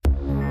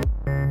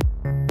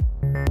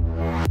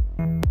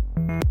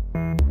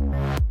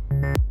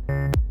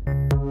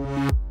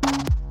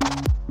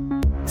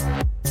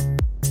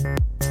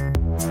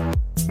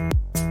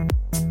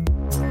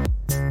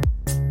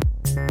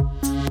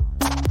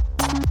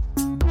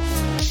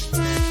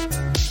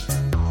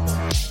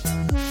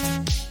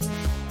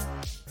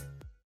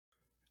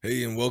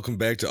welcome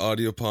back to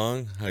Audio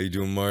Pong. How you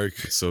doing, Mark?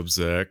 What's up,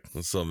 Zach?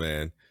 What's up,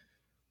 man?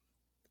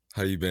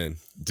 How you been?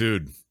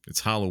 Dude, it's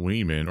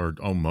Halloween, man, or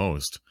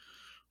almost.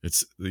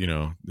 It's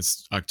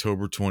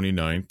October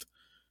 29th,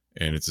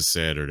 and it's a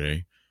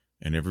Saturday,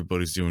 and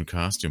everybody's doing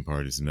costume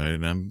parties tonight,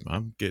 and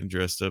I'm getting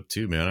dressed up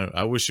too, man.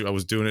 I wish I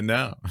was doing it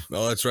now.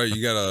 Oh, that's right.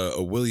 You got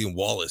a William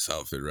Wallace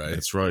outfit, right?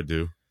 That's right,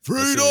 dude.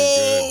 Freedom!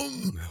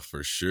 Really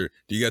for sure.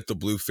 Do you got the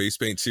blue face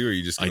paint too, or are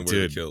you just gonna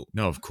wear the kilt?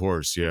 No, of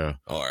course, yeah.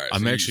 All right.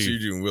 I'm so actually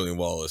you're doing William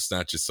Wallace,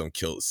 not just some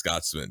kilt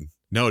Scotsman.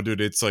 No, dude,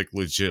 it's like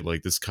legit.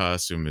 Like this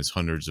costume is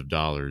hundreds of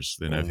dollars.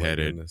 Then I had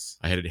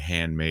it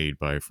handmade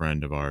by a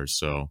friend of ours.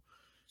 So,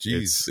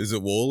 jeez, is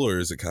it wool or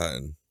is it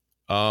cotton?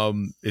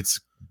 It's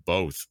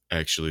both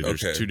actually.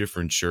 There's two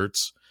different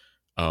shirts.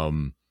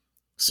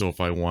 So if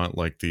I want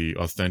like the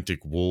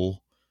authentic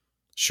wool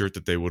shirt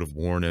that they would have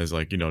worn as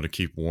like, to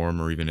keep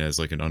warm, or even as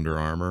like an Under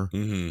Armour,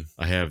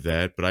 I have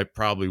that, but I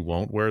probably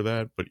won't wear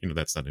that. But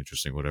that's not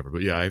interesting, whatever.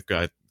 But yeah, I've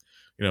got,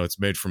 it's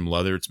made from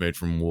leather, it's made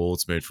from wool,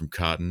 it's made from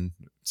cotton.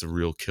 It's a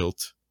real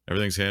kilt.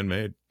 Everything's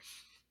handmade.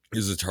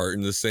 Is the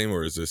tartan the same,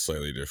 or is this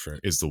slightly different?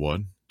 Is the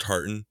what?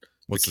 Tartan.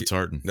 What's the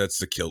tartan? That's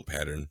the kilt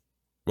pattern.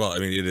 Well, I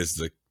mean, it is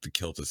the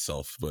kilt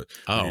itself, but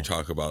when you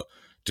talk about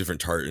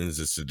different tartans,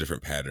 it's the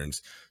different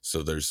patterns.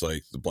 So there's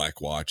like the Black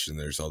Watch, and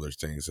there's other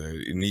things.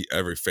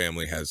 Every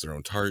family has their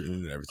own tartan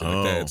and everything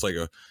like that. It's like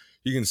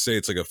you can say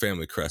it's like a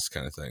family crest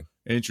kind of thing.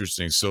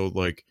 Interesting. So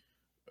like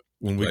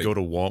when I go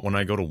to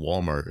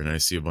Walmart and I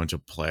see a bunch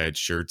of plaid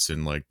shirts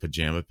and like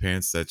pajama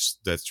pants,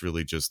 that's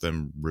really just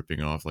them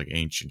ripping off like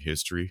ancient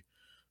history.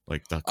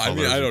 Like the colors, I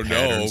mean, I don't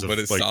know, but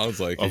it sounds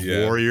like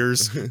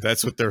warriors.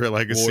 That's what their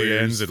legacy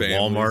ends at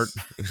Walmart.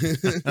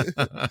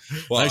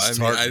 Well, nice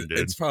tartan,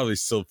 it's probably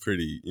still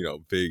pretty,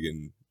 big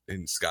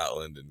in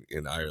Scotland and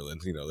in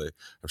Ireland.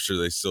 I'm sure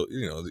they still,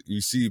 you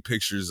see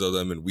pictures of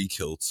them in wee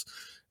kilts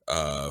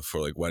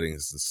for like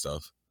weddings and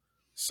stuff.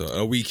 So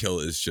a wee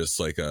kilt is just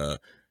like so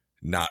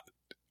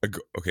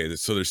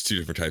there's two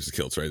different types of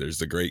kilts, right? There's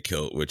the great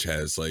kilt, which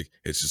has like,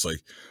 it's just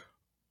like,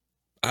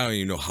 I don't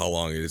even know how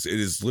long it is. It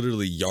is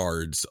literally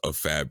yards of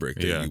fabric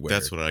that you wear.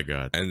 That's what I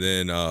got. And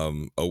then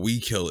a wee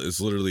kilt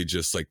is literally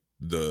just like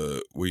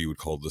what you would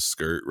call the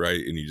skirt, right?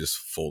 And you just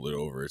fold it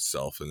over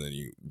itself, and then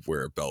you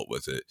wear a belt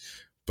with it.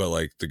 But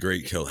like the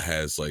great kilt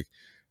has like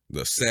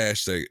the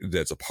sash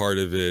that's a part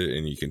of it,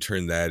 and you can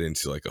turn that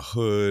into like a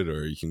hood,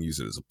 or you can use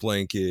it as a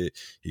blanket.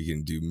 You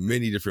can do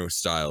many different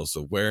styles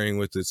of wearing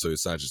with it, so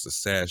it's not just a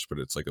sash, but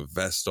it's like a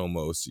vest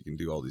almost. You can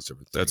do all these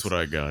different things. That's what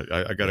I got.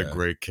 I got a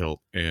great kilt,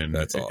 and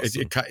that's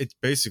awesome. It's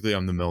basically,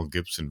 I'm the Mel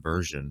Gibson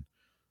version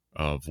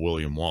of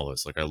William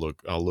Wallace. Like I'll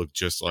look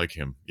just like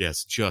him.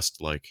 Yes,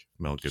 just like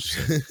Mel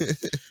Gibson.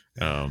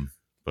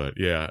 But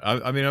yeah,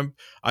 I mean,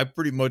 I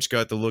pretty much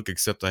got the look,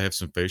 except I have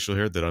some facial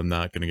hair that I'm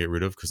not going to get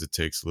rid of because it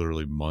takes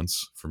literally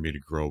months for me to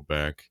grow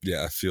back.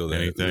 Yeah, I feel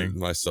that. Anything.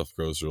 My stuff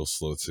grows real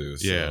slow too.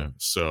 So. Yeah,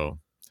 so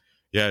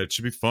yeah, it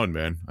should be fun,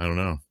 man. I don't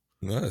know.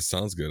 No, that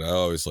sounds good. I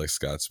always like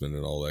Scotsman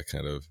and all that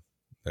kind of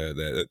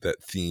that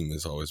theme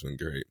has always been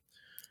great.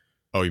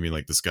 Oh, you mean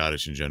like the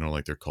Scottish in general,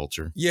 like their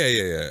culture? Yeah.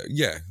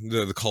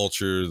 The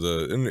culture,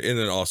 and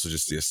then also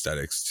just the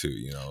aesthetics too.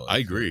 Like, I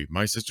agree.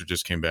 My sister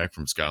just came back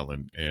from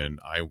Scotland, and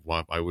I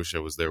wish I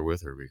was there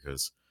with her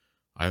because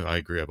I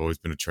agree. I've always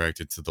been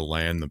attracted to the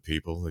land, the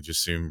people. They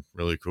just seem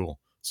really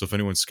cool. So if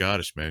anyone's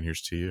Scottish, man,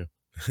 here's to you.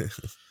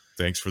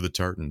 Thanks for the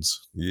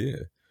tartans.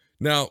 Yeah.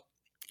 Now,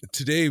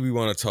 today we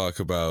want to talk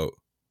about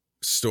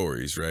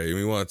stories, right? And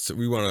we want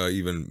to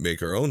even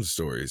make our own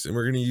stories, and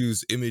we're going to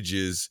use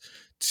images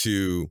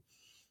to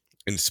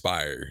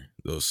inspire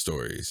those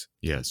stories.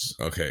 Yes.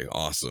 Okay,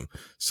 awesome.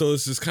 So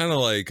this is kind of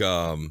like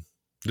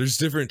there's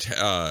different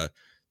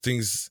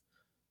things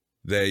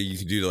that you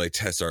can do to like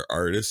test our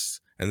artists,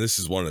 and this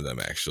is one of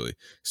them actually.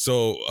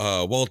 So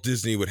Walt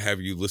Disney would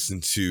have you listen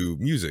to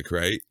music,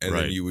 right? And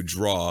then you would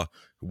draw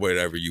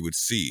whatever you would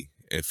see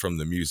from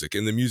the music,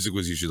 and the music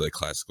was usually like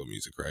classical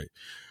music, right?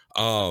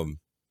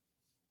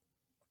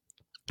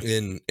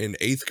 In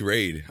 8th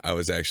grade, I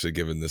was actually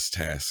given this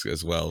task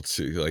as well,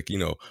 to like,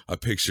 a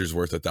picture's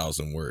worth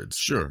 1,000 words.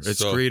 Sure.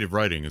 It's creative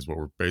writing is what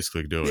we're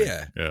basically doing.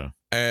 Yeah.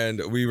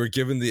 And we were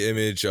given the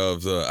image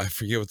of I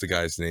forget what the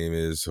guy's name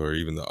is, or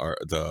even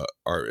the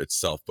art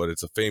itself, but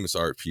it's a famous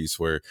art piece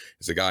where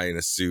it's a guy in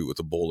a suit with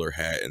a bowler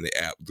hat and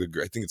I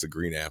think it's a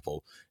green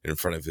apple in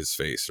front of his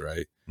face,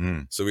 right?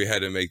 So we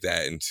had to make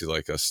that into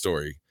like a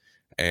story.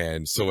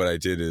 And so what I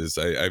did is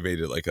I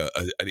made it like an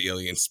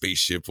alien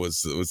spaceship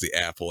was the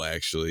apple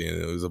actually, and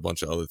it was a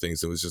bunch of other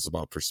things. It was just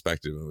about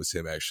perspective, and it was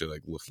him actually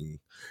like looking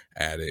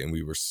at it, and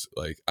we were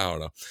like, I don't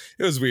know,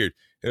 it was weird,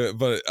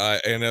 but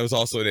and I was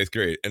also in 8th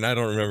grade, and I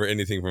don't remember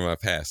anything from my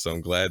past, so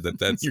I'm glad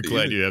that's you're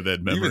glad you have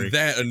that memory. Even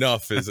that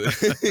enough is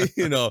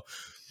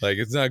like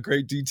it's not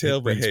great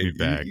detail, but hey,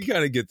 you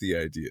kind of get the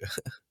idea.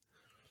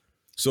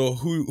 So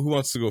who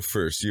wants to go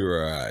first, you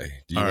or I?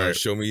 Do you want to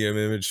show me an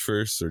image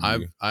first, or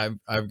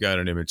I've got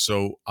an image.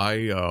 So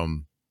I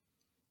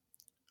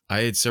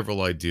had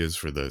several ideas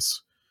for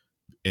this.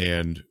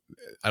 and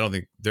I don't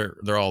think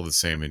they're all the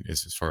same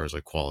as far as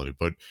like quality.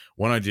 But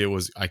one idea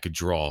was I could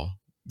draw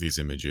these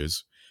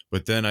images,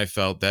 but then I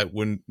felt that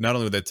wouldn't, not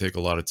only would that take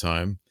a lot of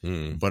time,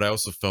 but I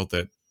also felt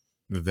that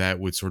that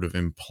would sort of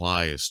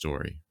imply a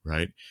story,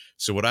 right?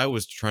 So what I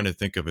was trying to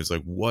think of is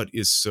like, what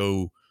is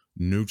so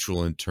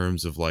neutral in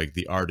terms of like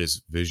the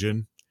artist's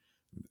vision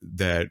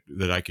that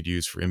I could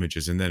use for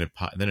images, and then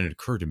it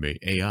occurred to me,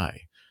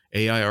 AI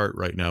art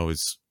right now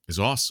is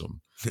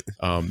awesome.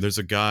 There's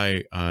a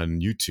guy on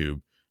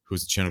YouTube who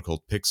has a channel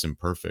called Pix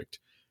Imperfect,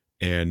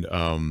 and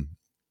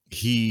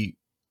he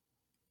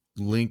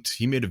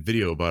made a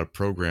video about a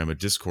program, a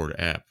Discord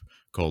app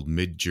called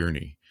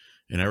Midjourney,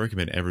 and I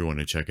recommend everyone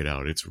to check it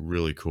out. It's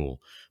really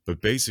cool.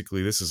 But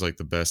basically, this is like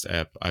the best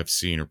app I've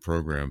seen or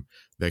program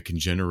that can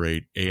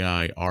generate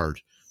AI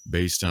art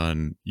based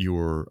on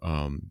your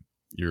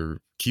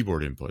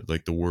keyboard input,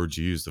 like the words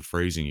you use, the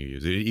phrasing you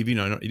use. It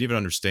even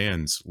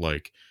understands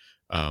like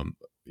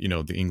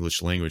the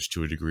English language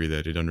to a degree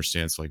that it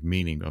understands like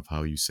meaning of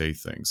how you say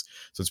things.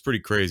 So it's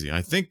pretty crazy.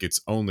 I think it's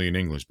only in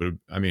English, but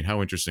I mean,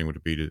 how interesting would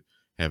it be to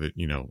have it,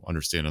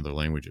 understand other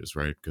languages,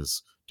 right?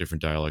 Because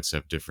different dialects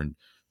have different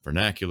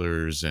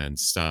vernaculars and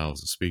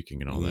styles of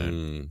speaking and all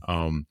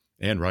that,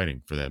 and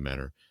writing for that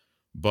matter.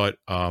 But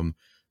a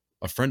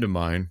friend of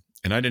mine,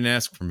 and I didn't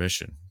ask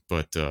permission,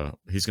 but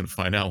he's going to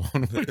find out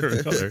one way or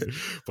another.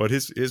 But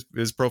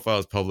his profile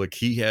is public.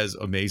 He has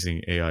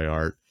amazing AI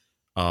art,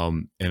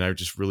 and I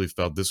just really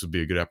felt this would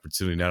be a good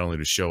opportunity not only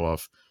to show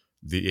off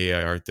the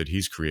AI art that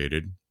he's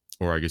created,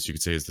 or I guess you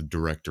could say is the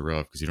director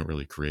of, because you don't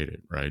really create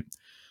it, right?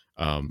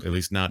 At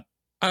least not.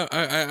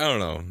 I don't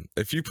know.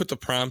 If you put the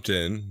prompt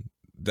in,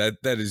 that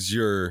is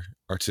your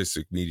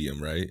artistic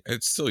medium, right?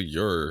 It's still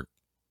you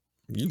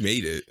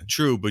made it.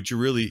 True, but you're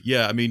really,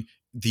 yeah. I mean,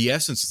 the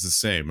essence is the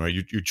same, right?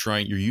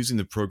 You're using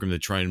the program to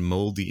try and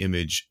mold the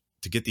image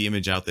to get the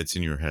image out that's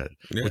in your head,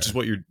 which is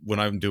what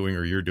I'm doing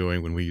or you're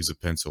doing when we use a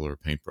pencil or a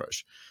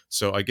paintbrush.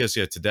 So I guess,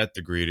 yeah, to that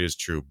degree it is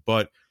true.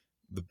 But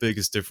the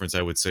biggest difference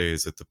I would say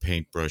is that the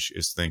paintbrush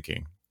is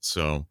thinking.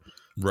 So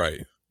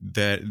right.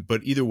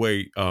 But either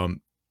way,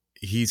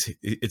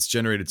 it's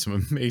generated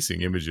some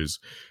amazing images,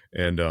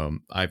 and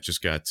I've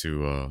just got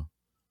to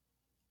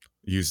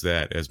use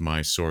that as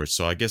my source.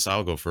 So I guess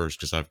I'll go first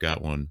because I've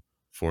got one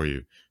for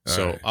you.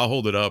 So I'll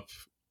hold it up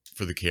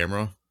for the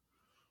camera,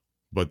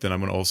 but then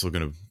I'm also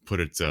going to put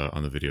it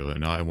on the video,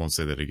 and I won't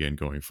say that again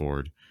going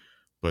forward.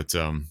 But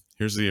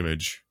here's the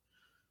image,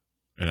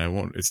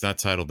 and it's not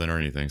titled then or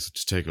anything, so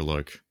just take a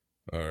look.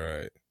 All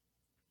right.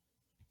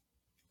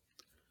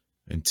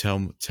 And tell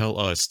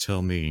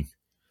me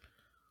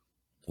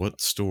what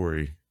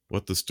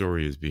the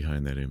story is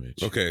behind that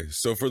image. Okay,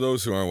 so for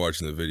those who aren't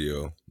watching the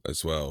video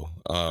as well,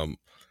 I'm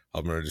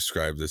going to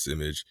describe this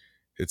image.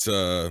 It's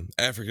a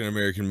African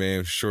American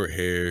man, short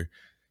hair,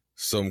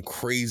 some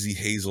crazy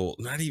hazel,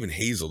 not even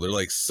hazel, they're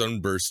like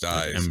sunburst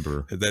eyes. Like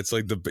ember. That's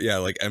like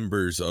like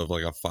embers of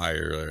like a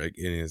fire like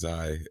in his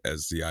eye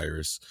as the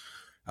iris.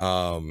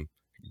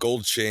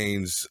 Gold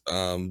chains,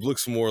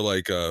 looks more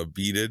like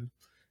beaded.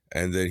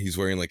 And then he's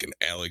wearing like an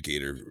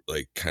alligator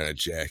like kind of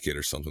jacket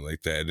or something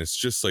like that. And it's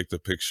just like the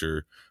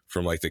picture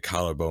from like the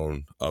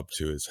collarbone up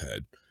to his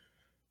head.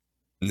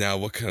 Now,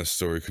 what kind of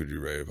story could you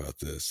write about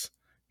this?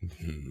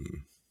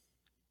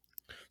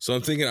 So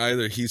I'm thinking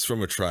either he's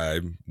from a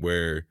tribe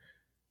where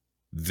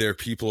their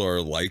people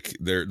are like,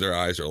 their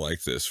eyes are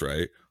like this,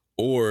 right?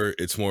 Or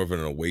it's more of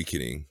an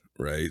awakening,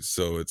 right?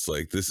 So it's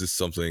like, this is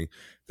something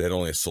that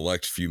only a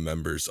select few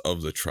members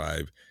of the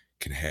tribe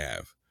can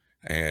have.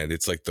 And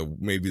it's like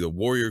maybe the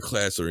warrior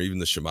class or even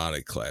the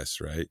shamanic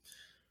class, right?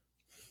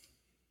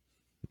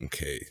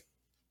 Okay.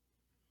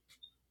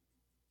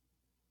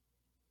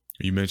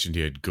 You mentioned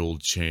he had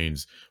gold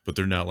chains, but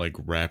they're not like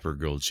rapper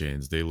gold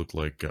chains. They look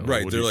like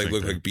right. They're like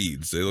like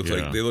beads. They look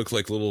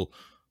like little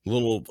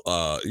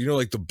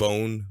like the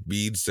bone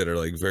beads that are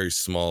like very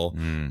small,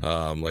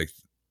 like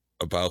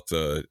about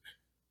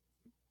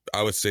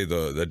I would say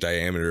the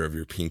diameter of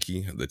your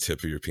pinky, the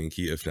tip of your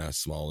pinky, if not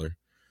smaller.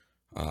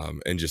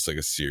 And just like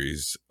a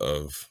series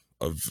of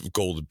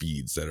gold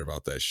beads that are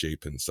about that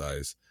shape and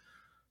size.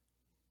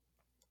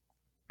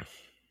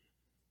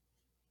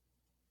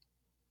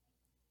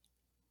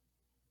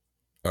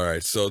 All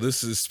right, so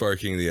this is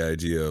sparking the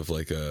idea of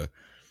like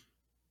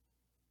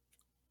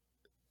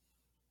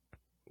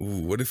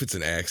what if it's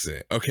an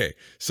accident? Okay,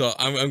 so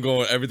I'm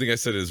going. Everything I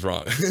said is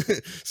wrong.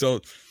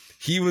 So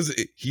he was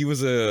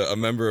a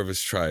member of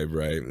his tribe,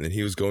 right? And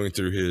he was going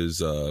through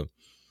his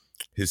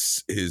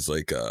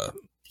like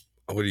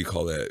what do you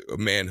call that?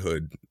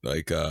 Manhood,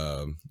 like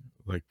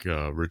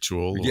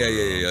ritual.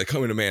 Yeah, like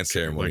coming to man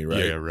ceremony,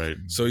 right? Yeah, right.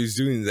 So he's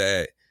doing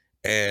that,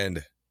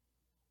 and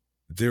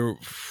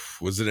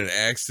was it an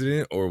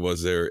accident or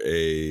was there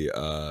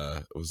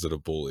was it a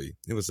bully?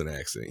 It was an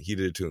accident. He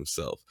did it to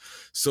himself.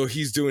 So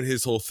he's doing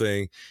his whole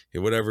thing,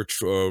 whatever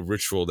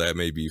ritual that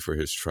may be for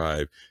his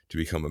tribe to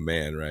become a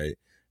man, right?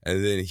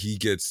 And then he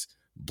gets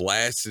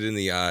blasted in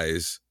the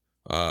eyes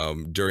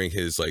during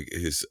his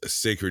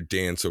sacred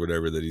dance or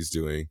whatever that he's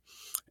doing.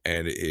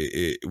 and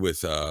it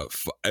with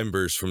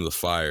embers from the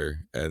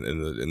fire and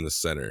in the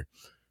center,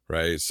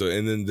 right? So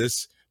and then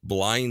this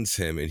blinds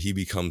him, and he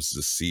becomes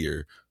the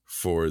seer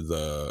for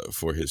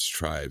his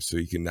tribe, so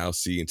he can now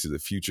see into the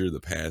future, the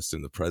past,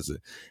 and the present,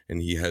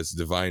 and he has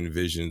divine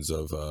visions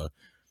of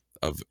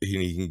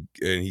he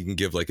can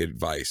give like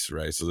advice,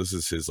 right? So this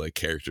is his like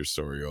character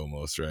story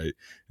almost, right?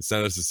 It's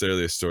not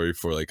necessarily a story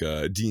for like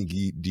a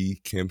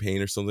D&D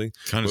campaign or something.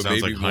 Kind of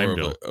sounds like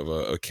Heimdall of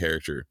a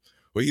character.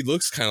 Well, he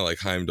looks kind of like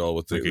Heimdall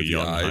with the, like with a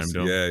young the eyes.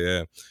 Heimdall.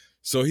 Yeah.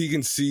 So he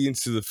can see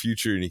into the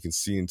future and he can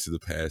see into the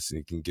past, and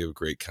he can give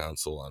great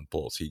counsel on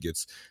both. He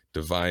gets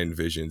divine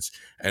visions,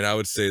 and I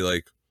would say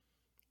like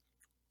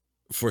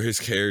for his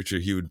character,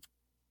 he would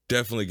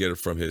definitely get it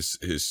from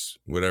his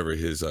whatever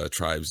his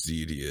tribe's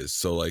deity is.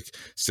 So like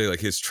say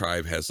like his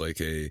tribe has like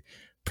a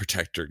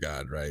protector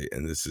god, right?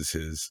 And this is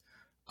his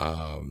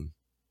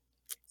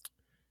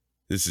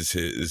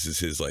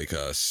like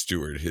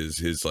steward,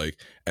 his like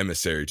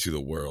emissary to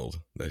the world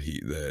that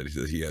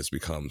he has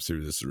become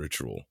through this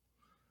ritual.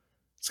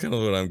 It's kind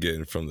of what I'm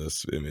getting from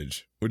this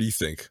image. What do you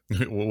think?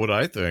 What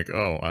I think?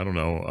 Oh, I don't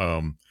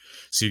know.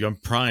 See, I'm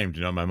primed.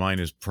 My mind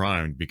is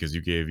primed because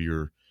you gave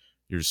your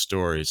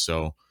story.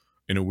 So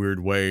in a weird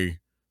way,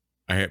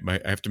 I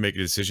have to make a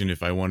decision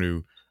if I want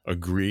to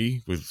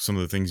agree with some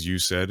of the things you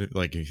said,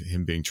 like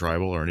him being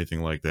tribal or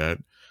anything like that,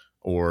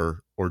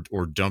 or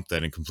dump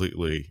that and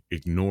completely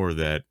ignore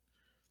that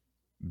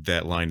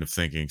line of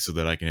thinking so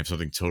that I can have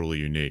something totally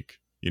unique.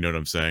 You know what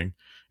I'm saying?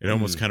 It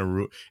almost kind of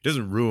it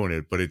doesn't ruin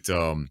it, but it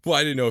well,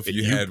 I didn't know if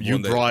you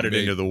brought it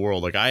into the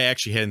world. Like I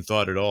actually hadn't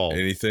thought at all.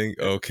 Anything?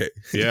 Okay.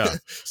 Yeah.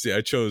 See,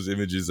 I chose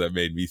images that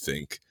made me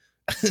think.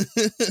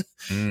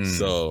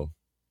 So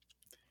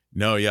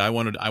no, yeah, I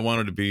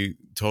wanted to be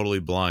totally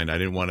blind. I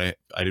didn't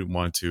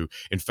want to.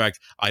 In fact,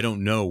 I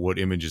don't know what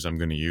images I'm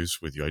going to use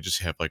with you. I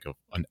just have like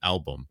an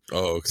album.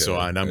 Oh, okay. So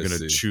and I'm going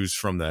to choose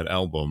from that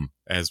album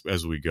as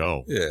we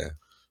go. Yeah.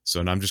 So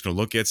and I'm just going to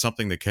look at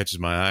something that catches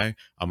my eye.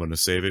 I'm going to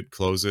save it,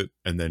 close it,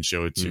 and then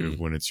show it to you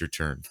when it's your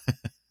turn.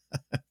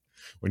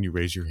 When you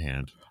raise your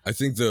hand. I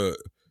think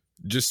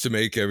just to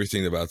make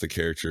everything about the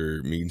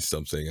character mean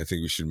something, I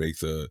think we should make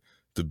the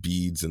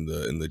beads in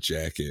the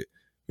jacket.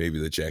 Maybe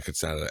the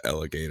jacket's not an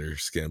alligator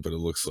skin, but it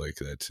looks like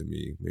that to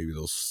me. Maybe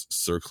those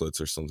circlets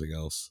or something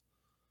else.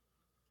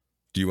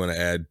 Do you want to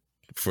add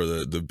for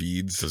the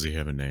beads? Does he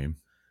have a name?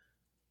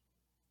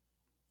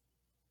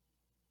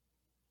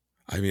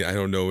 I mean, I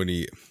don't know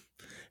any.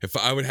 If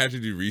I would have to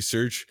do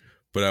research,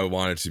 but I would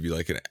want it to be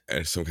like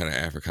some kind of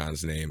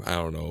Afrikaans name. I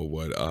don't know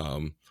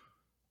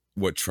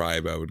what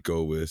tribe I would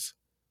go with,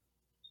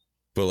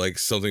 but like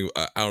something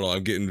I don't know.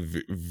 I'm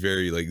getting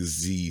very like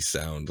Z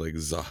sound, like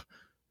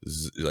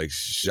like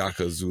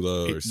Shaka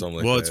Zula or something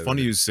like that. Well, it's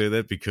funny you say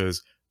that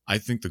because I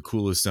think the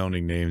coolest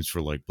sounding names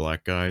for like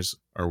black guys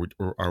are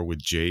with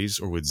J's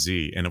or with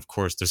Z, and of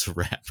course there's a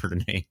rapper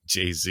named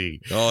Jay-Z.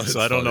 Oh, so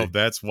I don't know if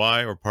that's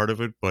why or part of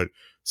it, but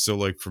so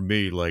like for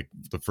me, like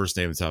the first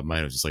name at the top of my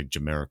head is just like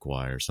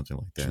Jamiroquai or something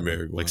like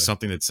that, like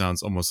something that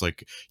sounds almost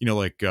like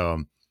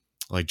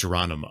like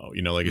Geronimo,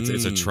 like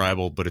it's a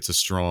tribal, but it's a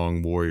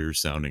strong warrior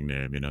sounding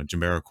name.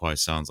 Jamiroquai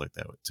sounds like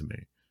that to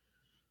me.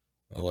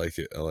 I like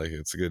it.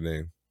 It's a good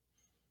name.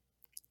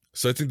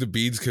 So I think the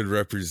beads could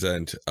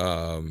represent.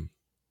 I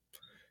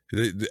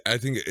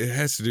think it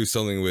has to do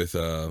something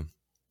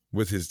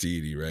with his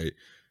deity, right?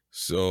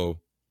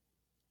 So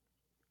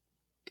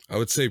I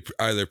would say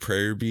either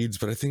prayer beads,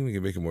 but I think we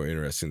can make it more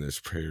interesting. There's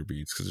prayer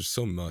beads because there's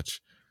so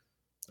much.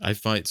 I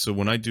find so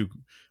when I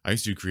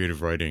used to do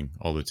creative writing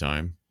all the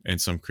time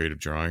and some creative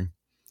drawing,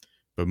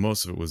 but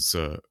most of it was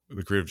the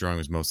creative drawing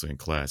was mostly in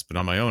class. But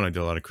on my own, I did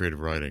a lot of creative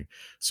writing.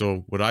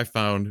 So what I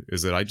found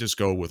is that I just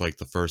go with like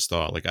the first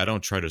thought. Like I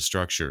don't try to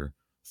structure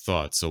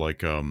thoughts. So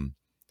like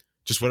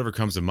just whatever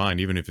comes to mind,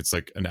 even if it's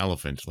like an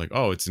elephant. Like,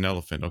 oh, it's an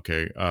elephant.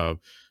 Okay,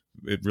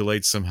 it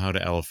relates somehow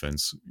to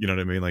elephants. You know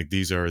what I mean? Like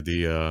these are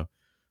the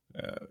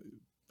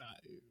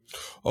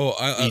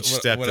each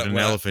step that an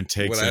elephant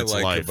takes in its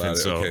life. And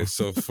so, okay,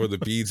 so for the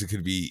beads, it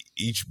could be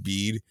each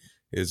bead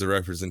is a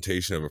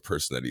representation of a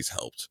person that he's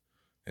helped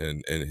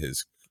in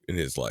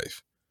his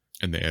life,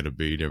 and they add a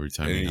bead every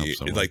time he helps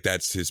someone. Like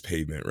that's his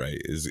payment,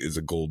 right? Is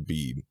a gold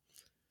bead.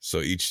 So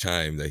each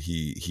time that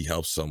he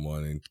helps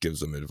someone and gives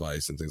them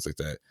advice and things like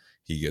that,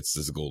 he gets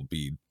this gold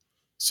bead.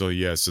 So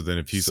yeah, so then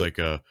if he's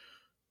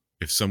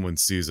if someone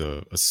sees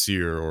a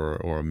seer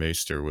or a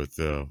maester with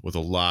a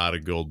lot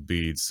of gold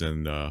beads,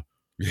 and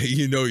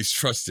he's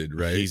trusted,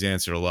 right? He's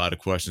answered a lot of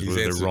questions,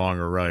 whether they're wrong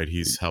or right.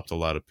 He's helped a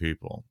lot of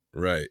people,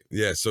 right?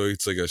 Yeah, so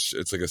it's like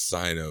a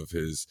sign of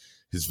his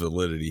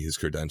validity, his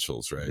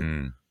credentials, right?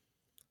 And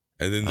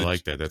then I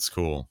like that. That's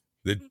cool.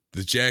 The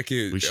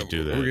jacket, we should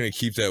do that. We're gonna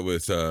keep that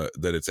with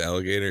that it's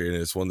alligator, and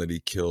it's one that he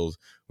killed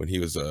when he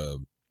was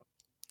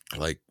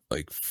like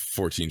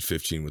 14,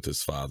 15 with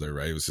his father,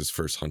 right? It was his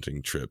first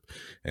hunting trip,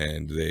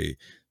 and they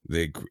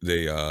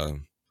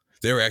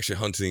were actually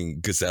hunting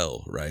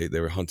gazelle, right? They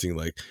were hunting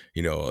like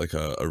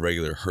a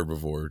regular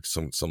herbivore,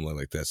 something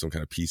like that, some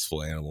kind of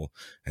peaceful animal,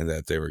 and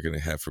that they were gonna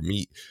have for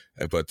meat.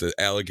 But the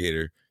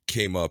alligator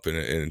came up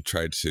and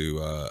tried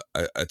to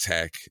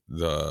attack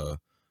the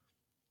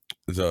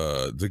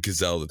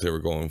gazelle that they were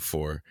going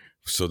for.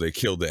 So they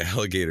killed the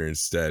alligator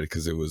instead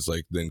because it was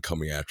like then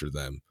coming after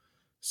them.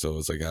 So it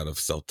was like out of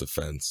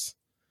self-defense.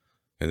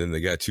 And then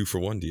they got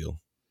 2-for-1 deal.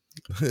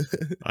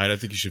 I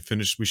think we should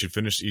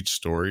finish each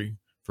story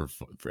for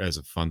as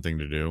a fun thing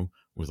to do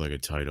with like a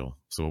title.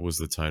 So what was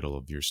the title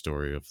of your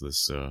story of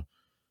this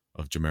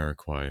of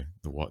Jamiroquai,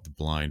 the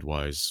blind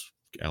wise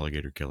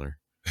alligator killer?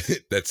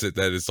 That's it.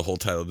 That is the whole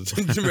title.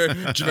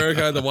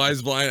 Jamiroquai, the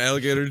wise blind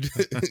alligator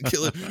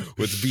killer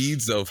with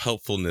beads of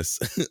helpfulness.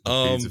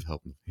 Beads of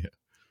helpfulness. Yeah.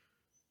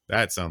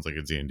 That sounds like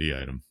a D&D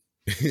item.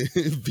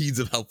 Beads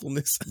of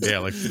helpfulness. Yeah,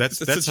 like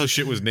that's how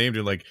shit was named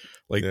in like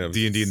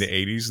D&D in the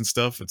 80s and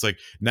stuff. It's like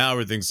now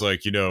everything's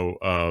like,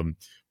 Belphegor,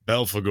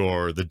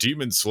 the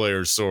Demon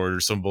Slayer sword or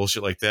some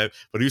bullshit like that.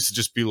 But it used to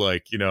just be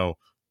like,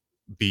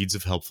 beads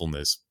of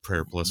helpfulness,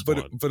 prayer plus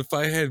one. But if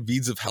I had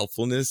beads of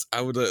helpfulness,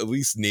 I would at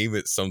least name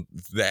it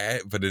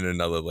but in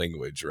another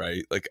language,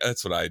 right? Like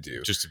that's what I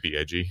do. Just to be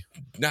edgy.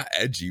 Not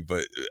edgy,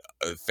 but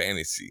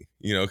fantasy,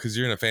 because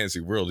you're in a fantasy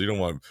world. You don't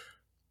want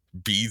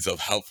beads of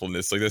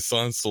helpfulness. Like that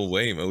sounds so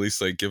lame. At least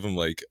like give them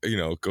like,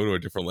 go to a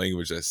different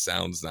language that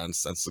sounds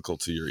nonsensical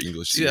to your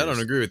English. See, I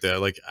don't agree with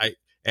that. Like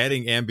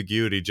adding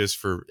ambiguity just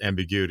for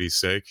ambiguity's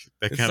sake.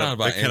 It's not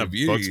about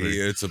ambiguity.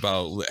 It's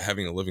about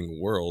having a living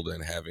world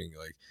and having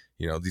like,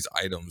 these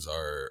items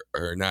are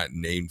not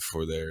named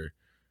for their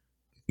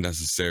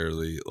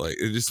necessarily, like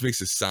it just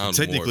makes it sound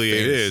technically more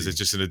fantasy. It is. It's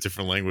just in a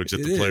different language that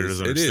the player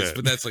doesn't understand. It is,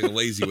 but that's like a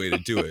lazy way to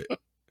do it.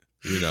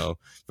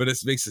 But it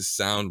makes it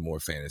sound more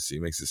fantasy.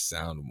 It makes it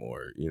sound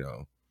more,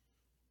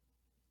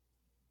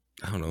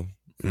 I don't know.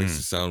 It makes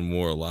it sound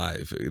more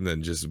alive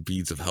than just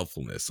beads of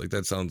helpfulness. Like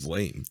that sounds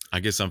lame.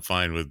 I guess I'm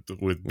fine with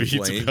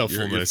beads of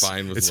helpfulness. You're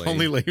fine with it's lame.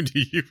 Only lame to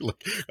you.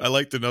 Like, I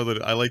like to know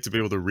that I like to be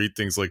able to read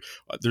things. Like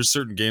there's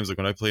certain games like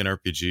when I play an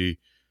RPG.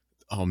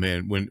 Oh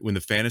man, when the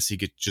fantasy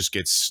just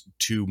gets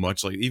too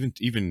much, like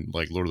even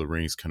like Lord of the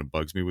Rings kind of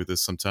bugs me with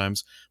this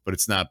sometimes, but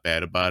it's not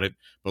bad about it.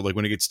 But like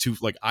when it gets too,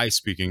 like I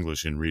speak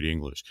English and read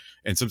English,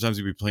 and sometimes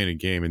you'll be playing a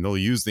game and they'll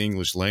use the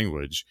English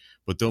language,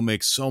 but they'll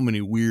make so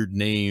many weird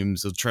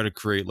names. They'll try to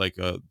create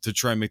to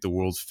try and make the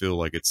world feel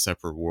like it's a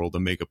separate world. They'll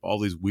make up all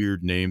these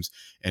weird names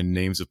and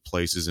names of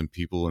places and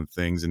people and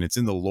things, and it's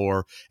in the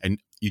lore,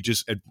 and you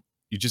just at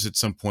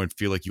some point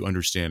feel like you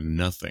understand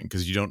nothing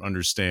because you don't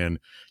understand.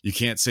 You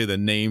can't say the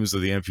names of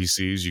the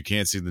NPCs. You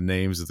can't say the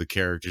names of the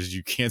characters.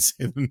 You can't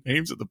say the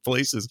names of the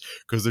places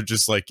because they're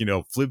just like,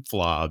 flip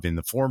flop in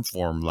the form,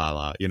 la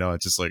la.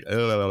 It's just like,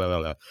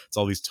 it's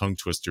all these tongue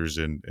twisters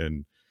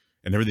and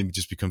everything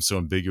just becomes so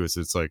ambiguous.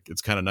 It's like,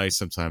 it's kind of nice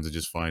sometimes to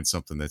just find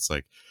something that's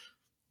like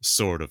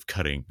sort of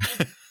cutting.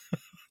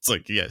 It's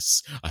like,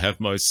 yes, I have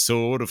my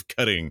sword of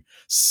cutting,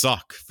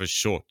 sock for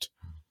short.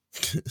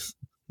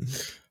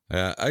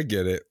 Yeah, I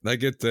get it. I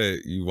get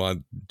that you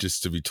want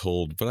just to be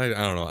told, but I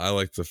don't know. I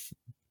like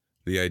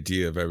the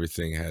idea of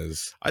everything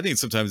has. I think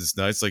sometimes it's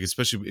nice, like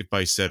especially if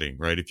by setting,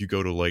 right? If you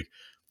go to like,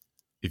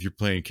 if you're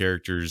playing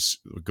characters,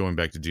 going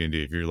back to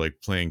D&D, if you're like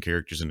playing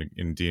characters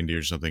in D&D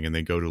or something, and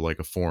they go to like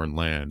a foreign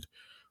land,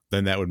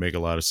 then that would make a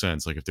lot of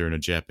sense. Like if they're in a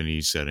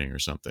Japanese setting or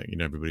something,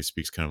 everybody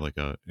speaks kind of like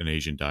an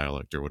Asian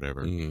dialect or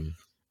whatever. Mm.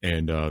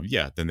 And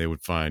then they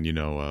would find,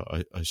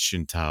 a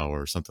Shintao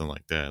or something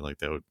like that. Like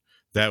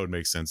that would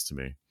make sense to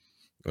me.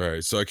 All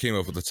right, so I came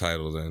up with the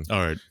title then.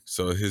 All right.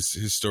 So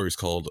his story is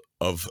called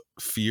Of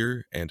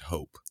Fear and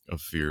Hope. Of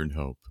Fear and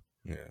Hope.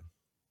 Yeah.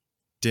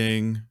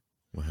 Ding.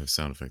 We'll have a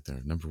sound effect there.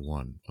 Number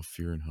 1, Of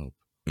Fear and Hope.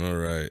 All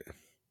right.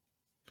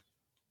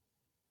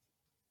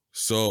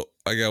 So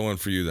I got one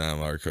for you then,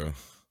 Marco.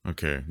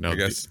 Okay. Now I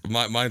guess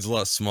mine's a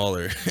lot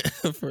smaller,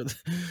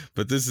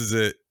 but this is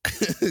it.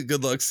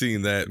 Good luck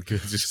seeing that.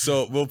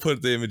 So we'll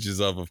put the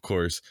images up, of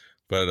course.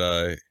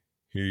 But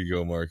here you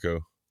go,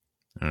 Marco.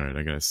 All right,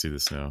 I gotta see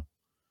this now.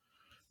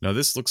 Now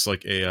this looks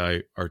like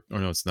AI art. Oh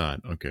no, it's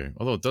not. Okay,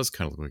 although it does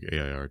kind of look like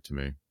AI art to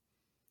me.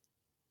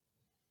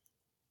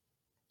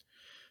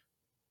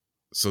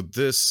 So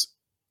this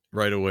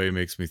right away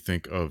makes me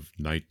think of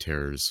night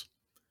terrors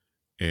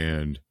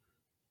and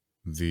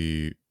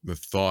the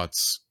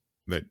thoughts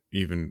that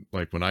even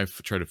like when I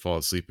try to fall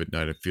asleep at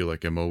night, I feel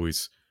like I'm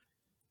always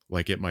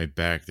like at my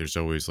back. There's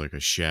always like a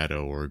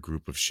shadow or a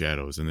group of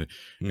shadows, and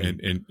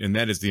and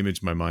that is the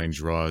image my mind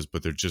draws.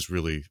 But they're just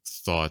really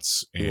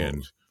thoughts and.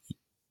 Whoa.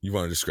 You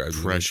want to describe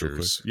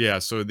pressures? Yeah.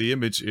 So the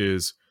image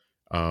is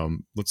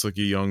looks like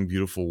a young,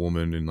 beautiful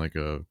woman in like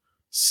a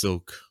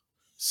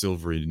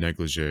silvery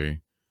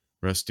negligee,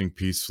 resting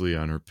peacefully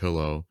on her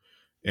pillow,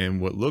 and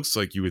what looks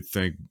like you would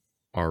think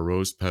are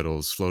rose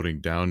petals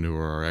floating down to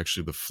her are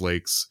actually the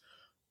flakes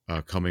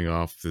coming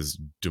off this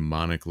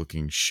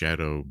demonic-looking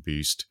shadow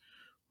beast,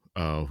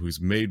 who's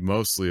made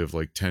mostly of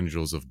like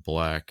tendrils of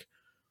black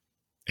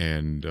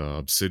and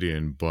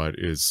obsidian, but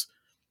is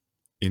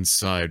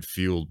inside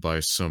fueled by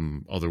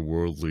some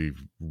otherworldly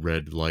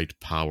red light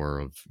power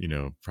of,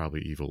 probably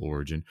evil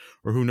origin.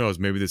 Or who knows,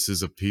 maybe this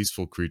is a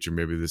peaceful creature,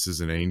 maybe this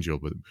is an angel,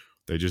 but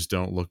they just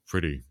don't look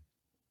pretty.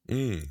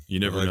 You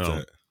never know.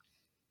 That.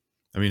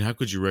 I mean, how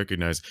could you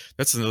recognize?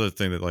 That's another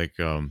thing that like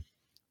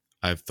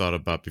I've thought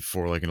about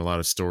before, like in a lot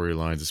of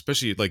storylines,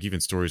 especially like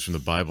even stories from the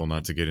Bible,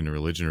 not to get into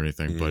religion or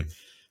anything, but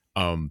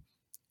um,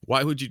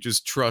 why would you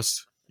just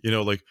trust,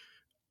 like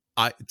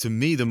to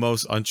me, the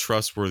most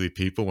untrustworthy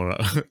people when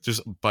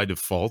just by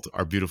default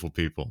are beautiful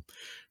people.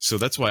 So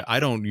that's why I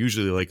don't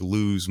usually like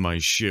lose my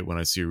shit when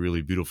I see a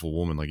really beautiful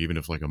woman. Like even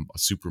if like a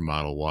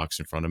supermodel walks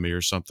in front of me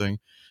or something,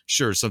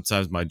 sure,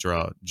 sometimes my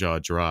jaw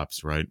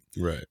drops, right?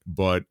 Right.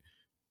 But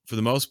for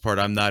the most part,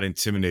 I'm not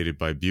intimidated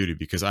by beauty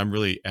because I'm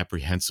really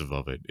apprehensive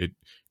of it.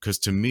 Because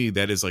to me,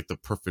 that is like the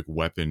perfect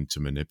weapon to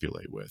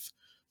manipulate with.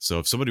 So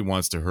if somebody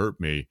wants to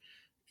hurt me,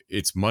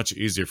 it's much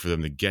easier for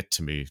them to get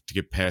to me, to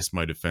get past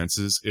my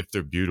defenses if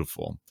they're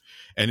beautiful.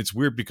 And it's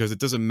weird because it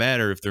doesn't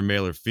matter if they're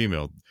male or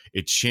female.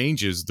 It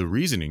changes, the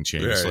reasoning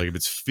changes. Right. Like if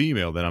it's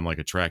female, then I'm like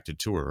attracted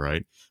to her,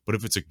 right? But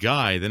if it's a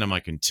guy, then I'm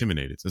like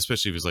intimidated,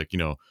 especially if he's like,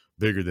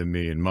 bigger than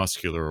me and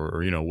muscular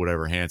or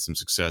whatever, handsome,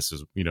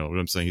 successes, what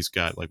I'm saying? He's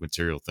got like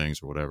material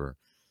things or whatever.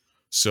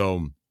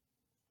 So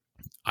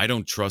I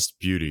don't trust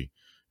beauty.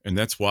 And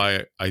that's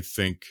why I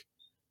think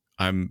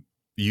I'm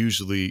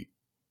usually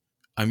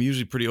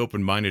pretty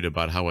open-minded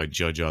about how I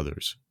judge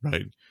others,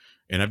 right?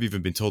 And I've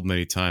even been told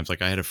many times,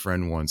 like I had a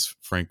friend once,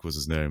 Frank was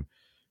his name.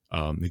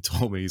 He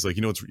told me, he's like,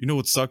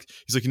 what sucks?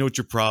 He's like, what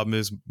your problem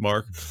is,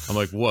 Mark? I'm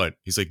like, what?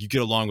 He's like, you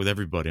get along with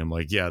everybody. I'm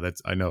like, yeah,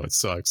 I know it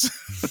sucks,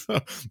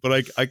 but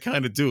I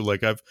kind of do.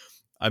 Like I've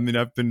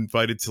been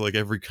invited to like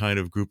every kind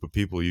of group of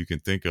people you can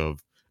think of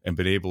and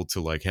been able to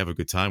like have a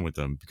good time with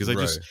them because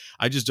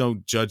I just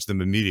don't judge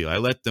them immediately. I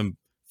let them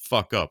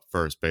fuck up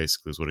first,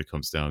 basically, is what it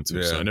comes down to.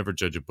 Yeah. So I never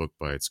judge a book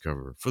by its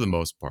cover for the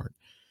most part.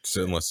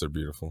 So unless they're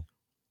beautiful.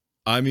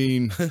 I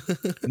mean,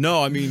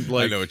 no, I mean,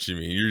 like, I know what you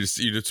mean. You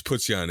just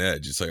puts you on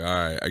edge. It's like, all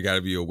right, I got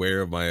to be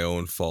aware of my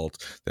own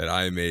fault that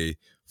I may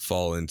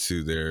fall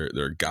into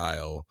their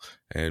guile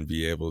and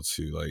be able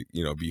to like,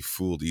 be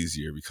fooled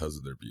easier because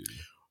of their beauty.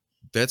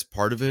 That's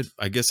part of it.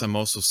 I guess I'm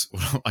also,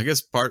 I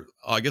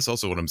guess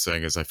also what I'm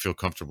saying is I feel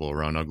comfortable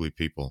around ugly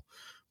people.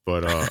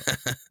 But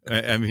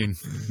I mean,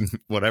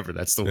 whatever.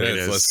 That's the way it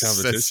is. Less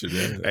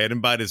competition. I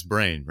didn't bite his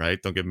brain,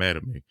 right? Don't get mad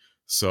at me.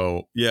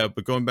 So yeah,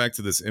 but going back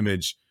to this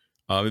image,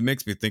 it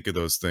makes me think of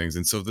those things.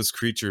 And so this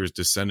creature is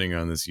descending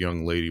on this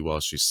young lady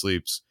while she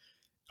sleeps.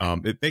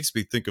 It makes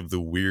me think of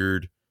the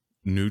weird,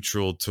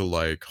 neutral to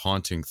like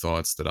haunting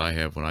thoughts that I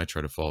have when I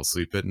try to fall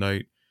asleep at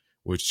night,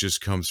 which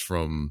just comes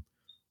from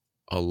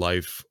a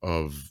life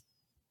of,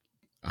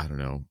 I don't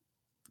know,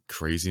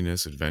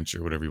 craziness,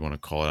 adventure, whatever you want to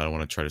call it. I don't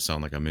want to try to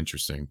sound like I'm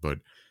interesting, but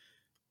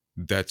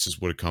that's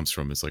just what it comes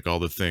from. It's like all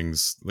the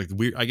things like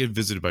I get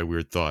visited by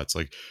weird thoughts.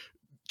 Like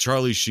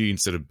Charlie Sheen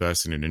said it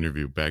best in an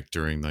interview back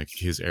during like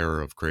his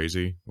era of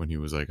crazy when he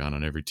was like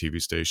on every TV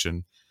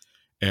station.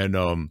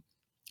 And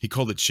he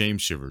called it shame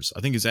shivers.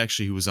 I think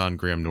he was on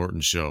Graham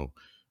Norton's show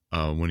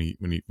when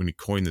he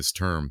coined this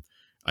term.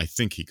 I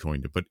think he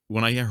coined it, but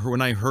when I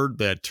heard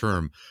that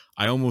term,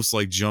 I almost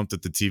like jumped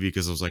at the TV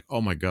because I was like, "Oh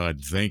my god,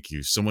 thank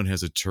you! Someone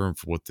has a term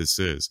for what this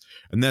is,"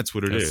 and that's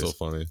what it is. So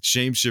funny.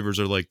 Shame shivers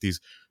are like these.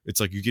 It's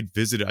like you get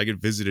visited. I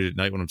get visited at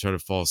night when I'm trying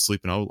to fall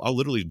asleep, and I'll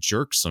literally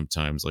jerk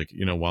sometimes, like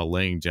while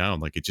laying down.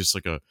 Like it's just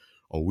like a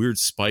weird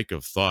spike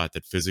of thought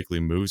that physically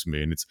moves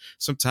me, and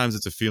sometimes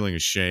it's a feeling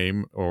of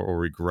shame or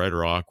regret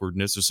or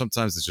awkwardness, or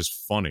sometimes it's just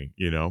funny,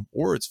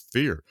 or it's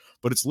fear.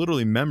 But it's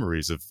literally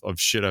memories of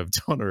shit I've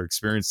done or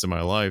experienced in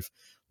my life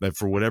that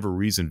for whatever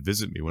reason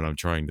visit me when I'm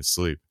trying to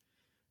sleep.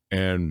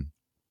 And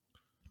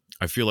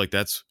I feel like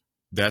that's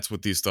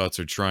what these thoughts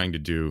are trying to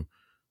do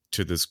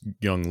to this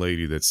young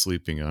lady that's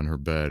sleeping on her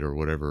bed or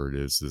whatever it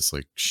is, this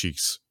like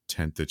sheik's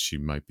tent that she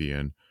might be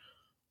in.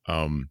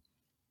 And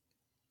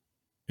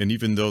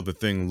even though the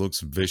thing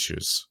looks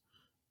vicious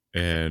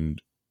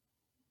and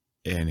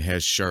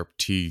has sharp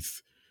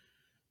teeth,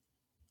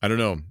 I don't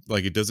know,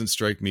 like it doesn't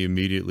strike me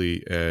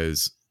immediately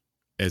as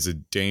a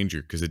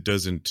danger because it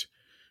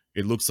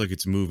looks like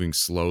it's moving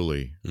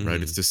slowly,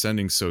 right? It's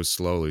descending so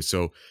slowly.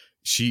 So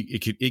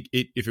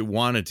if it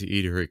wanted to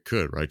eat her, it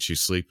could, right?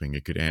 She's sleeping.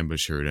 It could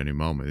ambush her at any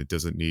moment. It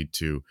doesn't need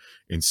to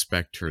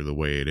inspect her the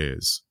way it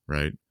is,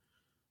 right?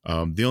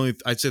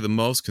 I'd say the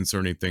most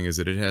concerning thing is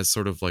that it has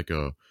sort of like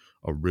a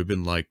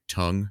ribbon-like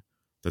tongue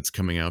that's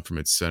coming out from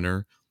its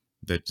center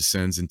that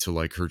descends into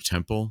like her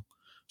temple.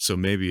 So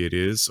maybe it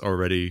is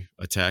already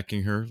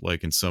attacking her,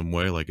 like in some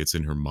way, like it's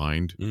in her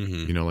mind,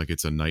 like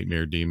it's a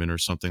nightmare demon or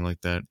something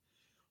like that.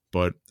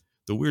 But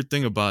the weird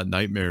thing about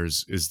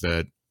nightmares is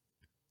that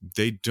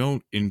they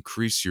don't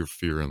increase your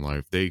fear in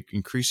life. They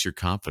increase your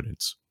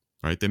confidence,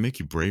 right? They make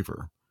you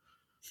braver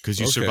because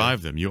you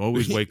survive them. You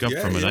always wake up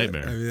from a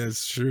nightmare. I mean,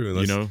 that's true.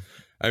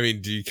 I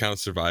mean, do you count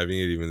surviving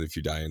it even if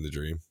you die in the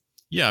dream?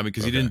 Yeah, I mean,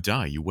 because you didn't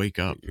die, you wake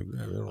up.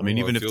 I mean,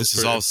 even if this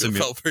is all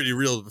simulation, felt pretty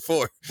real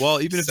before. Well,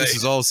 even if this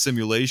is all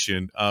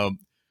simulation,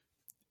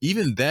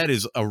 even that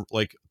is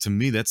to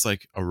me, that's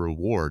like a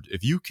reward.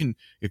 If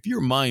your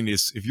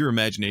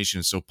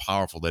imagination is so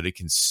powerful that it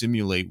can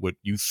simulate what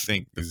you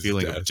think the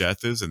feeling of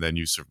death is, and then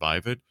you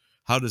survive it,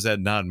 how does that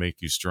not make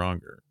you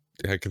stronger?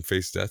 I can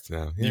face death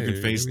now. Yeah, you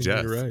can face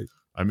death. You're right.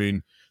 I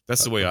mean,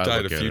 that's the way I've I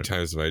died look a at few it.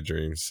 times in my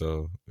dreams,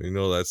 so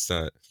that's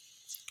not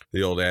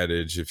the old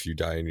adage: if you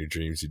die in your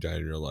dreams, you die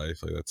in real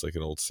life. Like that's like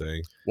an old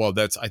saying. Well,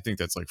 I think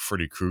that's like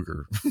Freddy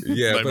Krueger.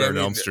 Yeah, but Nightmare I on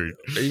mean, Elm Street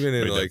even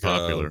in made that like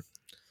popular.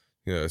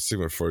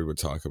 Sigmund Freud would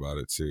talk about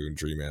it too in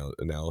dream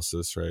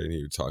analysis, right? And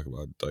he would talk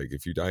about like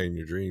if you die in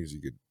your dreams,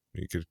 you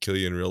could kill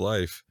you in real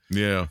life.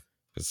 Yeah,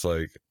 it's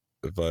like,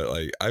 but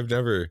like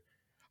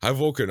I've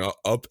woken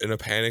up in a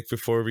panic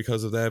before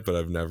because of that, but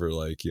I've never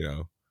like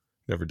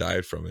never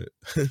died from it.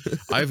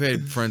 I've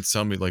had friends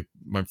tell me, like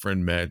my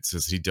friend Matt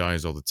says he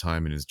dies all the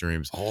time in his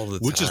dreams, all the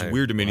which time. is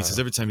weird to me. Wow. He says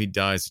every time he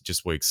dies, he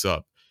just wakes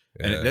up.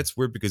 Yeah. And that's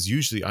weird because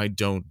usually I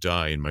don't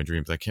die in my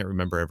dreams. I can't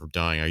remember ever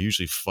dying. I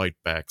usually fight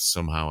back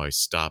somehow. I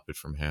stop it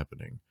from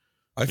happening.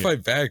 I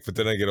fight back, but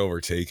then I get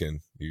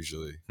overtaken.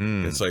 Usually,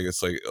 it's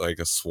like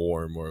a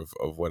swarm or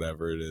of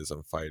whatever it is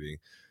I'm fighting.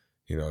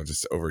 It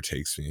just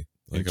overtakes me.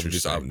 Like I'm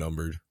just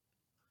outnumbered.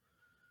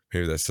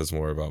 Maybe that says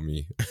more about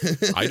me.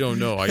 I don't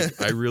know.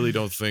 I really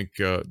don't think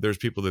there's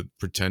people that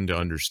pretend to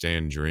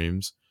understand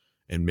dreams,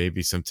 and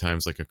maybe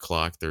sometimes like a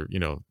clock,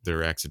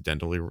 they're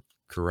accidentally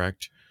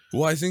correct.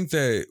 Well, I think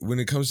that when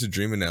it comes to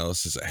dream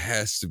analysis, it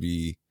has to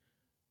be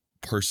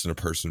person to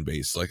person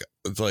based.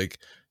 Like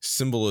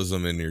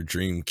symbolism in your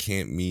dream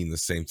can't mean the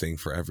same thing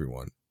for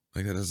everyone.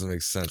 Like that doesn't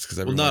make sense because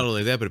not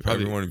only that, but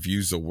everyone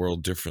views the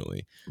world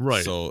differently.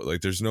 Right. So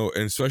like there's no,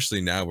 and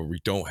especially now where we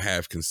don't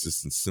have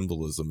consistent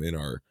symbolism in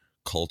our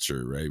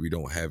culture, right? We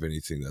don't have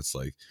anything that's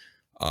like,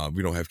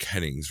 we don't have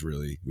kennings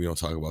really. We don't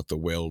talk about the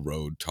whale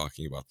road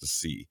talking about the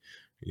sea,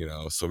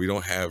 so we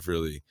don't have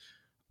really,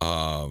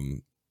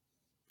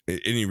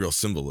 any real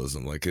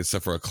symbolism, like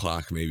except for a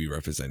clock maybe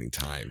representing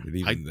time, but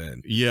even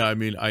then. Yeah, I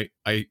mean, I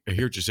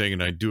hear what you're saying,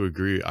 and I do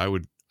agree. I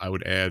would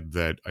add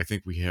that I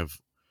think we have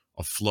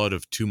a flood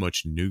of too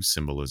much new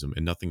symbolism,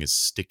 and nothing is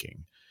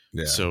sticking.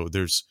 Yeah. So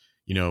there's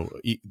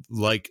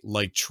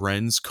like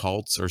trends,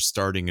 cults are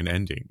starting and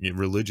ending.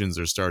 Religions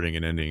are starting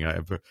and ending.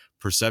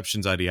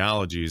 Perceptions,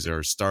 ideologies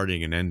are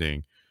starting and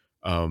ending,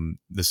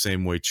 the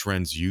same way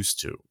trends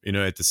used to.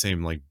 At the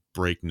same like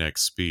breakneck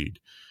speed.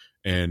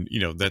 And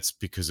that's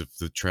because of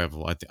the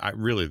travel. I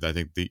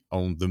think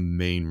the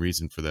main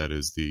reason for that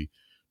is the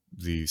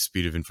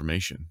speed of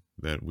information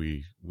that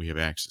we have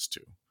access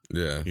to.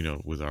 Yeah.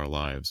 With our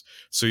lives.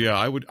 So yeah,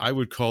 I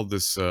would call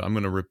this. I'm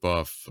going to rip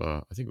off.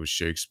 I think it was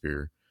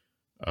Shakespeare,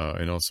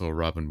 and also a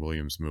Robin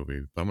Williams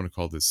movie. But I'm going to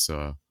call this.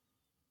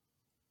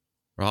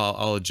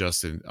 I'll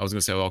adjust it. I was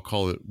going to say I'll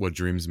call it "What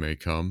Dreams May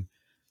Come,"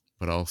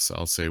 but I'll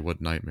say "What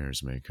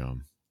Nightmares May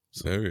Come."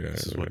 So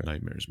this is what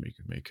nightmares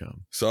may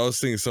come. So I was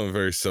thinking something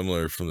very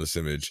similar from this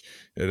image.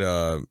 It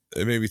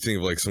made me think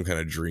of like some kind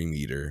of dream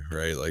eater,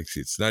 right? Like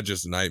it's not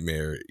just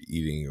nightmare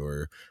eating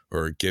or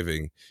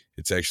giving.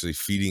 It's actually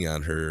feeding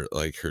on her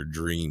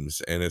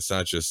dreams, and it's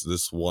not just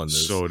this one.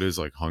 So it is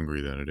like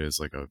hungry. Then it is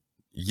like a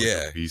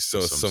beast.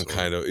 So some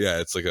kind of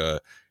it's like a,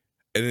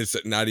 and it's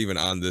not even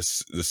on the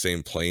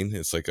same plane.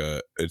 It's like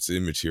it's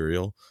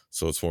immaterial,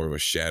 so it's more of a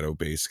shadow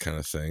based kind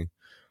of thing.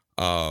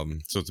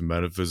 So it's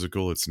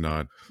metaphysical. It's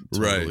not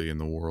totally in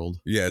the world.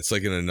 Yeah, it's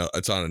like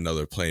it's on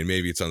another plane.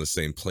 Maybe it's on the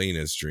same plane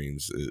as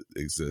dreams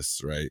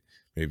exists, right?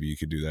 Maybe you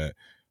could do that.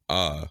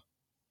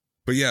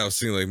 But yeah, I was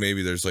thinking like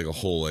maybe there's like a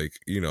whole like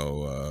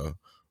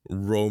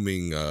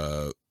roaming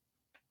a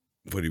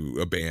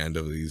band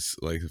of these,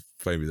 like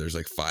maybe there's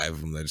like 5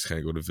 of them that just kind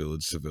of go to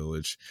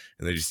village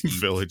and they just eat.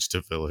 Village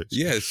to village.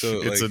 Yeah,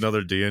 so it's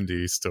another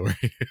D&D story.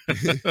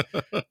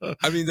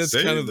 I mean that's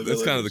kind of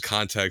the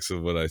context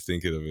of what I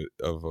think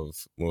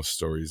of most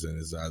stories,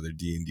 and is either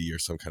D&D or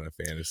some kind of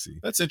fantasy.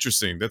 That's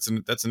interesting. That's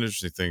an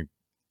interesting thing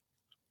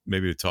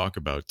maybe to talk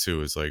about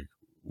too, is like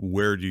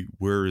where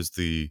is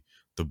the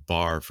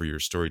bar for your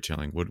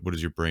storytelling? What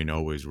does your brain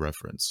always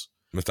reference?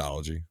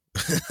 Mythology.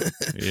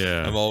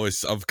 Yeah,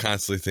 I'm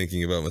constantly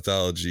thinking about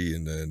mythology,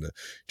 and then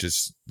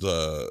just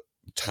the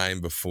time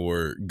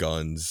before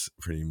guns,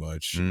 pretty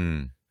much.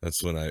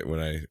 That's when I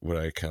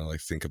kind of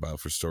like think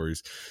about for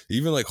stories,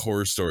 even like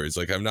horror stories.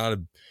 Like when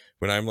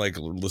I'm like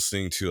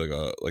listening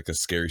to like a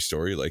scary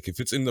story, like if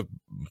it's in the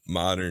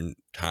modern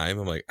time,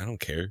 I'm like, I don't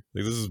care,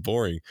 like this is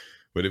boring.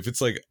 But if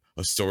it's like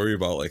a story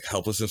about like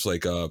helplessness,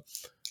 like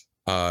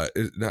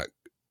not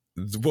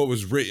what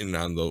was written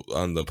on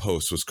the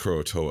post was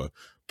Croatoa,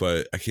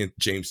 but I can't.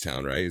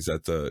 Jamestown, right? Is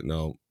that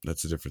no?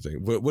 That's a different thing.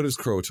 What is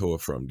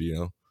Croatoa from? Do you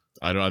know?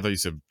 I don't. I thought you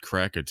said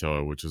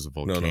Krakatoa, which is a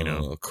volcano.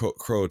 No.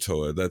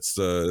 Croatoa. That's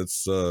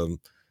the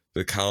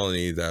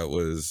colony that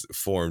was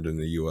formed in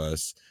the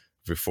U.S.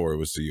 before it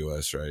was the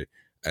U.S. Right?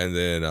 And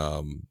then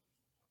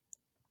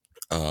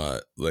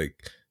like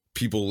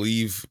people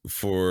leave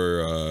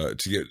for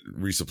to get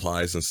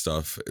resupplies and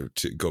stuff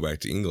to go back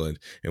to England,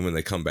 and when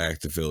they come back,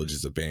 the village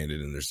is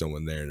abandoned and there's no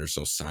one there, and there's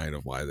no sign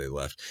of why they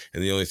left.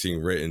 And the only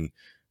thing written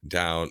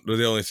down,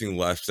 the only thing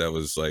left that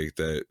was like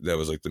that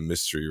was like the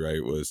mystery,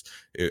 right, was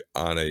it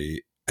on I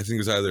think it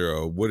was either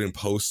a wooden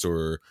post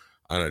or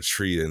on a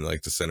tree in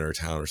like the center of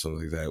town or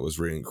something like that. It was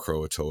written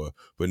Croatoa,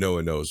 but no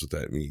one knows what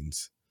that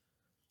means.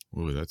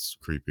 Ooh, that's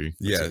creepy.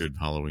 That's Yeah, a good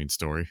Halloween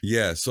story.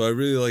 yeah. So I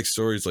really like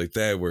stories like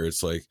that where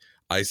it's like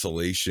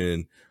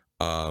isolation,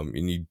 and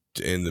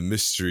the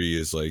mystery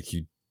is like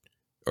you,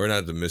 or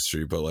not the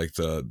mystery, but like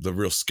the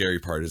real scary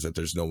part is that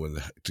there's no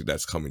one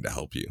that's coming to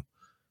help you.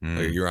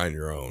 Like you're on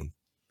your own.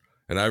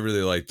 And I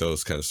really like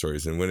those kind of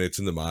stories. And when it's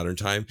in the modern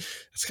time,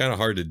 it's kind of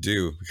hard to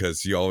do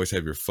because you always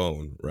have your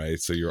phone, right?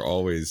 So you're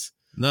always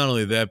not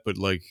only that, but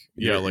like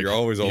you're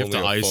always you have only to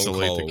a phone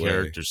isolate call the away.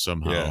 characters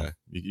somehow. Yeah.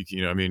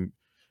 You know, I mean,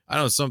 I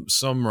don't know,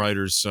 some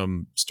writers,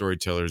 some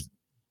storytellers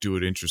do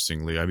it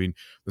interestingly. I mean,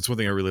 that's one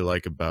thing I really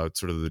like about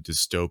sort of the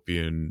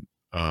dystopian,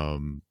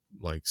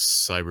 like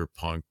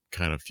cyberpunk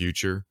kind of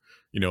future,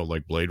 you know,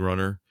 like Blade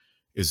Runner,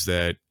 is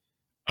that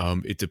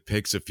it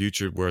depicts a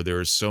future where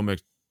there is so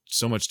much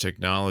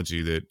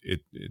technology that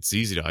it's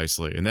easy to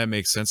isolate, and that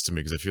makes sense to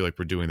me because I feel like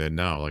we're doing that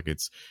now. Like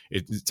it's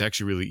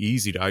actually really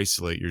easy to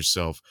isolate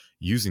yourself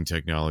using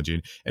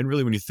technology, and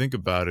really when you think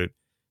about it,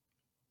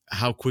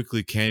 how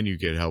quickly can you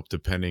get help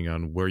depending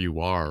on where you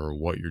are or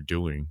what you're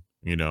doing?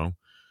 You know,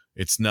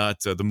 it's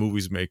not the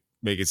movies make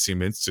it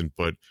seem instant,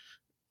 but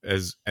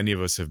as any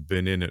of us have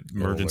been in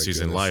emergencies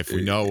in life,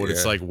 we know what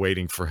it's like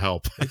waiting for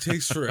help. It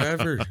takes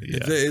forever.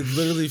 It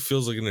literally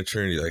feels like an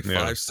eternity. Like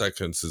 5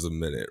 seconds is a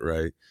minute,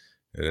 right?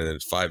 And then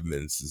 5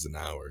 minutes is an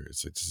hour.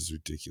 It's like, this is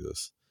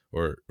ridiculous,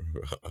 or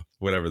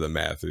whatever the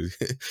math is.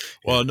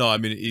 Well, no, I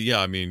mean,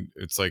 yeah, I mean,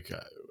 it's like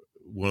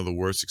one of the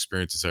worst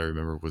experiences I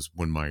remember was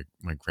when my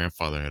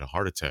grandfather had a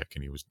heart attack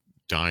and he was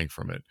dying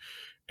from it.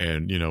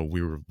 And, you know,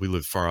 we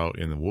lived far out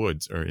in the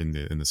woods, or in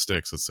the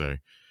sticks, let's say,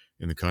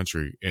 in the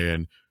country.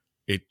 And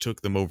it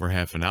took them over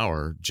half an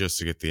hour just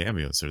to get the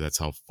ambulance there. That's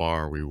how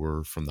far we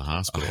were from the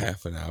hospital.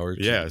 Half an hour.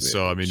 Yeah.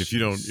 So, I mean, if you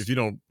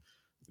don't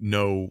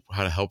know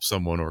how to help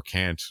someone or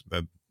can't,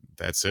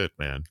 that's it,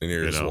 man. And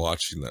you're just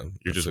watching them.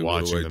 You're just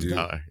watching them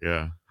die.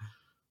 Yeah.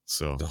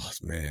 So, oh,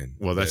 man,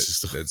 well, that's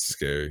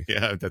scary.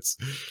 Yeah.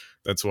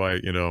 That's why,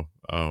 you know,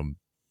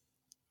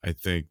 I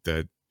think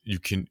that you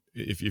can,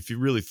 if you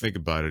really think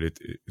about it,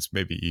 it's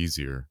maybe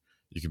easier.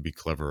 You can be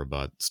clever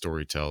about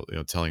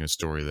telling a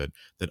story that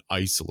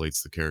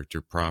isolates the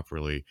character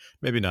properly.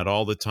 Maybe not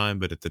all the time,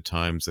 but at the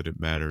times that it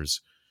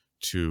matters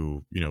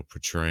to, you know,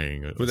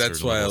 portraying. But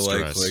that's why I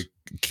like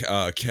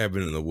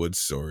Cabin in the Woods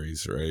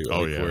stories, right?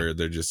 Oh, yeah. Where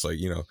they're just like,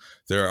 you know,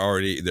 they're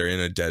in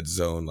a dead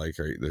zone. Like,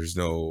 right, there's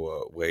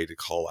no way to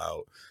call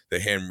out.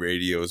 The ham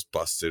radio is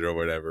busted or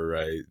whatever,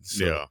 right?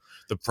 So, yeah,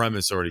 the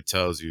premise already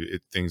tells you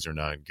things are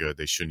not good.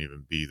 They shouldn't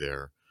even be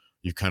there.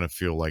 You kind of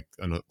feel like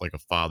a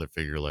father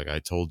figure, like, I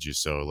told you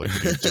so. Like,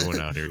 what are you doing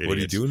out here? What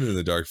are you doing in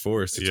the dark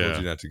forest? I told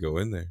you not to go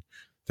in there.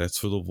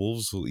 That's where the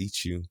wolves will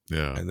eat you.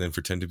 Yeah. And then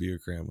pretend to be your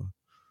grandma.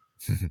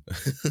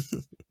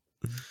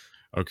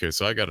 Okay,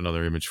 so I got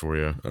another image for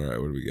you. All right,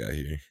 what do we got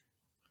here?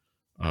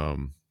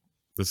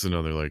 This is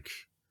another, like,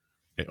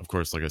 of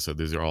course, like I said,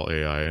 these are all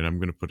AI, and I'm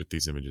going to put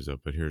these images up,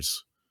 but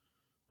here's,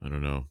 I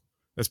don't know.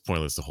 That's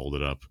pointless to hold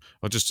it up.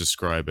 I'll just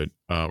describe it,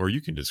 or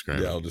you can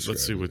describe it. I'll describe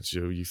Let's see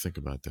what you think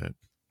about that.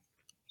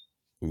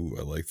 Ooh,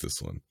 I like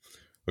this one.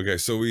 Okay,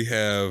 so we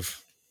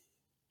have,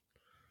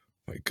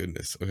 my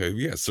goodness. Okay,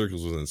 we got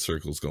circles within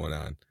circles going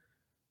on.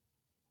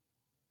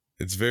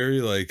 It's very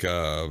like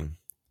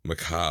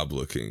macabre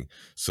looking.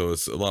 So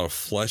it's a lot of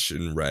flesh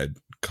and red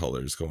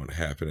colors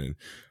happening.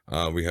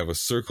 We have a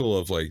circle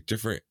of like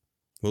different,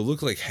 what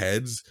look like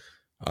heads,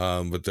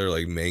 but they're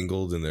like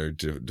mangled and they're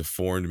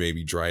deformed,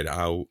 maybe dried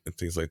out and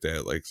things like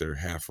that. Like they're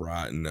half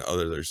rotten.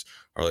 Others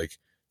are like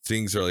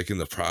things are like in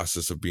the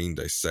process of being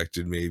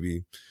dissected,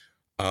 maybe.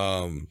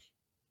 Then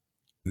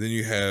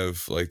you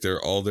have like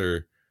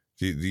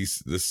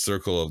this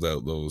circle of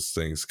those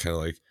things kind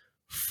of like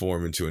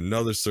form into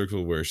another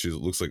circle where she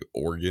looks like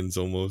organs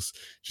almost,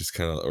 just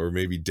kind of, or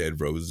maybe dead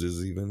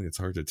roses even. It's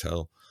hard to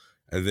tell.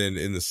 And then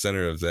in the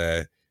center of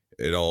that,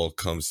 it all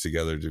comes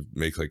together to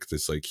make like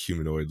this like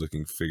humanoid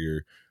looking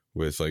figure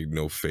with like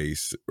no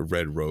face,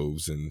 red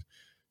robes, and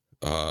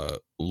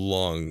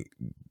long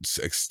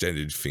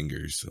extended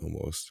fingers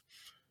almost.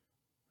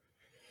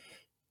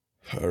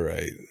 All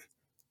right.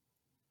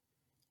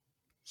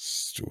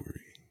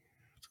 Story.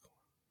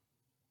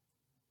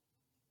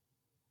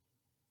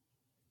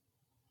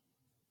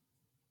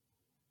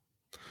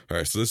 All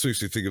right, so this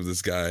makes me think of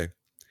this guy.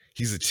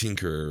 He's a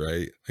tinkerer,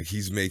 right? Like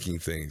he's making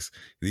things.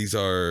 These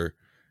are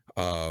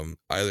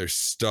either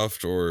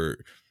stuffed or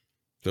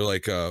they're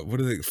like what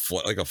are they,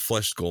 like a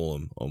flesh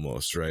golem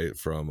almost, right?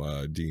 From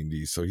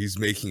D&D. So he's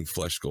making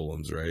flesh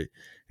golems, right?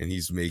 And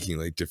he's making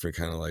like different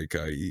kind of like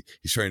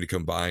he's trying to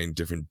combine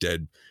different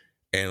dead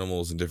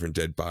animals and different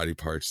dead body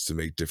parts to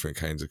make different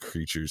kinds of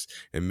creatures,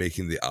 and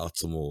making the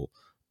optimal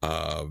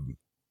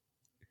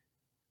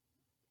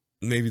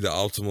maybe the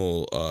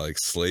optimal like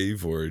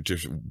slave or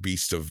just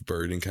beast of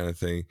burden kind of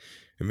thing.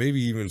 And maybe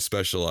even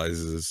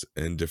specializes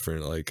in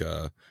different like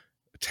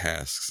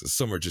tasks.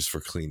 Some are just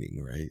for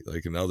cleaning, right?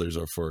 Like, and others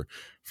are for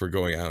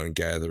going out and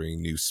gathering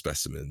new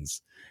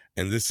specimens.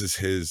 And this is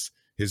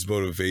his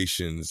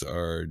motivations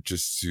are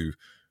just to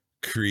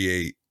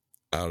create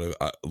out of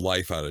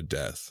life out of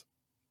death.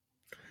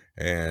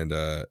 And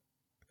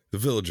the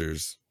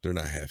villagers, they're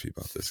not happy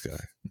about this guy.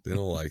 They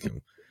don't like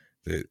him.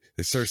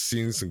 They start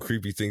seeing some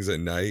creepy things at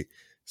night.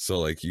 So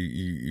like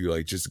you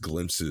like just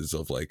glimpses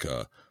of like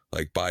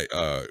by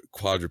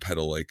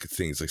quadrupedal like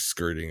things like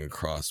skirting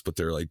across, but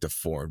they're like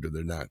deformed and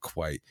they're not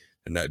quite,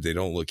 and that they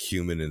don't look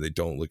human and they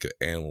don't look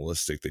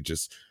animalistic. They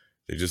just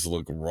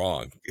look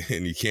wrong,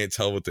 and you can't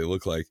tell what they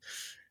look like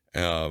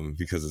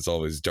because it's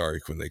always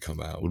dark when they come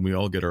out. When we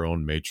all get our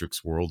own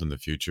Matrix world in the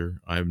future,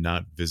 I'm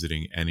not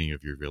visiting any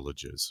of your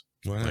villages.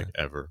 Wow. Like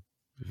ever.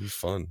 It'd be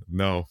fun.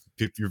 No,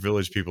 your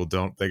village people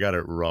don't. They got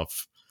it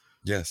rough.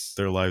 Yes.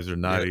 Their lives are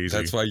not easy.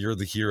 That's why you're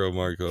the hero,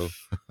 Marco.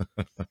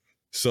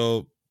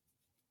 So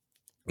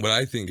what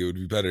I think it would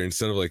be better,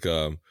 instead of like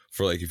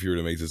for like if you were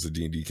to make this a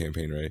D&D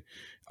campaign, right?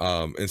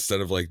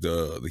 Instead of like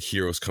the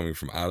heroes coming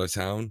from out of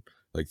town,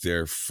 like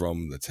they're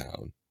from the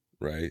town,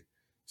 right?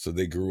 So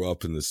they grew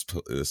up in this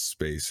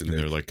space, and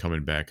they're like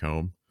coming back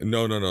home.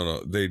 No.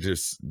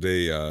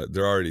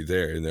 They're already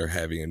there, and they're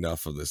having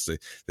enough of this.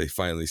 They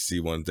finally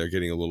see one. They're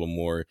getting a little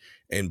more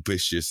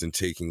ambitious and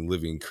taking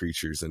living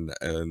creatures and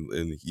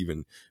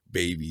even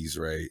babies,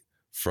 right,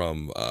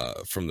 from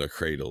their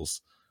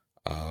cradles.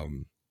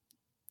 And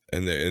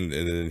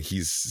then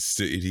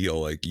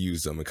he'll like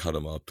use them and cut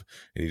them up,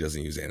 and he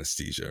doesn't use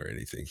anesthesia or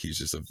anything. He's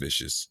just a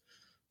vicious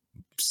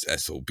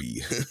SOB,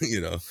 you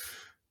know.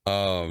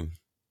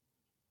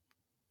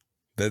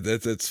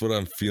 That's what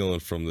I'm feeling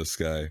from this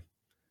guy.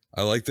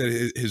 I like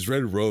that his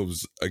red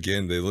robes,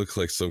 again, they look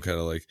like some kind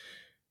of like,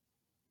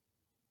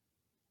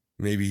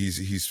 maybe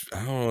he's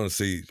I don't want to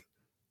say,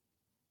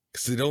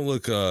 because they don't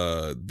look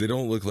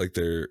like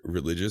they're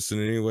religious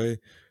in any way,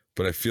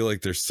 but I feel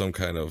like there's some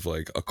kind of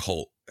like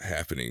occult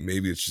happening.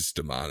 Maybe it's just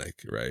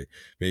demonic, right?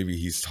 Maybe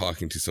he's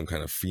talking to some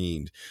kind of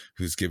fiend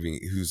who's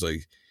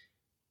like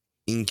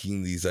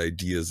inking these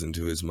ideas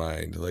into his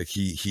mind. Like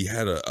he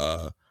had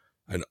a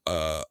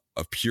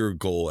pure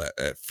goal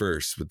at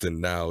first, but then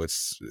now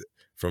it's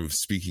from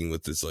speaking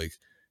with this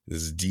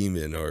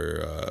demon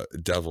or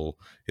devil,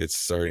 it's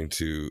starting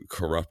to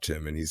corrupt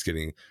him, and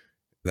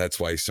that's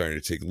why he's starting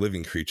to take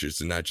living creatures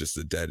and not just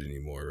the dead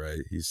anymore,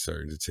 right? He's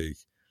starting to take,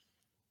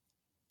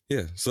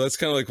 so that's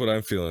kind of like what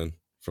I'm feeling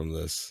from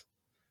this.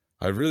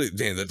 I really,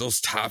 that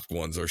those top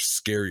ones are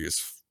scary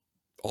as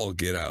all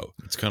get out.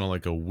 It's kind of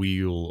like a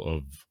wheel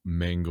of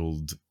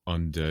mangled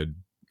undead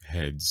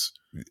heads,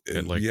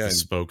 and like the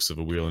spokes of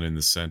a wheel, and in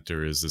the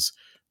center is this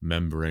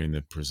membrane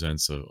that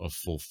presents a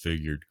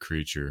full-figured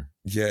creature.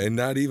 Yeah, and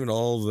not even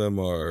all of them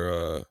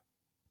are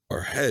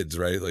heads,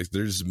 right? Like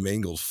there's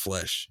mangled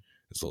flesh.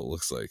 That's what it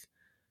looks like.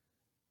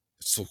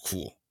 It's so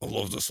cool. I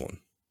love this one.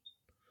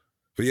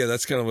 But yeah,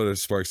 that's kind of what it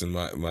sparks in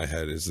my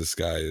head. Is this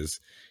guy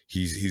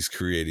he's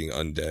creating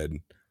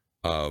undead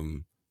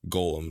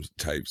golem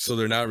types. So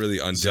they're not really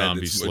undead.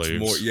 Zombie slaves. It's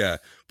more,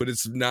 but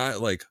it's not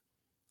like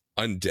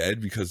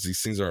undead because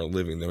these things aren't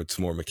living, though. It's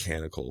more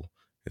mechanical.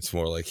 It's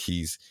more like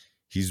he's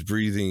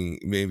breathing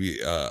maybe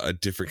a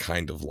different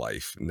kind of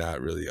life, not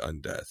really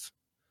undeath.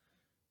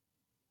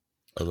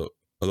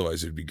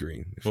 Otherwise it'd be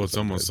green. Well, it's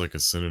almost like a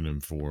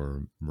synonym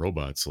for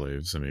robot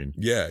slaves. I mean,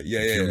 if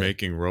you're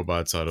making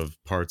robots out of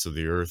parts of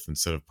the earth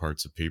instead of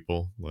parts of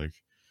people, like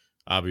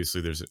obviously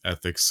there's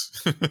ethics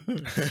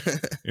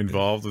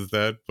involved with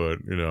that, but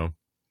you know,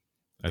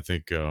 I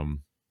think it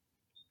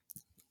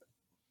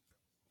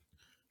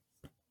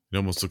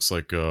almost looks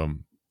like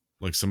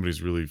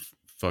somebody's really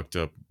fucked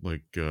up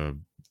like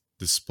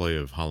display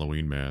of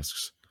Halloween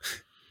masks,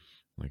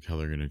 like how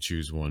they're gonna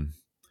choose one.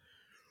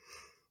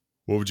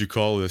 What would you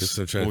call this?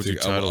 What would you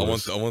title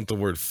this? I want the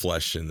word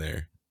flesh in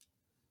there.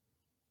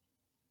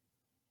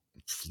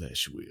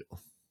 Flesh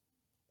wheel.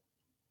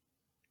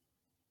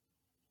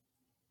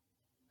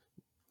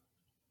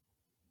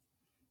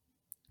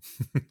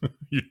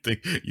 You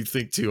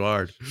think too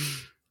hard.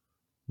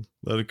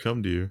 Let it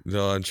come to you.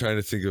 No, I'm trying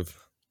to think of.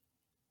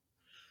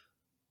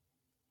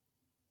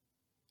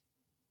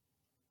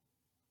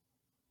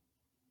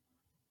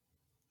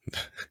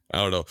 I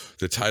don't know.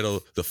 The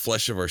title, The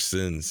Flesh of Our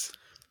Sins.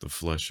 The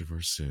Flesh of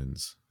Our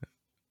Sins.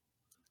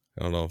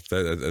 I don't know.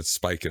 That's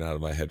spiking out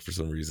of my head for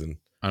some reason.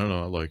 I don't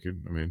know. I like it.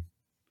 I mean,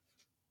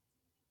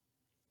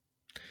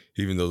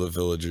 even though the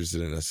villagers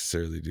didn't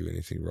necessarily do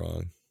anything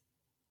wrong.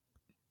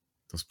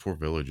 Those poor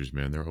villagers,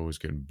 man. They're always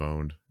getting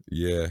boned.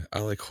 Yeah,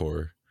 I like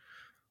horror.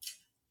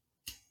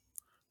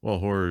 Well,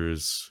 horror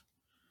is,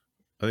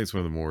 I think it's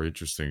one of the more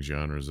interesting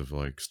genres of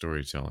like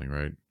storytelling,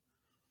 right?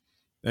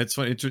 And it's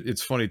funny.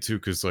 It's funny too,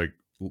 because like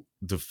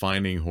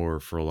defining horror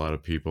for a lot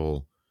of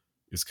people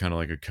is kind of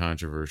like a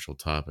controversial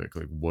topic.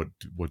 Like, what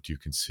do you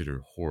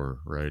consider horror,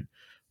 right?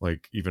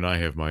 Like, even I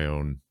have my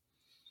own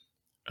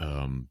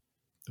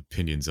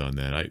opinions on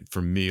that.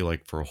 For me,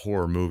 like for a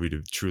horror movie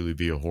to truly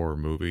be a horror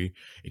movie,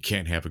 it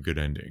can't have a good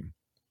ending,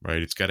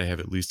 right? It's got to have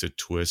at least a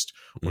twist,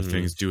 or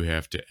things do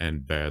have to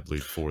end badly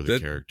for the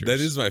characters. That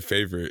is my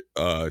favorite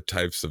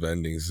types of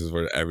endings, is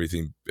where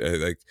everything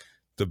like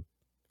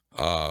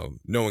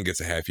no one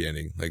gets a happy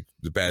ending. Like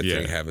the bad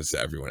thing Yeah. happens to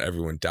everyone.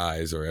 Everyone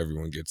dies or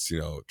everyone gets,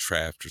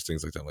 trapped or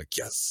things like that. I'm like,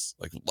 yes,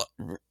 like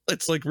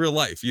it's like real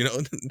life,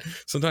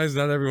 Sometimes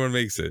not everyone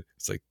makes it.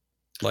 It's like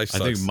life I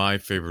think sucks. my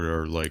favorite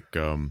are like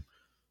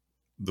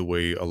the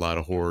way a lot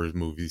of horror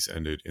movies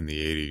ended in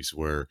the 80s,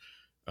 where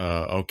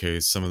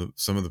okay, some of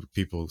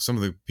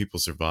the people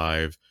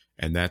survive,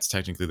 and that's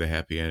technically the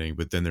happy ending,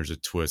 but then there's a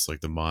twist,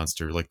 like the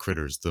monster, like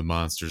Critters, the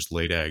monsters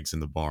laid eggs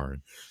in the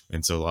barn,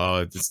 and so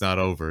it's not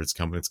over, it's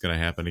coming, it's gonna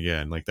happen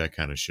again, like that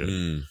kind of shit.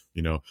 Mm.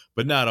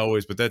 But not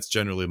always, but that's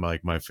generally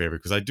my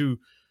favorite, because I do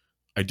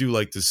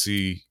like to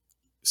see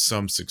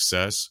some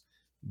success,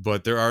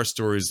 but there are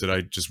stories that I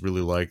just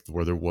really liked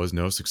where there was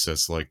no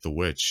success, like The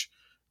Witch.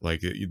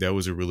 Like that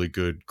was a really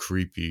good,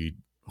 creepy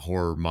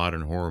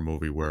modern horror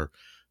movie where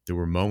there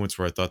were moments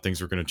where I thought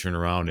things were going to turn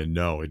around, and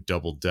no, it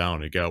doubled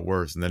down. It got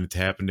worse, and then it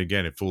happened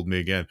again. It fooled me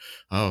again.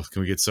 Oh,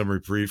 can we get some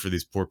reprieve for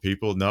these poor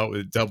people? No,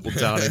 it doubled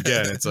down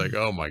again. It's like,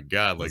 oh my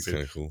god, like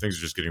cool. Things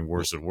are just getting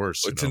worse and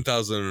worse. Well,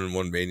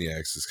 10,001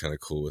 Maniacs is kind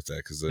of cool with that,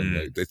 because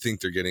then they think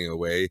they're getting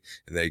away,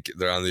 and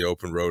they're on the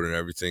open road and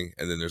everything,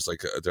 and then there's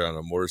like they're on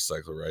a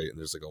motorcycle, right? And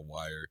there's like a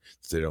wire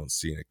that they don't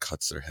see, and it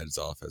cuts their heads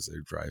off as they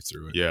drive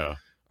through it. Yeah.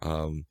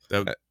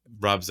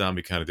 Rob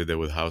Zombie kind of ddid that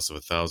with House of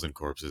 1,000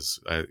 Corpses.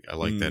 I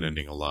like that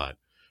ending a lot.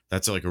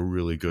 That's like a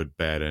really good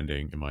bad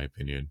ending, in my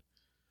opinion.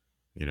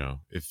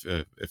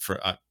 If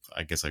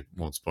I guess I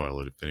won't spoil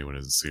it if anyone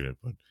hasn't seen it,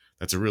 but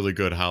that's a really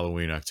good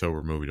Halloween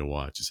October movie to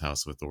watch. Is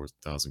House of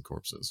 1,000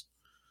 Corpses.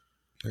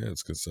 Yeah,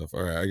 that's good stuff.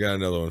 All right, I got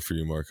another one for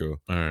you,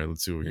 Marco. All right,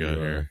 let's see what we got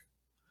here.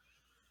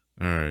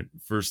 All right,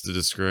 first to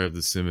describe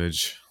this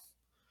image.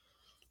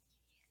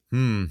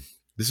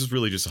 This is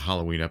really just a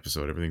Halloween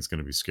episode. Everything's going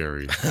to be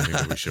scary.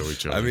 That we show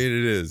each other. I mean,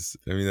 it is.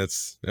 I mean,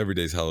 that's every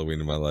day's Halloween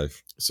in my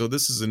life. So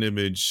this is an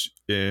image,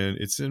 and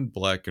it's in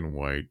black and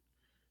white,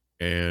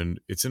 and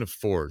it's in a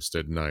forest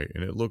at night,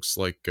 and it looks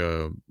like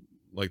the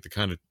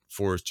kind of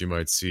forest you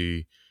might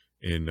see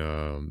in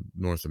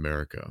North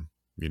America.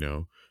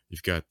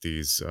 You've got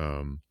these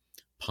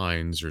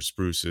pines or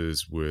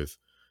spruces with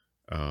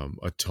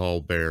a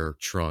tall bare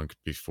trunk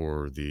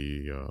before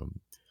the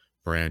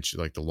branch,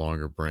 like the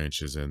longer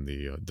branches and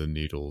the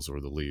needles or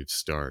the leaves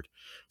start.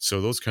 So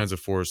those kinds of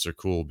forests are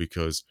cool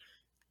because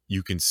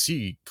you can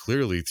see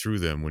clearly through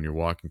them when you're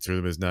walking through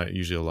them. There's not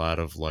usually a lot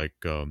of like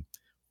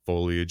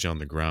foliage on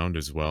the ground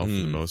as well, for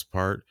the most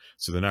part.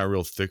 So they're not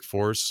real thick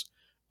forests,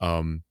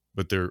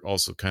 but they're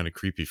also kind of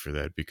creepy for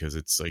that, because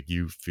it's like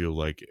you feel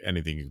like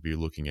anything could be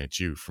looking at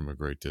you from a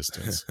great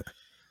distance.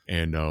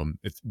 And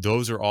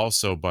those are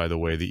also, by the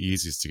way, the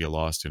easiest to get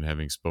lost in.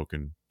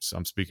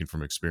 I'm speaking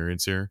from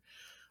experience here.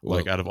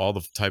 Like out of all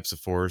the types of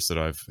forests that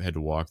I've had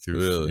to walk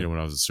through, really? When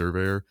I was a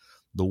surveyor,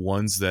 the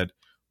ones that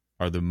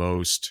are the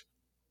most,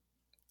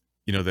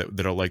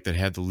 that are like, that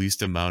had the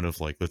least amount of,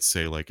 like, let's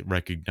say, like,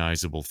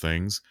 recognizable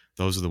things,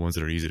 those are the ones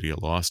that are easy to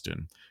get lost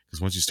in.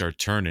 Because once you start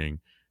turning,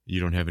 you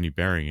don't have any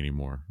bearing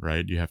anymore,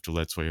 right?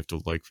 That's why you have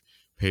to like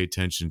pay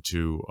attention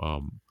to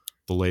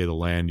the lay of the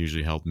land.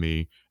 Usually helped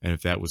me, and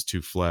if that was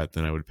too flat,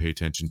 then I would pay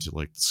attention to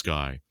like the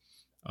sky,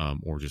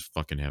 or just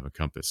fucking have a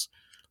compass.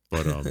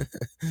 But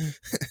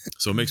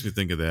so it makes me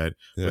think of that.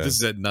 Yeah. But this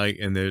is at night,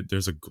 and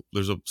there's a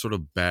sort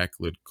of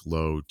backlit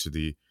glow to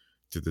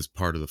this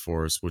part of the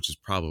forest, which is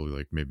probably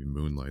like maybe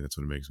moonlight. That's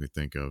what it makes me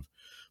think of.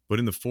 But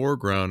in the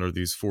foreground are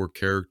these four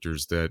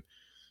characters that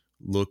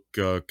look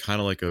kind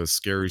of like a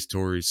scary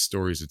stories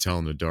to tell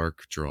in the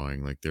dark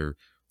drawing. Like they're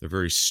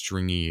very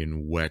stringy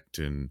and wet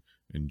and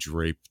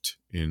draped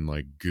in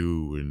like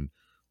goo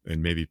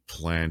and maybe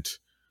plant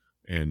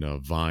and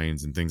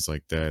vines and things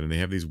like that. And they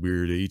have these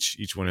weird,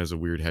 each one has a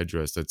weird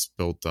headdress that's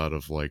built out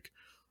of like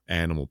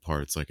animal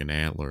parts, like an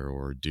antler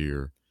or a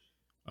deer.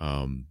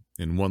 And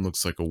one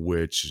looks like a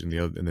witch, and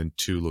then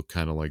two look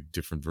kind of like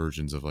different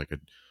versions of like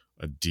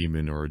a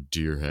demon or a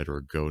deer head or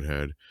a goat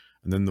head.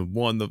 And then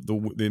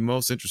the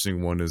most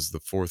interesting one is the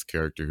fourth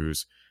character,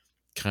 who's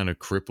kind of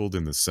crippled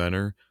in the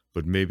center,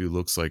 but maybe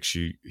looks like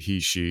she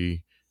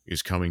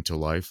is coming to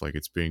life, like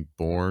it's being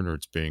born or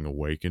it's being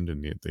awakened,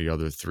 and the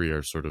other three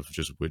are sort of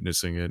just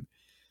witnessing it.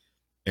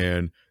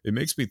 And it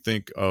makes me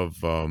think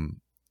of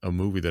a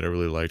movie that I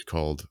really liked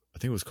called, I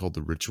think it was called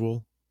The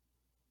Ritual.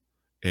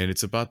 And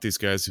it's about these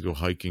guys who go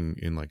hiking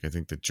in, like, I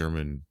think the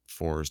German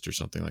forest or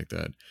something like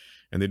that.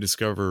 And they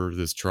discover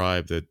this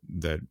tribe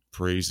that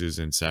praises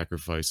and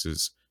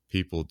sacrifices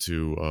people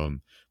to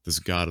this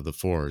god of the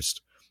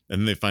forest.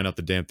 And then they find out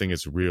the damn thing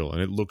is real,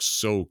 and it looks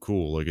so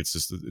cool. Like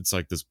it's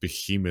like this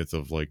behemoth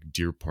of like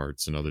deer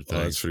parts and other things.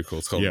 Oh, that's pretty cool.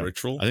 It's called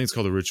Ritual. I think it's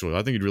called The Ritual.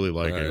 I think you'd really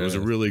like it. It was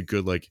a really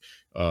good like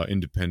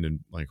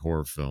independent like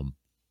horror film,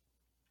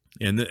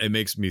 and it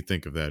makes me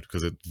think of that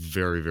because it's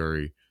very,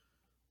 very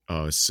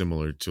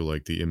similar to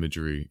like the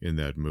imagery in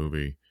that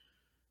movie.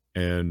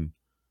 And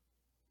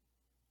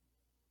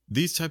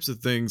these types of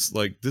things,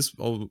 like this,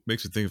 all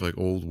makes me think of like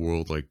old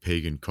world, like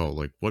pagan cult,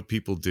 like what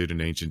people did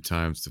in ancient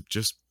times to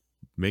just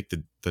make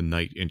the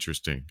night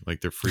interesting,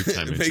 like their free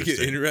time Make it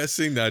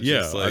interesting, not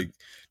just like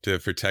to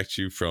protect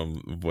you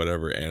from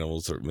whatever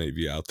animals are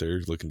maybe out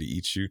there looking to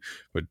eat you,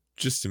 but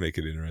just to make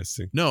it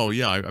interesting. No,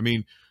 yeah, I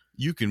mean,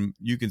 you can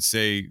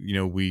say,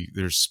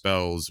 there's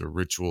spells or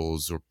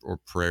rituals or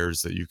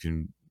prayers that you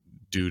can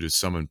do to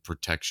summon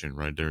protection,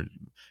 right? There,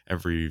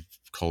 every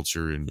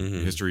culture in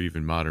history,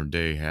 even modern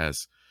day,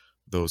 has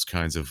those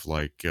kinds of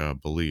like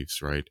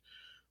beliefs, right?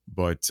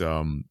 But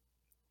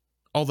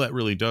all that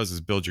really does is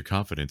build your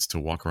confidence to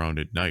walk around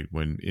at night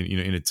when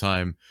in a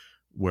time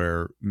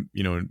where,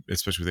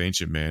 especially with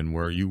ancient man,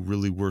 where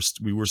we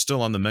were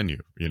still on the menu,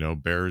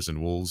 bears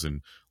and wolves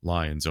and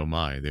lions, oh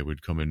my, they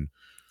would come and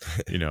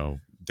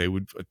they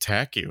would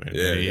attack you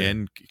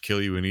and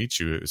kill you and eat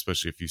you,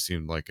 especially if you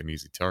seemed like an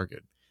easy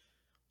target.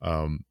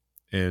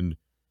 And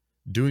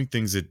doing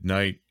things at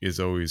night is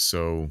always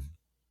so.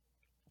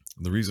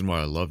 The reason why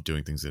I love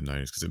doing things at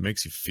night is because it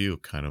makes you feel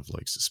kind of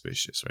like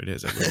suspicious, right? It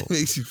has that little,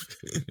 makes you,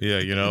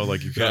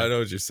 like you. I know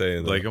what you're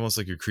saying, like almost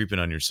like you're creeping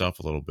on yourself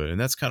a little bit, and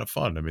that's kind of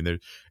fun. I mean,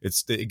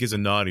 it gives a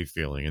naughty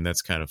feeling, and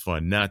that's kind of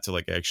fun. Not to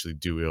like actually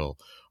do ill.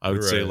 I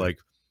would say like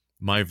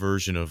my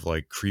version of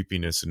like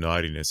creepiness and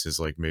naughtiness is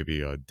like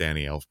maybe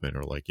Danny Elfman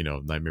or like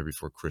Nightmare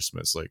Before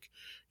Christmas, like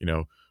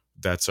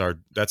that's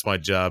my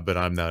job, but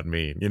I'm not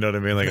mean. You know what I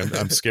mean? Like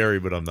I'm scary,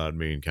 but I'm not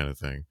mean, kind of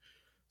thing.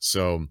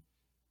 So.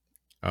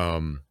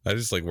 I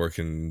just like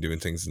working, doing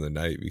things in the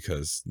night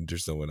because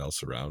there's no one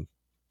else around,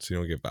 so you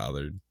don't get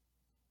bothered.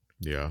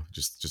 Yeah,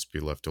 just be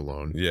left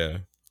alone. Yeah,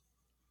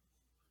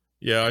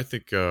 I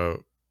think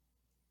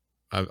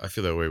I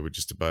feel that way with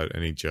just about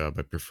any job.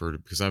 I prefer to,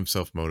 because I'm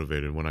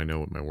self-motivated when I know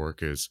what my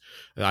work is.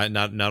 I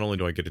not only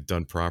do I get it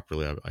done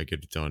properly, I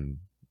get it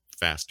done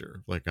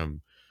faster. Like I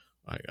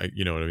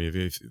you know what I mean.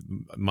 If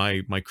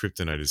my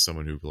kryptonite is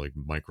someone who like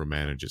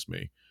micromanages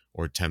me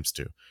or attempts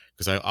to,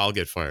 because I'll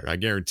get fired. I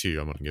guarantee you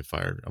I'm going to get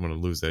fired. I'm going to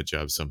lose that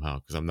job somehow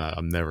because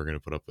I'm never going to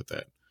put up with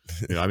that.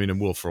 I mean, it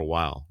will for a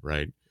while,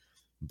 right?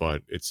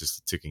 But it's just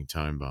a ticking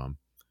time bomb.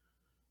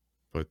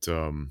 But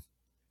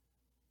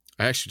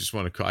I actually just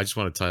want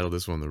to title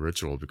this one The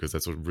Ritual, because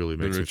that's what really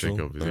makes me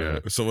think of it. Yeah.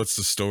 So what's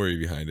the story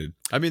behind it?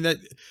 I mean, that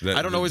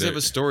I don't always have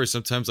a story.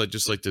 Sometimes I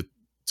just like to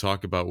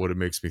talk about what it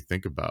makes me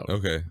think about.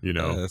 Okay.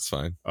 That's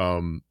fine.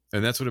 And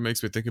that's what it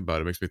makes me think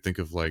about. It makes me think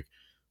of like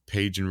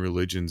pagan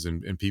religions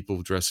and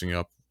people dressing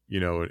up,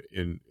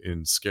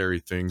 in scary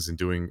things and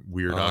doing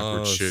weird,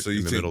 awkward shit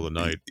in the middle of the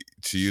night.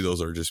 To you,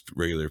 those are just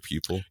regular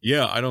people?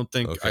 Yeah, I don't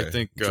think. Okay. I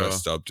think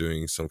dressed up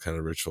doing some kind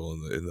of ritual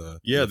in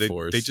the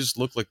forest. They just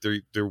look like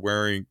they're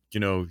wearing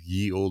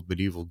ye old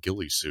medieval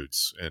ghillie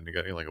suits, and they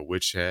got like a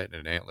witch hat and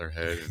an antler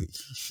head and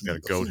got a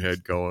goat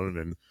head going,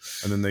 and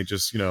then they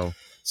just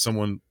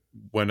someone.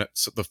 When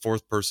the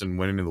fourth person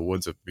went into the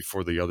woods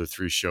before the other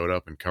three showed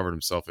up and covered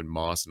himself in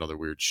moss and other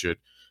weird shit,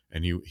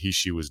 and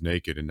she was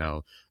naked and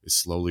now is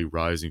slowly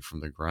rising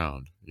from the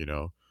ground.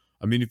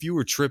 I mean, if you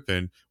were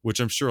tripping, which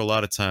I'm sure a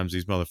lot of times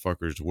these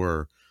motherfuckers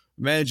were,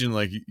 imagine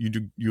like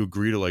you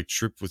agree to like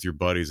trip with your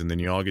buddies and then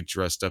you all get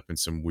dressed up in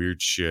some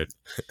weird shit,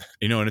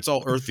 and it's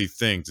all earthy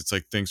things. It's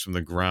like things from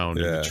the ground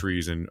and the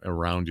trees and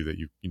around you that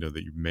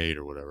that you made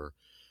or whatever.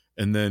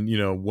 And then,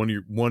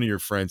 one of your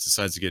friends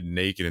decides to get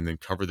naked and then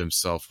cover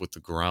themselves with the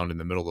ground in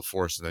the middle of the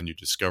forest, and then you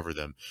discover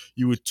them.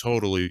 You would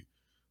totally,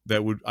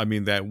 that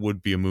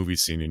would be a movie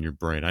scene in your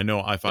brain. I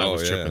know if I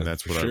was tripping,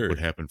 that's what would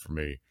happen for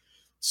me.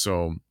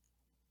 So,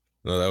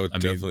 no, that would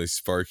definitely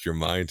spark your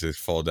mind to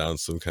fall down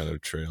some kind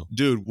of trail.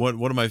 Dude, one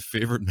of my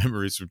favorite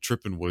memories from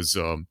tripping was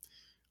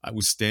I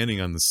was standing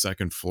on the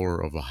second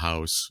floor of a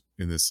house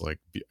in this like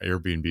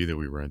Airbnb that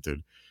we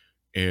rented,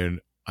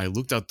 and I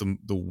looked out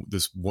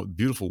this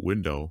beautiful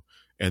window,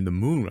 and the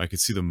moon. I could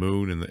see the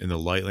moon and the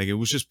light. Like it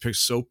was just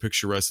so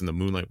picturesque, and the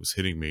moonlight was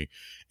hitting me,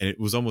 and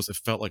it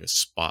felt like a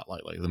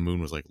spotlight. Like the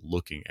moon was like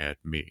looking at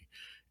me,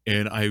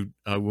 and I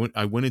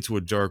went into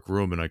a dark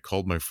room, and I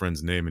called my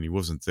friend's name, and he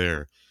wasn't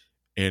there,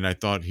 and I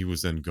thought he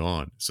was then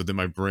gone. So then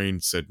my brain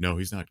said, "No,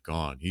 he's not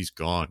gone. He's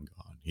gone.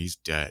 He's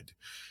dead."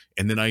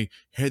 And then I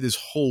had this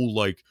whole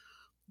like,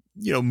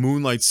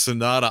 Moonlight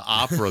Sonata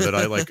opera that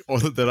I like,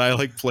 that I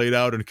like played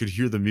out and could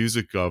hear the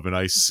music of, and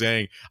I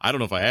sang. I don't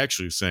know if I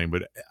actually sang,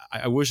 but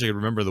I wish I could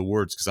remember the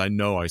words, because I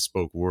know I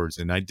spoke words,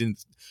 and I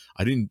didn't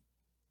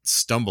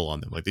stumble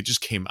on them. Like they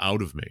just came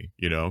out of me,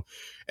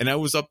 And I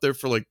was up there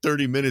for like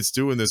 30 minutes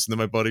doing this, and then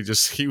my buddy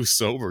he was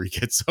sober. He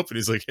gets up and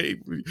he's like, "Hey,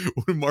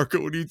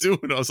 Marco, what are you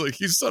doing?" I was like,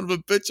 "You son of a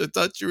bitch! I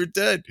thought you were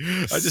dead.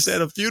 I just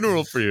had a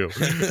funeral for you."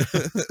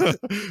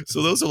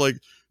 So those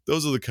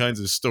are the kinds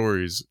of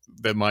stories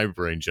that my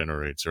brain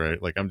generates,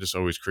 right? Like I'm just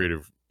always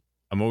creative.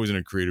 I'm always in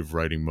a creative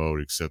writing mode,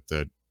 except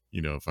that,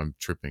 if I'm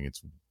tripping,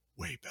 it's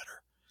way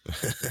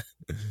better.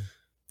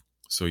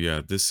 So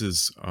yeah, this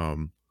is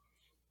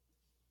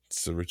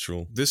it's a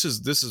ritual. This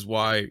is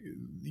why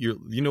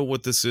you know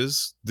what this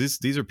is?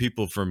 These are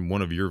people from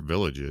one of your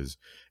villages,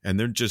 and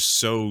they're just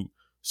so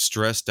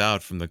stressed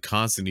out from the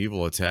constant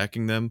evil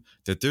attacking them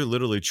that they're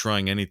literally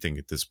trying anything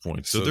at this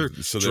point. So they're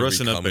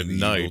dressing up at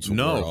night.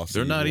 No,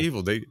 they're not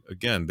evil. They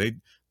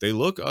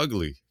look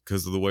ugly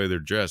because of the way they're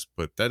dressed,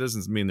 but that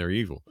doesn't mean they're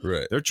evil.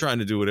 Right. They're trying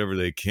to do whatever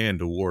they can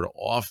to ward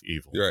off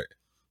evil. Right.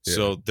 Yeah.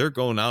 So they're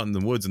going out in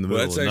the woods in the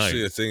middle of the night. That's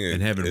actually a thing,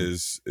 and having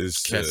is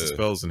casting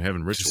spells and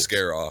having rituals to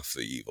scare off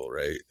the evil.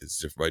 Right. It's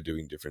just by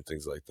doing different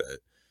things like that.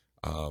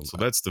 So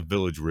that's the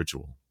village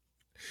ritual.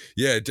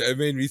 Yeah, it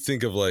made me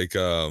think of like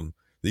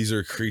these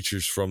are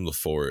creatures from the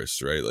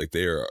forest, right? Like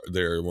they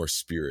are more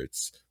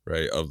spirits,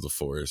 right, of the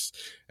forest,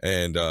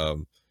 and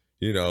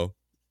you know,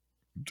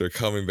 they're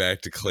coming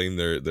back to claim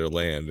their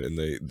land and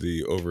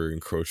the over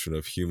encroachment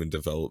of human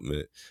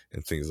development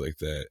and things like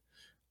that.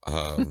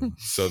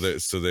 So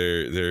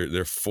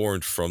they're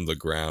formed from the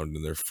ground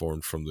and they're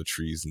formed from the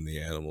trees and the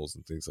animals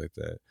and things like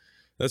that.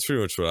 That's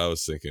pretty much what I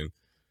was thinking.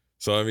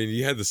 So I mean,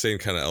 you had the same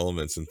kind of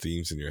elements and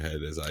themes in your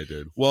head as I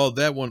did. Well,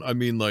 that one, I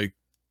mean, like,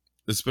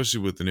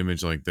 especially with an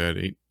image like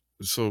that,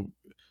 so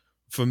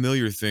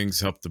familiar things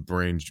help the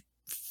brain,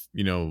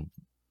 you know,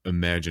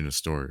 imagine a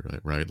story,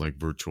 right? Like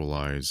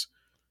virtualize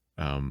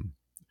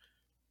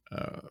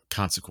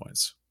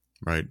consequence,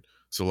 right?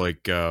 So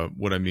like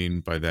what I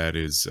mean by that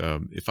is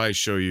if I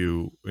show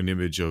you an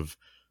image of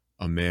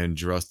a man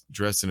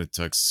dressed in a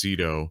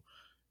tuxedo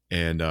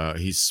and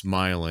he's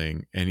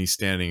smiling and he's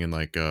standing in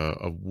like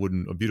a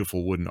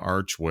beautiful wooden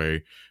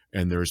archway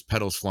and there's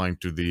petals flying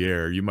through the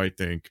air, you might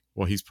think,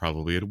 well, he's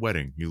probably at a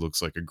wedding. He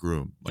looks like a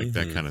groom, like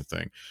that kind of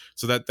thing.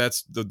 So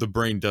that's the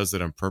brain does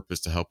that on purpose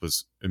to help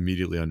us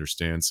immediately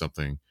understand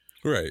something,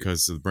 right?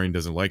 Because the brain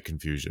doesn't like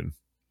confusion,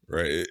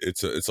 right?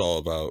 It's all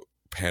about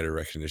pattern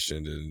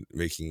recognition and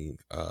making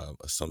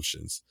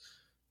assumptions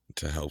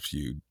to help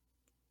you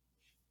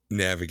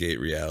navigate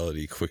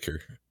reality quicker.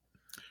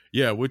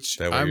 Yeah, which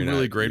I'm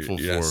really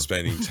grateful you're for. Not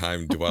spending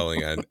time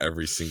dwelling on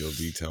every single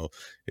detail.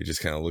 It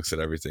just kind of looks at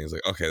everything. It's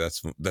like, okay,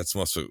 that's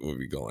must what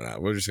be going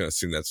on. We're just gonna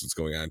assume that's what's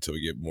going on until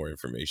we get more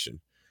information.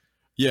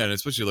 Yeah, and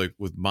especially like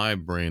with my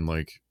brain,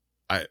 like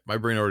my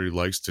brain already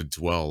likes to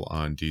dwell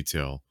on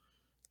detail,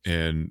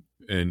 and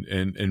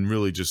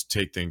really just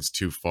take things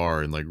too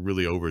far and like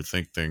really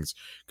overthink things.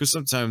 Because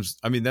sometimes,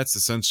 I mean, that's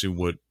essentially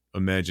what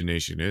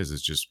imagination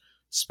is just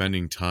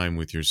spending time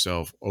with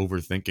yourself,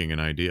 overthinking an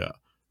idea.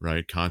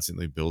 Right,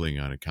 constantly building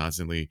on it,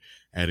 constantly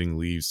adding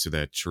leaves to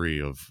that tree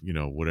of, you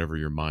know, whatever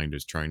your mind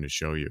is trying to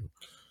show you.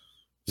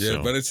 Yeah,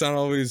 so. But it's not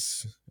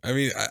always. I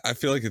mean, I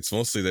feel like it's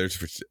mostly there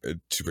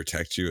to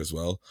protect you as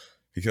well,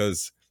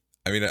 because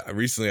I mean,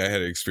 recently I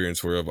had an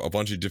experience where a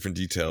bunch of different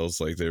details.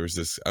 Like there was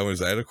this, I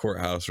was at a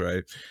courthouse,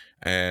 right,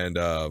 and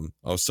I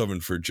was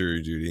summoned for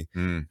jury duty,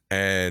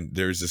 and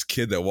there was this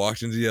kid that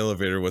walked into the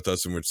elevator with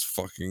us, and we're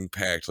fucking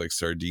packed like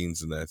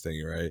sardines in that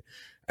thing, right.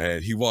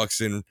 And he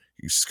walks in,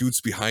 he scoots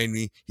behind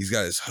me. He's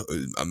got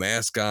a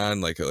mask on,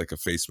 like a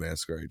face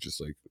mask, right? Just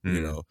like,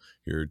 you know,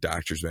 your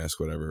doctor's mask,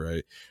 whatever,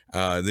 right?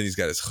 And then he's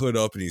got his hood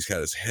up and he's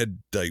got his head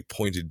like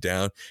pointed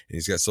down and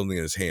he's got something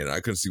in his hand. I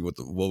couldn't see what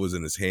was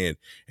in his hand,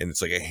 and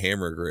it's like a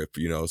hammer grip,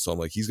 you know? So I'm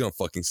like, he's going to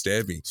fucking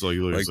stab me. So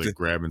you literally like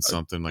grabbing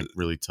something like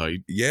really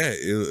tight? Yeah,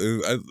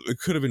 it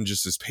could have been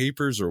just his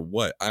papers or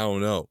what. I don't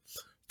know.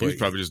 He was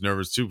probably just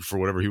nervous too for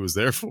whatever he was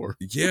there for.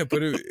 Yeah,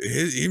 but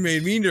he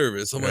made me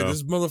nervous. I'm like,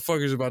 this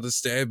motherfucker's about to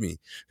stab me,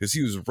 because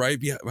he was right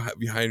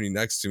behind me,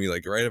 next to me,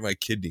 like right at my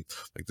kidney.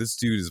 Like this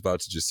dude is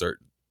about to just start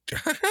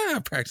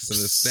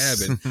practicing the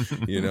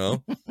stabbing, you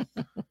know.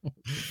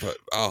 But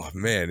oh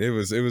man, that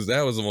was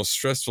the most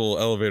stressful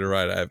elevator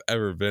ride I've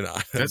ever been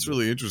on. That's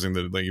really interesting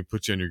that like it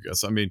put you on your.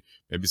 I mean,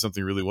 maybe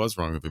something really was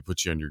wrong if it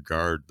put you on your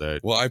guard.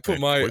 That well, I put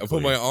my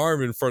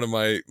arm in front of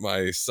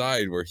my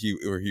side where he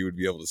would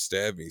be able to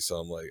stab me. So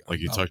I'm like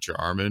you tucked your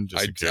arm in.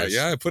 Just in case.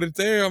 I put it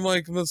there. I'm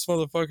like, this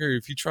motherfucker,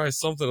 if he tries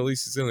something, at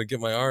least he's gonna get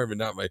my arm and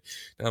not my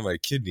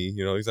kidney.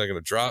 You know, he's not gonna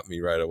drop me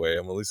right away.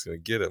 I'm at least gonna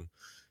get him.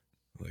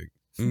 Like,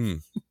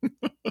 I'm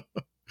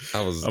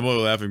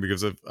only laughing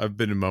because I've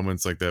been in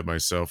moments like that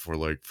myself where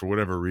like for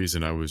whatever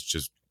reason I was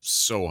just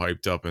so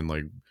hyped up and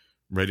like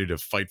ready to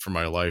fight for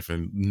my life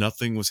and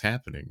nothing was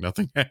happening.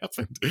 Nothing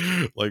happened.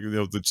 Like, you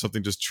know,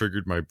 something just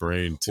triggered my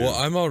brain too. Well,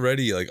 I'm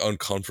already like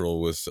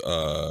uncomfortable with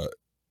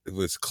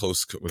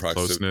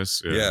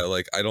closeness. Yeah,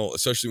 like I don't,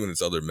 especially when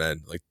it's other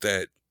men, like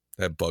that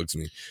bugs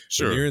me.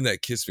 Sure. When you're in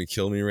that kiss me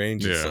kill me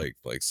range, it's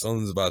like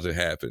something's about to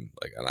happen.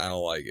 Like, and I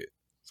don't like it.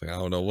 It's like I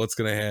don't know what's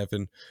gonna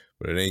happen,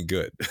 but it ain't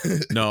good.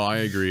 No, I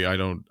agree. I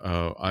don't.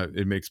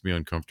 It makes me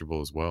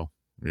uncomfortable as well.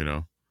 You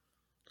know,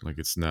 like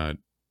it's not.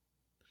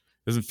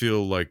 Doesn't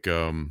feel like. I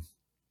don't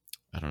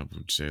know what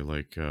you'd say.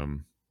 Like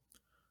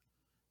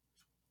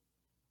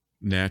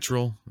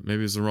natural.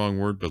 Maybe is the wrong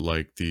word, but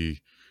like you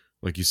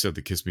said,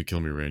 the kiss me kill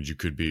me range. You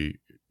could be.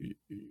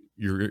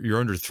 You're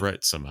under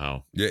threat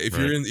somehow. Yeah, if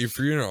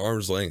you're in an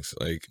arm's length,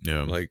 like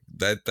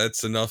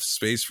that's enough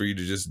space for you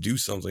to just do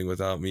something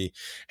without me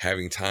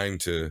having time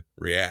to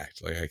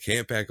react. Like I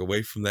can't back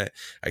away from that.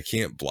 I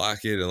can't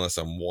block it unless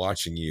I'm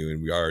watching you,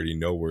 and we already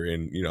know we're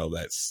in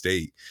that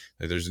state.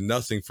 Like there's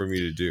nothing for me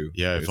to do.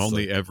 Yeah, if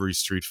only every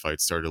street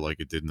fight started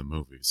like it did in the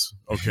movies.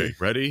 Okay,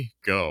 ready,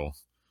 go.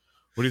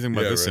 What do you think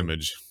about this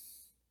image?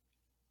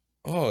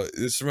 Oh,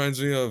 this reminds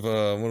me of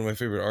one of my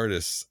favorite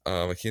artists.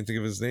 I can't think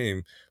of his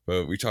name,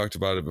 but we talked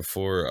about it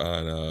before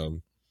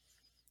on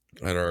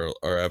on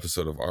our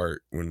episode of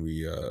art when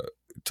we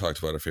talked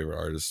about our favorite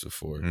artists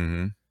before.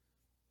 Mm-hmm.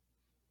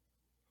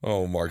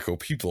 Oh, Marco,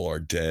 people are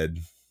dead.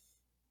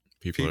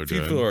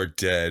 People are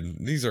dead.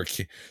 These are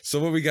so.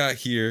 What we got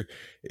here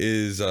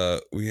is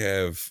we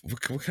have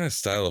what kind of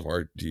style of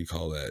art do you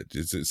call that?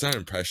 It's not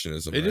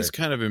impressionism. It right? is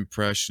kind of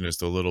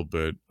impressionist a little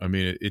bit. I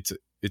mean, it's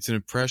an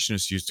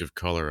impressionist use of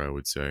color, I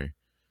would say.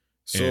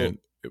 So, and,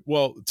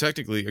 well,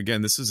 technically,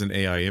 again, this is an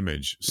AI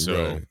image,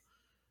 so right.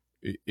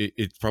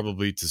 It's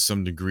probably to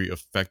some degree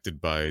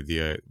affected by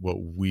the what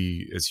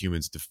we as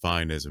humans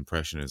define as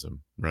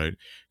impressionism, right?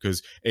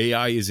 Because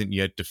AI isn't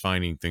yet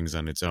defining things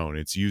on its own;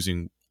 it's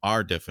using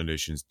our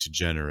definitions to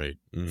generate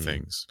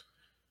things.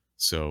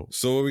 So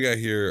what we got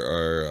here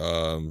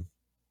are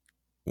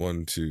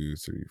 1, 2,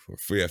 3, 4.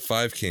 We have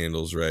 5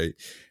 candles, right?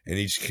 And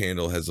each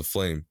candle has a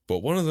flame, but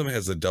one of them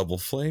has a double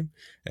flame.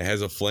 It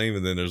has a flame,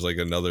 and then there's like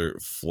another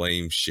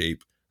flame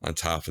shape on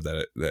top of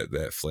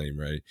that flame,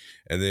 right?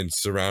 And then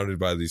surrounded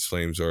by these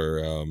flames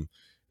are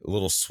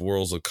little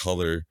swirls of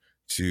color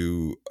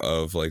they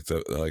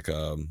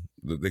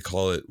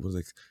call it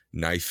like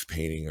knife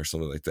painting or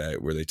something like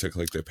that, where they took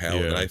like their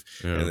palette knife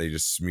and they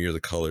just smear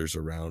the colors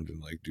around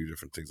and like do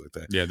different things like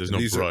that. Yeah, there's no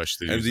brush.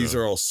 And these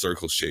are all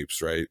circle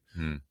shapes, right?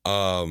 And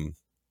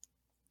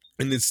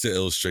it's to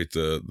illustrate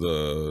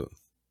the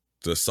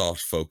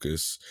soft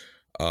focus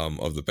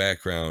of the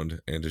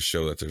background and to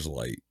show that there's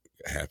light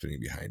happening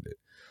behind it.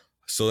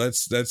 So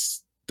that's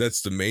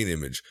the main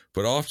image,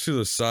 but off to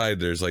the side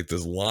there's like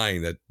this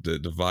line that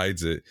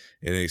divides it,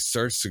 and it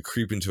starts to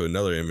creep into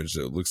another image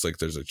that looks like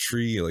there's a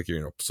tree, like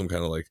you're in some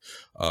kind of like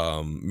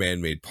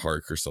man-made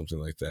park or something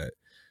like that,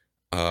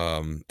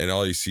 and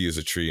all you see is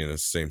a tree, and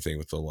it's the same thing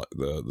with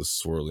the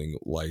swirling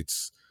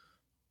lights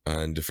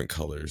on different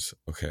colors.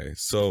 Okay,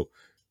 so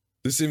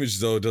this image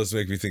though does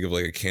make me think of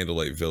like a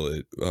candlelight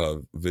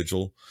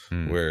vigil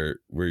where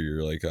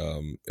you're like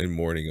in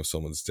mourning of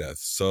someone's death.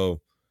 So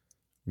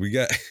we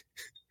got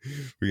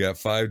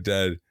 5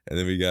 dead, and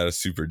then we got a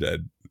super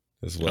dead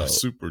as well.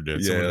 Super dead.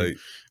 Yeah.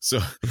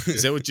 So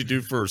is that what you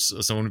do for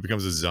someone who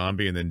becomes a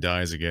zombie and then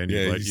dies again?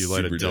 You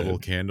light a double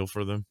candle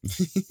for them?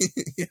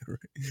 Yeah, right.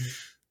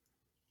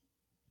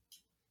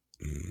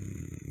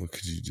 What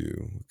could you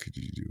do? What could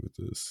you do with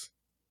this?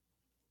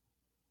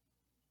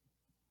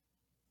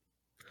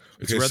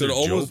 It's rather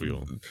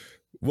jovial.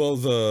 Well,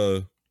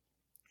 the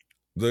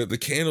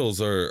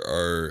candles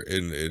are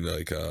in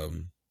like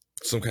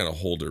some kind of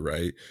holder,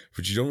 right?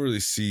 But you don't really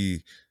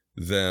see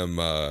them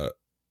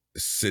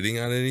sitting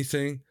on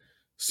anything,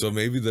 so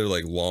maybe they're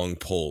like long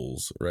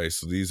poles, right?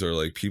 So these are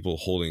like people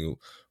holding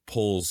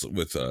poles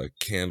with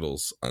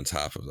candles on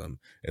top of them,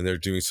 and they're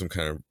doing some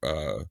kind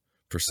of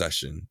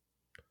procession.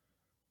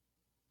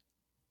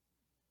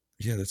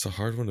 Yeah, that's a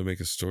hard one to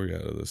make a story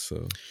out of this.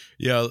 So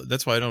yeah,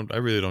 that's why I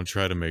really don't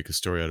try to make a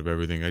story out of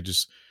everything. I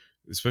just,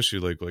 especially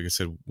like I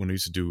said, when I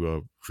used to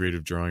do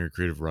creative drawing or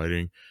creative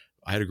writing,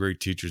 I had a great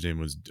teacher. His name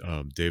was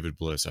David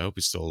Bliss. I hope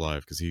he's still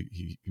alive because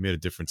he made a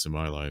difference in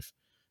my life.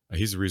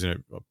 He's a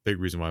big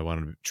reason why I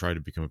wanted to try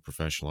to become a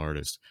professional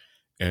artist.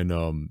 And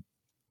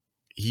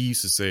he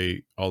used to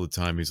say all the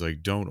time, he's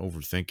like, don't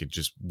overthink it.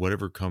 Just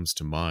whatever comes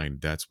to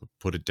mind,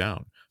 put it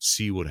down.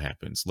 See what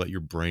happens. Let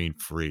your brain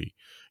free.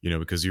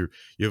 Because you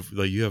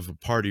have a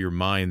part of your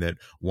mind that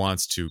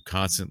wants to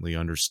constantly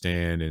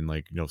understand and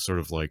sort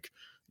of like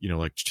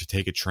to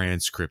take a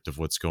transcript of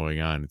what's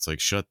going on. It's like,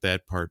 shut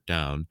that part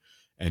down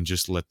and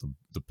just let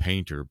the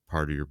painter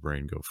part of your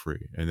brain go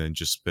free, and then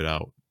just spit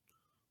out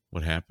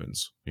what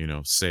happens,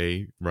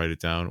 write it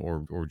down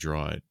or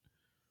draw it.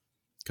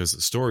 Because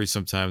the story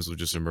sometimes will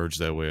just emerge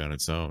that way on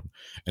its own.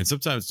 And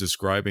sometimes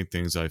describing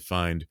things, I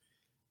find,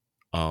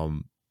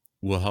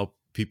 will help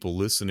people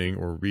listening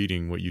or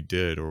reading what you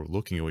did or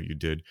looking at what you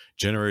did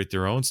generate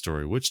their own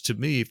story, which to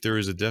me, if there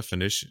is a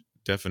definition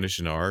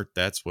of art,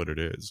 that's what it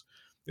is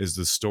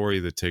the story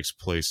that takes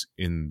place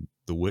in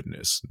the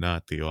witness,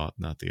 not the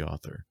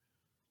author.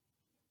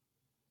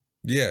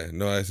 Yeah,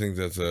 no, I think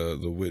that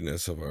the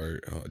witness of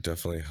art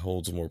definitely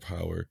holds more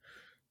power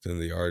than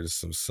the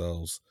artists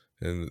themselves,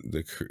 and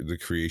the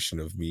creation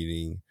of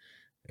meaning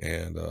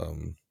and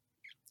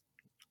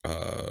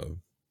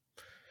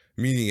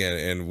meaning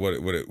and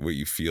what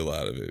you feel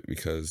out of it,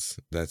 because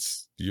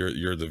that's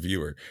you're the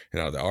viewer.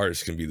 Now the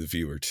artist can be the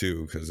viewer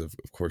too, because of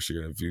course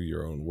you're going to view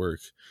your own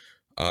work,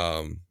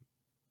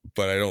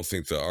 but I don't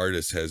think the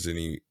artist has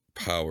any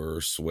power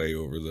or sway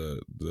over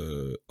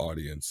the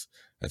audience.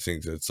 I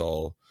think that's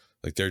all.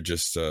 Like they're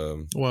just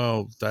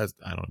well, that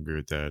I don't agree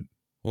with that.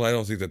 Well, I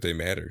don't think that they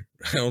matter.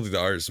 I don't think the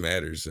artist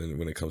matters, and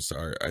when it comes to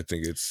art, I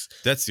think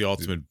that's the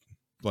ultimate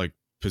like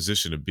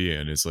position to be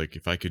in. Is like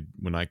if I could,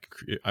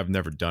 I've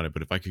never done it,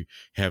 but if I could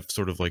have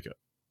sort of like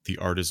the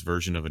artist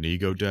version of an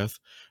ego death,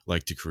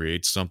 like to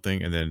create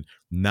something and then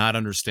not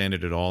understand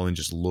it at all and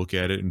just look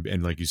at it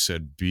and like you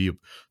said, be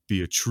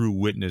a true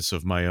witness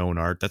of my own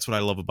art. That's what I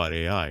love about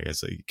AI.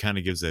 It kind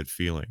of gives that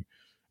feeling.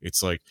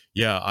 It's like,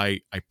 yeah, I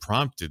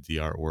prompted the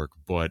artwork,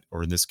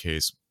 or in this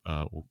case,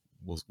 we'll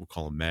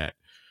call him Matt.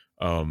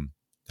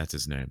 That's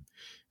his name.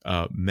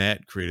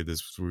 Matt created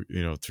this through,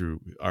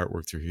 through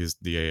artwork through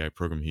the AI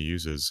program he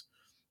uses.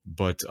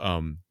 But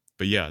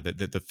yeah,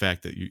 that the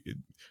fact that you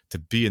to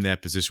be in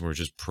that position where it's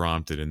just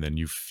prompted and then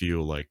you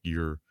feel like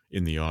you're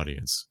in the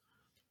audience.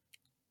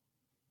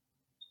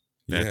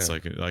 That's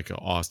like a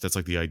awesome. That's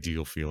like the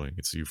ideal feeling.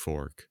 It's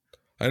euphoric.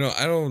 I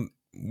don't.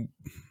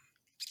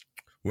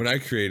 When I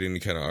create any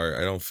kind of art,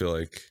 I don't feel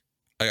like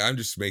I'm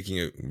just making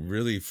it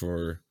really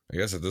for, I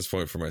guess at this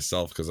point, for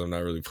myself, because I'm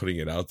not really putting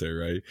it out there,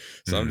 right?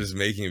 So I'm just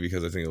making it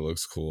because I think it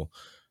looks cool.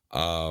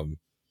 Unless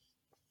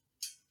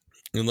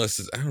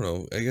it's, I don't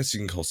know, I guess you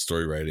can call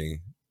story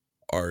writing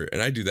art,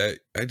 and I do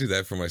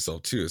that for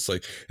myself too. It's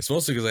like, it's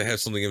mostly because I have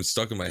something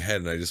stuck in my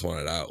head and I just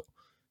want it out.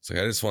 It's like,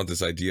 I just want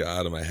this idea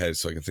out of my head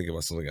so I can think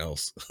about something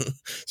else.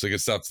 So I can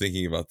stop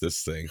thinking about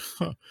this thing.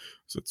 Huh.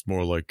 So it's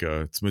more like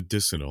it's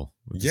medicinal.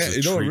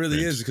 It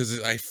really is,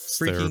 because I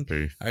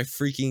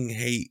freaking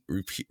hate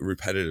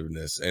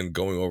repetitiveness and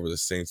going over the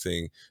same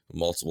thing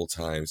multiple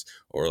times,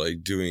 or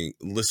like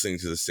listening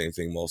to the same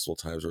thing multiple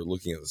times, or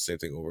looking at the same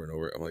thing over and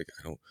over. I'm like,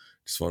 I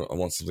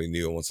want something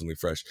new. I want something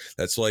fresh.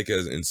 That's like,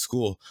 as in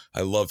school,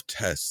 I love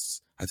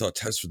tests. I thought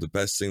tests were the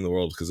best thing in the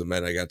world because it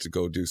meant I got to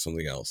go do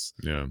something else.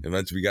 Yeah. It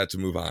meant we got to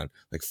move on.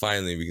 Like,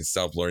 finally, we can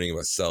stop learning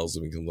about cells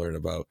and we can learn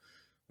about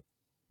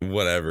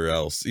whatever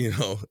else,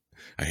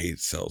 I hate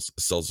cells.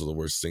 Cells are the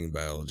worst thing in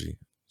biology.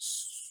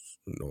 It's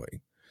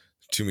annoying.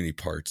 Too many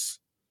parts.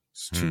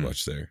 It's too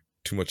much there.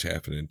 Too much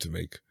happening to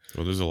make.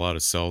 Well, there's a lot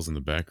of cells in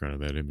the background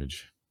of that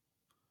image.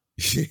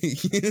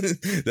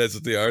 That's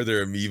what they are.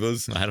 They're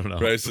amoebas. I don't know.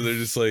 Right? So they're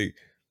just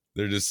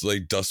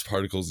like dust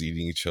particles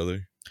eating each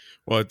other.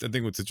 Well, I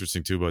think what's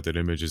interesting too about that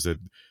image is that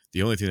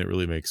the only thing that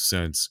really makes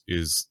sense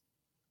is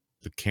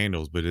the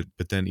candles, but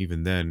then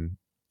even then,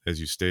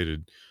 as you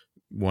stated,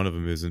 one of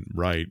them isn't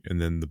right,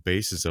 and then the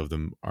bases of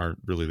them aren't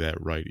really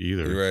that right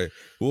either. Right.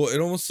 Well,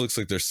 it almost looks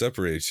like they're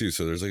separated too.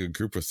 So there's like a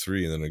group of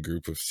 3 and then a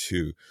group of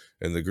 2,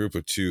 and the group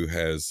of 2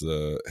 has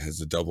a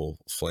double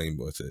flame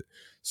with it.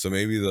 So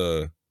maybe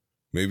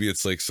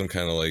it's like some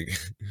kind of like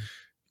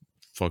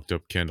fucked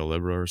up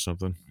candelabra or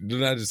something.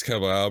 Not just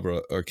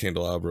candelabra,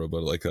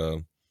 but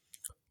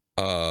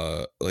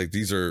like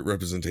these are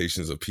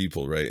representations of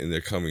people, right? And they're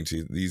coming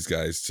to these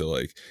guys to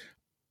like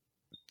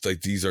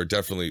these are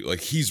definitely, like,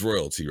 he's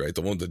royalty, right?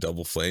 The one with the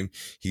double flame,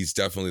 he's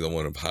definitely the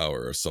one in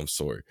power of some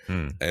sort.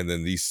 And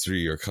then these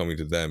 3 are coming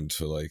to them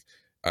to like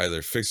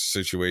either fix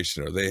a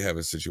situation, or they have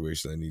a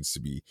situation that needs to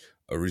be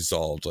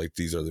resolved. Like,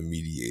 these are the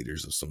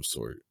mediators of some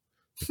sort.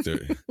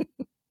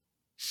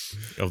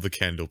 Of the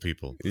candle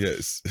people.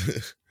 Yes.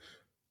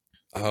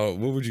 What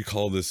would you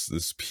call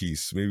this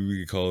piece? Maybe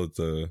we could call it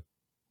the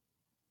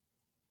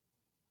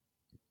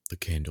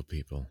candle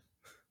people.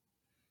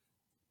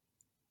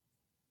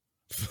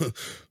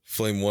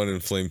 Flame 1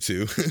 and Flame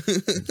 2.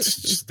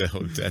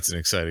 That's an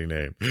exciting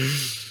name.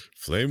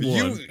 Flame 1.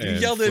 You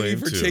yelled at me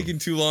for taking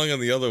too long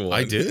on the other one.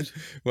 I did?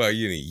 Well,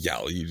 you didn't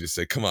yell. You just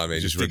said, "Come on, man,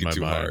 just thinking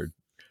too hard."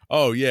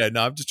 Oh yeah,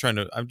 no,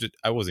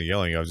 I wasn't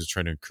yelling. I was just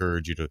trying to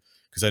encourage you to,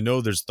 because I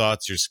know there's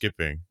thoughts you're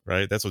skipping,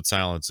 right? That's what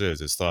silence is.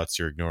 It's thoughts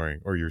you're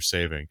ignoring or you're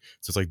saving.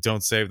 So it's like,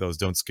 don't save those,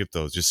 don't skip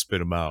those, just spit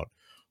them out.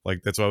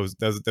 Like, that's why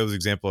that was the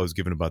example I was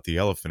given about the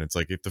elephant. It's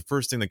like, if the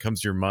first thing that comes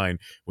to your mind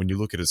when you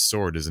look at a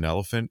sword is an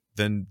elephant,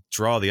 then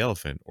draw the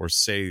elephant, or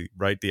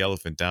write the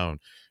elephant down.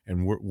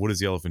 And what is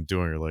the elephant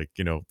doing? Or like,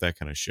 that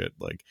kind of shit.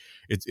 Like,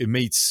 it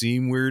may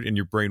seem weird and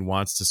your brain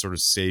wants to sort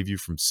of save you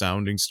from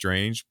sounding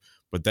strange,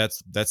 but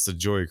that's the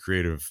joy of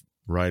creative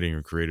writing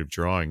or creative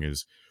drawing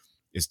is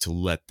to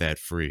let that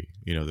free.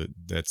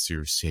 That's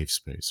your safe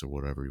space, or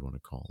whatever you want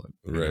to call it.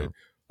 Right.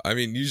 I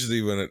mean,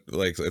 usually when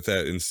like at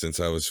that instance,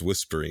 I was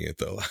whispering it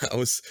though. I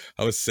was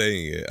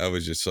saying it. I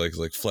was just like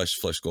flesh,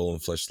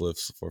 golden flesh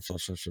lives for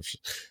flesh.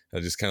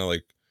 I just kind of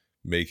like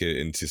make it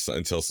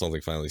until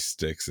something finally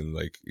sticks and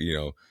like,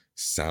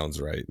 sounds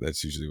right.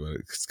 That's usually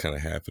what it's kind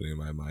of happening in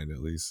my mind,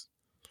 at least.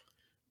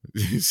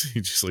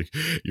 Just like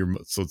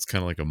so it's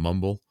kind of like a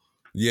mumble.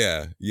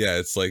 Yeah.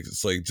 It's like,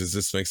 does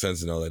this make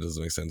sense? No, that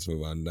doesn't make sense.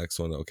 Move on. Next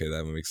one. Okay,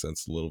 that makes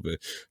sense a little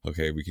bit.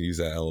 Okay, we can use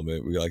that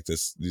element. We like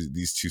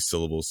these 2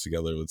 syllables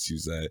together. Let's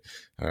use that.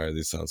 All right,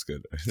 this sounds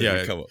good.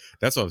 Yeah,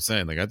 that's what I'm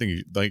saying. Like, I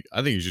think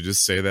you should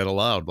just say that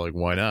aloud. Like,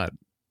 why not?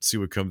 See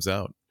what comes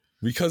out.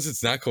 Because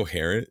it's not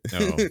coherent.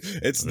 No.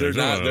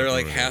 They're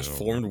like half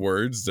formed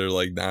words. They're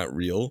like not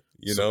real.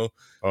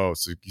 Oh,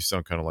 so you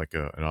sound kind of like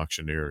an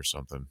auctioneer or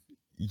something.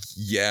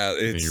 Yeah,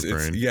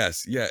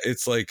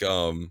 it's like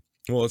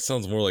well, it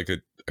sounds more like a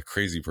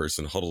crazy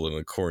person huddled in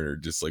a corner,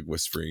 just like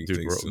whispering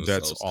things to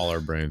themselves. That's all our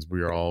brains.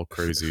 We are all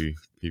crazy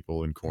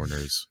people in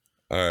corners.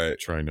 All right,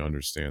 trying to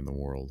understand the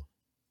world.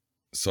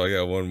 So I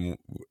got one.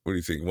 What do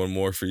you think? One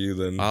more for you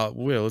then?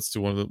 Well, let's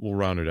do one. We'll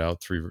round it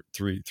out. 3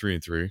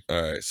 and 3.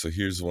 All right. So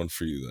here's one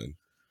for you then.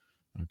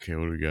 Okay,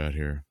 what do we got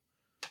here?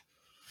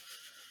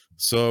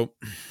 So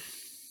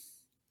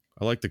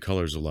I like the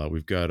colors a lot.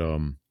 We've got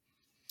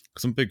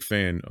because I'm a big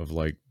fan of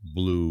like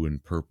blue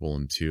and purple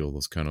and teal,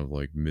 those kind of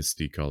like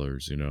misty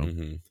colors,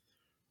 Mm-hmm.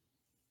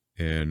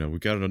 And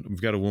we've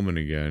got a woman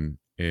again,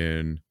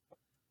 and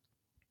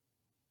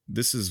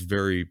this is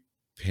very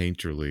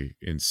painterly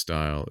in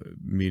style,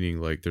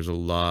 meaning like there's a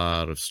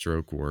lot of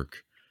stroke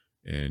work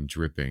and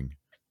dripping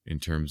in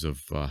terms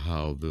of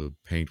how the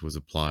paint was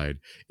applied,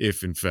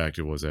 if in fact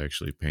it was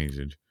actually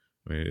painted.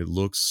 I mean, it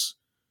looks,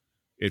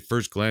 at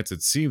first glance,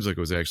 it seems like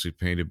it was actually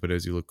painted, but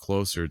as you look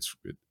closer,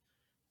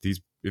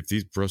 these, if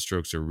these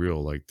brushstrokes are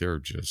real, like they're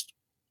just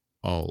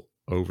all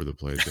over the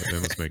place. That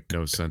must make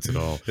no sense at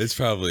all. It's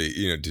probably,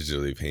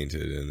 digitally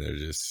painted, and they're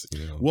just,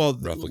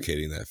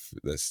 replicating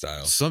that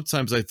style.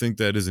 Sometimes I think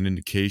that is an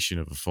indication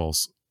of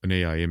an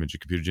AI image, a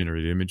computer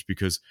generated image,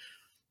 because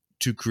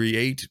to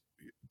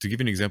give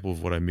you an example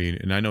of what I mean,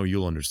 and I know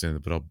you'll understand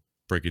it, but I'll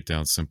break it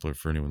down simpler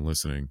for anyone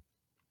listening.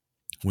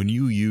 When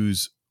you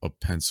use a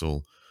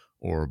pencil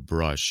or a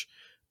brush,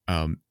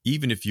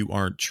 even if you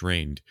aren't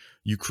trained,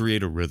 you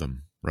create a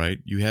rhythm, right?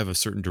 You have a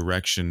certain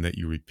direction that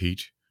you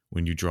repeat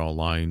when you draw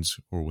lines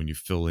or when you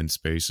fill in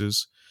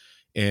spaces,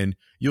 and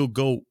you'll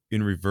go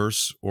in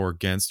reverse or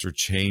against or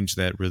change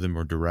that rhythm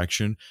or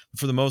direction. But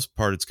for the most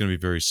part, it's going to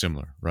be very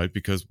similar, right?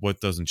 Because what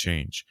doesn't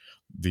change?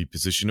 The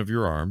position of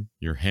your arm,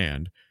 your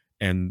hand,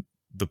 and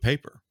the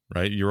paper,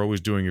 right? You're always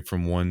doing it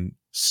from one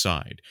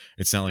side.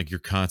 It's not like you're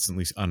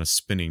constantly on a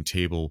spinning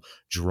table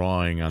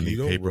drawing on the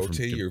paper. You don't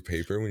rotate your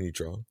paper when you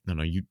draw?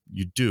 No,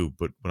 you do.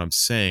 But what I'm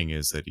saying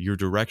is that your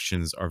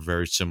directions are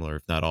very similar,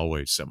 if not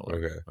always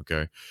similar.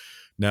 Okay.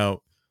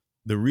 Now,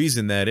 the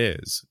reason that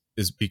is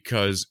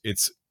because it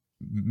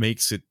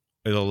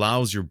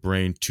allows your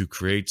brain to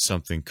create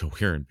something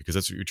coherent, because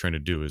that's what you're trying to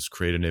do, is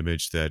create an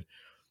image that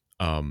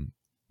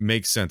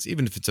makes sense,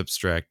 even if it's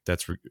abstract.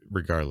 That's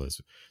regardless.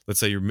 Let's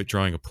say you're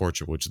drawing a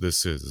portrait, which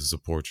this is a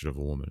portrait of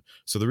a woman.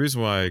 So the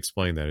reason why I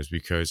explain that is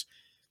because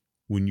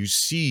when you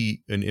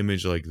see an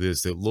image like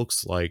this that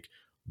looks like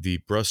the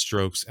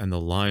brushstrokes and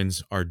the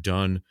lines are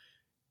done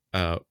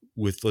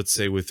with, let's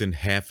say, within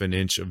half an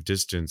inch of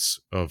distance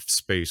of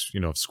space,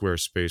 of square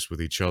space with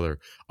each other,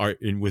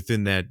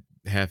 within that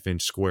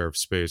half-inch square of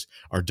space,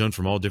 are done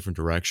from all different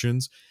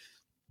directions,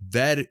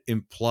 that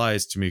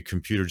implies to me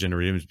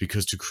computer-generated image,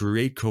 because to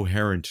create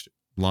coherent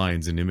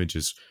lines and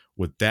images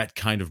with that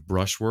kind of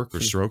brushwork or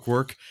stroke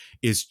work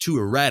is too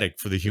erratic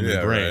for the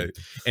human brain. Right.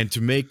 And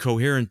to make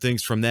coherent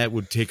things from that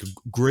would take a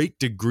great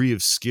degree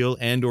of skill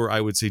and, or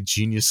I would say,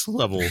 genius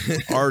level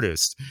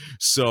artist.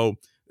 So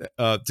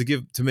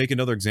to make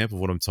another example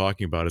of what I'm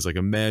talking about is, like,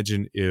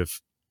 imagine if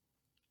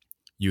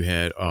you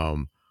had a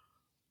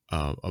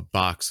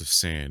box of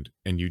sand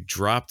and you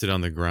dropped it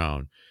on the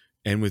ground,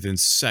 and within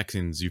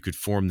seconds you could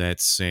form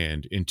that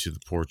sand into the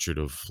portrait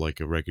of like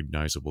a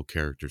recognizable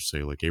character,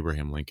 say like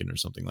Abraham Lincoln or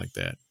something like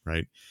that,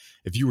 right?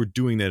 If you were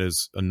doing that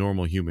as a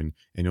normal human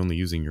and only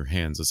using your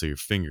hands, let's say your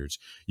fingers,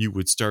 you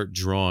would start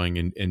drawing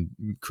and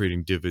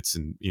creating divots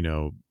and,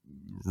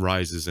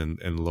 rises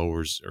and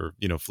lowers, or,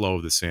 flow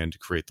of the sand to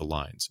create the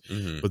lines.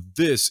 Mm-hmm. But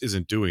this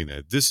isn't doing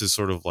that. This is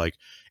sort of like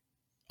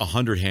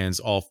 100 hands,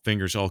 all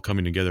fingers, all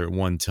coming together at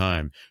one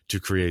time to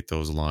create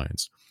those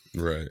lines.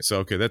 Right. So,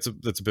 okay, that's a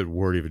bit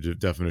wordy of a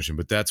definition,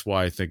 but that's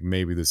why I think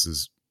maybe this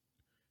is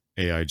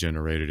AI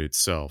generated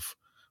itself.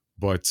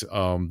 But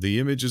the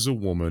image is a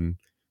woman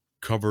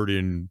covered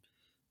in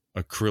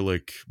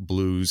acrylic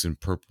blues and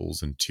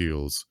purples and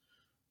teals,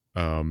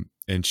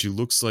 and she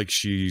looks like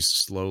she's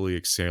slowly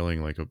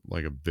exhaling like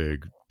a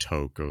big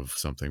toke of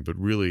something. But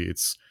really,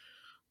 it's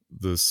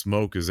the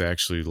smoke is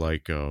actually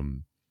like a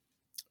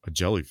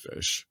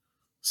jellyfish.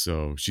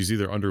 So she's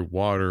either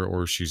underwater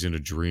or she's in a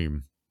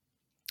dream.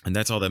 And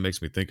that's all that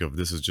makes me think of.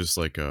 This is just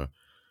like a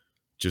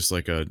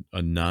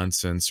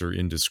nonsense or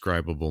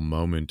indescribable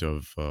moment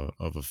of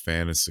a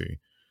fantasy.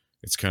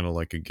 It's kind of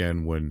like,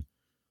 again, when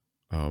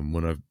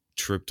I've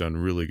tripped on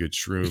really good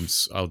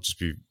shrooms, I'll just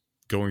be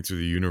going through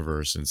the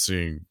universe and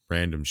seeing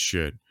random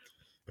shit.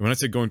 And when I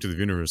say going through the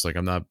universe, like,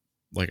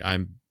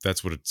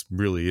 that's what it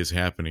really is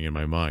happening in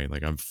my mind.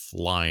 Like, I'm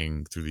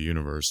flying through the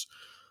universe,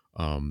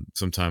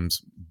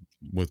 sometimes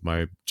with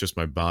my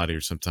body,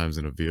 or sometimes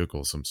in a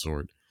vehicle of some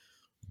sort.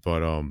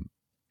 But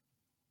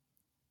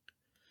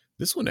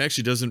this one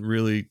actually doesn't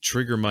really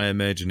trigger my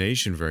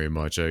imagination very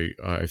much.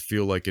 I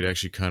feel like it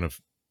actually kind of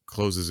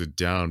closes it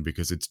down,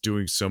 because it's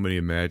doing so many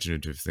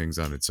imaginative things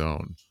on its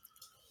own.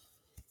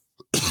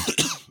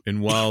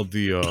 And while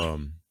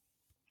the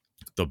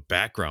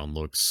background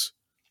looks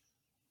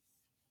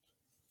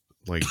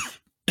like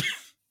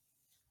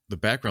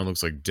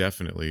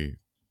definitely,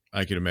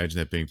 I could imagine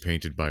that being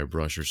painted by a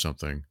brush or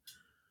something.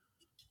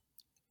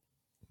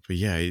 But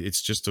yeah,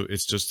 it's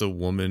just a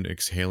woman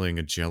exhaling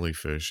a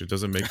jellyfish. It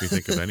doesn't make me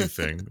think of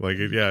anything.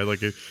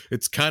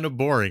 It's kind of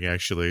boring,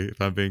 actually,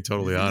 if I'm being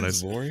totally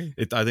honest. It's boring?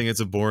 I think it's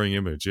a boring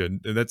image,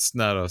 and that's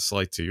not a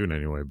slight to you in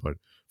any way. But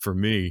for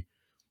me,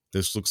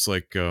 this looks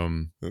like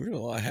there's a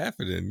lot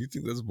happening. You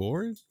think that's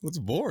boring? What's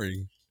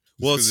boring?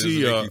 Well,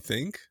 see, make you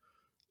think.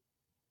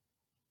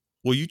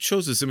 Well, you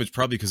chose this image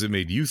probably because it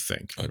made you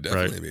think. Oh,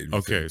 definitely right? made me think.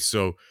 Okay,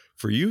 so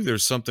for you,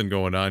 there's something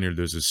going on here.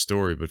 There's a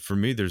story, but for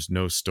me, there's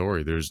no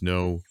story. There's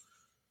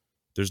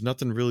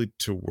nothing really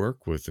to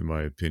work with, in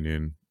my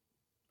opinion.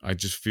 I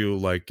just feel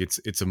like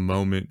it's a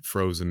moment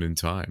frozen in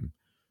time.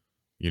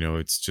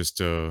 It's just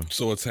So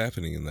what's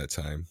happening in that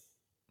time?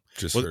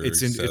 Just well, for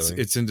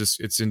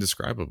it's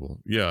indescribable.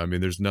 Yeah, I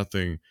mean, there's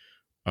nothing.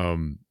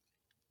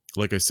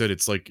 Like I said,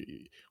 it's like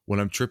when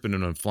I'm tripping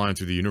and I'm flying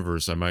through the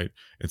universe, I might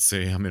and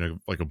say I'm in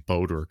a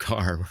boat or a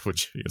car,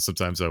 which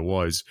sometimes I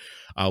was.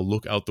 I'll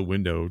look out the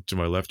window to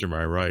my left or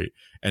my right,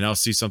 and I'll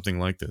see something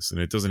like this, and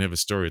it doesn't have a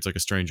story. It's like a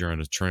stranger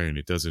on a train.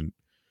 It doesn't.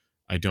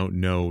 I don't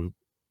know.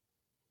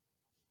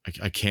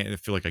 I can't. I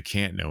feel like I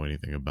can't know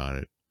anything about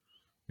it,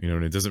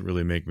 and it doesn't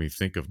really make me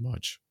think of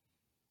much,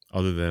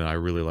 other than I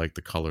really like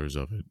the colors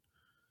of it.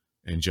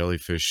 And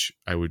jellyfish,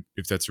 I would,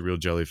 if that's a real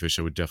jellyfish,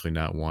 I would definitely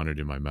not want it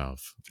in my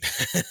mouth.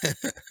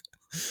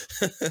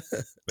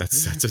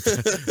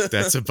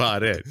 That's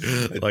about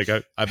it. Like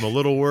I'm a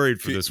little worried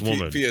for this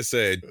woman.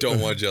 PSA: don't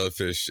want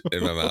jellyfish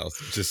in my mouth.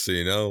 Just so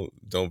you know,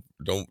 don't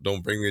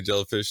bring me a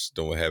jellyfish.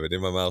 Don't have it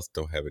in my mouth.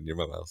 Don't have it near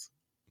my mouth.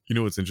 You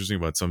know what's interesting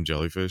about some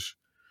jellyfish?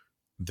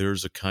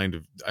 There's a kind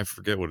of, I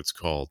forget what it's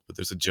called, but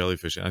there's a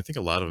jellyfish, and I think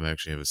a lot of them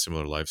actually have a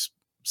similar life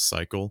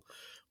cycle,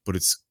 but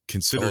it's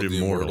considered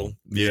immortal.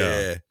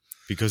 Yeah,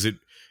 because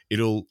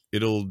it'll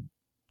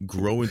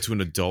grow into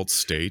an adult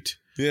state.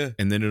 Yeah,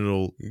 and then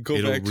it'll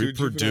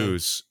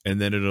reproduce, and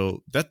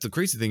then that's the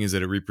crazy thing is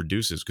that it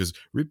reproduces, because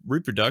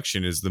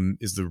reproduction is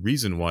the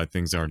reason why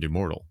things aren't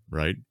immortal,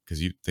 right?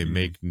 Because they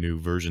make new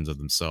versions of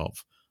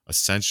themselves,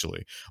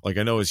 essentially. Like,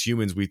 I know as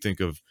humans we think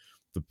of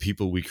the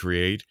people we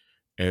create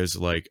as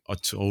like a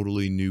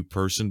totally new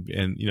person,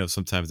 and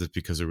sometimes it's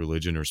because of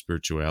religion or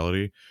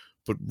spirituality,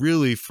 but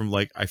really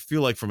I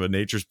feel like from a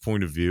nature's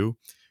point of view,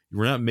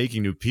 we're not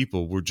making new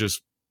people.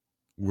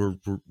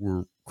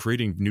 We're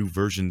creating new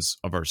versions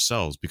of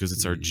ourselves, because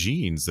it's our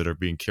genes that are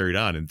being carried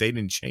on, and they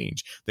didn't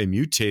change. They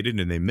mutated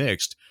and they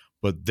mixed,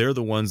 but they're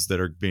the ones that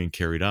are being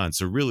carried on.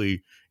 So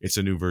really, it's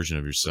a new version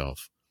of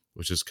yourself,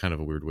 which is kind of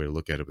a weird way to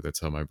look at it, but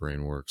that's how my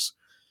brain works.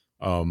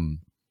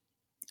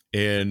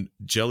 And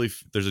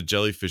there's a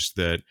jellyfish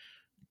that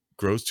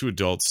grows to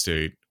adult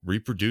state,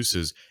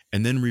 reproduces,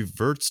 and then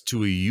reverts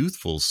to a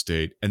youthful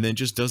state, and then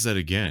just does that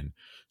again.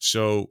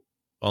 So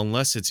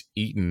unless it's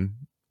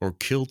eaten or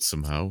killed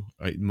somehow,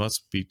 it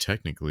must be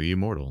technically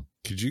immortal.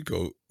 Could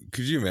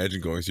you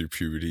imagine going through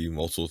puberty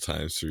multiple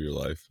times through your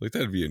life? Like,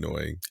 that'd be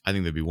annoying. I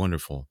think that'd be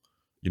wonderful.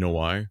 You know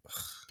why?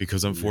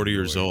 Because I'm 40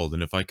 years old,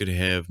 and if I could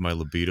have my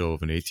libido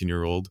of an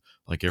 18-year-old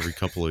like every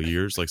couple of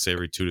years, like say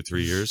every 2 to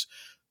 3 years,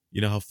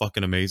 you know how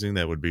fucking amazing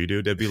that would be,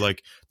 dude? That'd be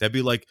like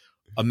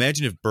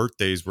imagine if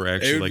birthdays were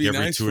actually like every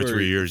nice 2 or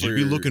 3 years. You'd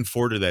be looking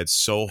forward to that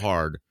so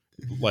hard.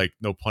 Like,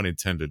 no pun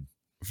intended.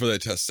 For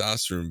that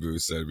testosterone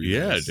boost, that'd be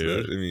nice.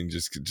 Dude. I mean,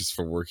 just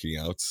for working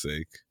out's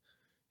sake.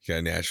 You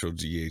got natural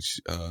GH.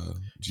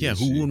 Yeah,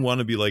 who wouldn't want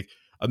to be like?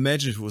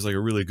 Imagine if it was like a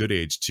really good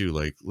age too.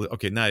 Like,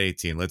 okay, not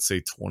 18. Let's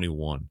say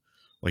 21.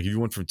 Like, if you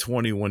went from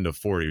 21 to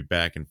 40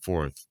 back and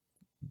forth,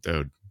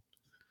 dude,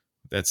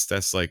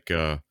 that's like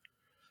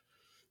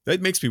that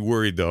makes me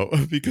worried though,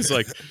 because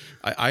like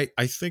I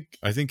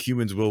think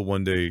humans will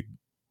one day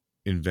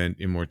invent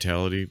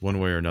immortality one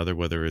way or another,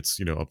 whether it's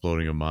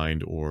uploading a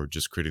mind or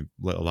just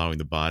allowing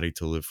the body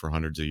to live for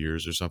hundreds of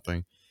years or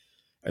something.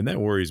 And that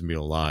worries me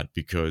a lot,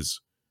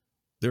 because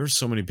there are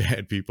so many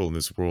bad people in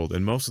this world,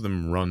 and most of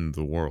them run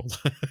the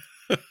world.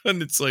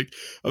 And it's like,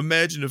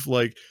 imagine if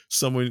like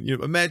someone,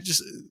 imagine,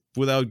 just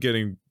without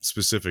getting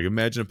specific,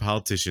 imagine a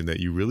politician that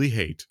you really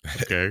hate,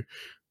 okay,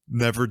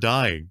 never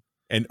dying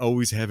and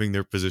always having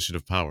their position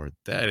of power.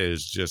 That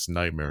is just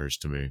nightmarish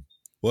to me.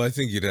 Well, I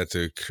think you'd have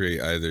to create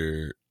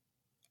either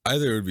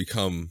it would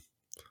become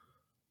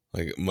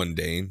like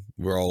mundane.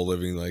 We're all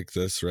living like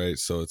this, right?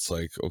 So it's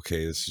like,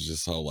 okay, this is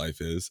just how life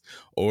is.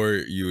 Or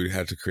you would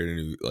have to create a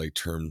new like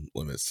term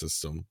limit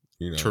system.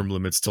 Term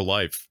limits to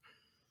life.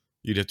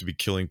 You'd have to be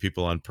killing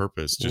people on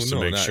purpose just to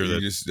make sure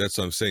that. That's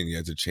what I'm saying. You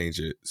have to change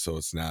it so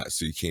it's not.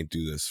 So you can't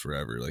do this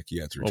forever. Like, you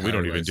have to. Well, we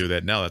don't even do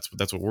that now.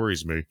 That's what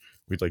worries me.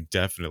 We like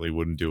definitely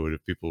wouldn't do it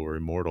if people were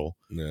immortal.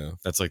 Yeah,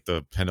 that's like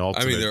the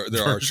penultimate. I mean,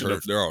 there are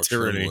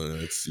tyranny. Term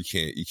limits.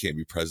 You can't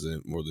be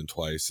president more than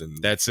twice,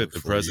 and that's it. The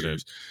president.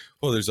 Years.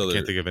 Well, there's other. I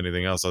can't think of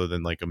anything else other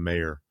than like a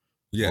mayor,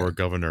 or a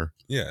governor.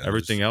 Yeah,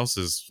 everything else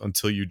is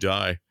until you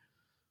die,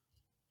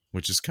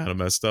 which is kind of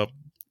messed up.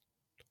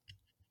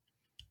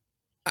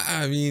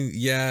 I mean,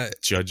 yeah,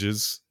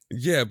 judges.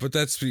 Yeah, but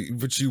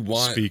but you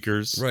want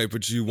speakers, right?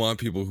 But you want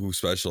people who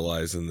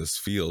specialize in this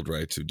field,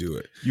 right, to do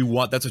it.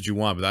 That's what you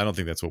want, but I don't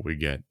think that's what we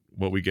get.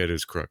 What we get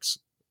is crooks,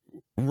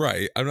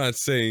 right? I'm not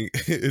saying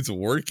it's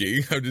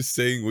working. I'm just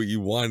saying what you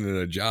want in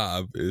a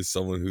job is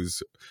someone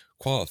who's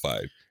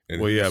qualified.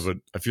 Well, yeah, but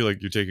I feel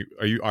like you're taking.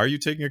 Are you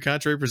taking a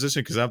contrary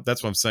position? Because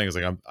that's what I'm saying. Is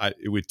like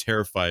it would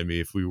terrify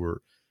me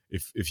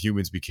if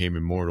humans became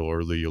immortal,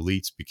 or the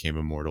elites became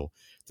immortal.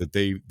 That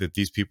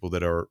these people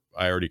that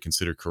I already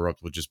consider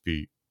corrupt would just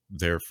be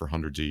there for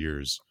hundreds of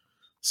years.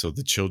 So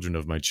the children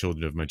of my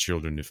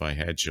children, if I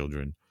had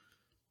children,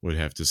 would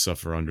have to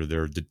suffer under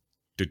their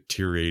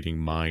deteriorating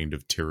mind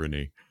of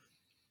tyranny.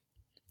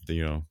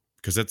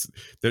 Because that's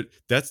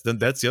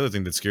the other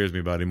thing that scares me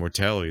about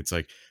immortality. It's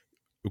like,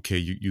 okay,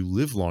 you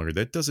live longer.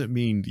 That doesn't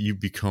mean you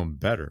become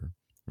better,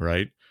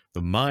 right?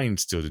 The mind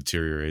still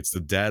deteriorates. The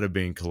data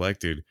being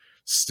collected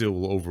still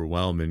will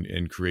overwhelm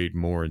and create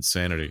more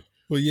insanity.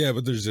 Well, yeah,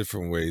 but there's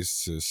different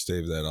ways to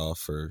stave that off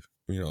for,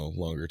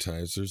 longer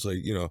times. There's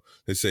like,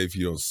 they say if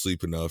you don't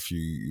sleep enough,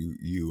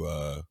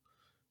 you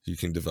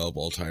can develop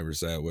Alzheimer's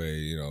that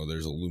way.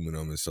 There's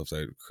aluminum and stuff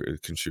that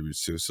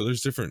contributes to it. So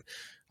there's different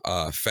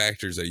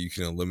factors that you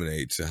can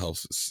eliminate to help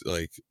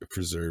like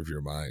preserve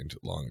your mind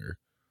longer.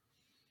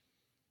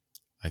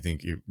 I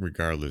think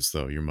regardless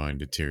though, your mind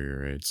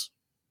deteriorates.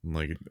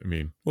 Like, I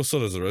mean, well, so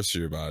does the rest of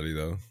your body,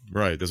 though.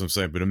 Right, that's what I'm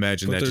saying. But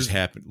imagine that just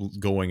happened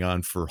going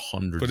on for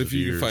hundreds of years. But if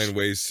you can find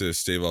ways to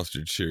stave off the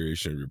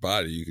deterioration of your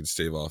body, you can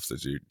stave off the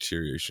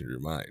deterioration of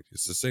your mind.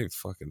 It's the same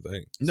fucking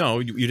thing. No,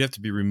 you'd have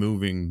to be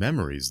removing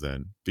memories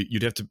then. But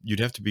you'd have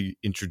to be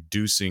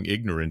introducing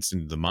ignorance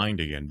into the mind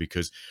again,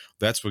 because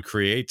that's what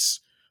creates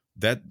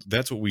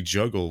that's what we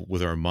juggle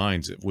with our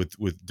minds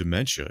with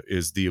dementia,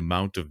 is the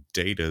amount of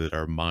data that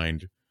our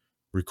mind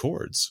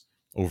records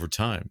over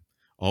time.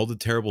 All the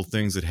terrible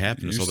things that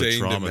happen, all the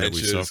trauma that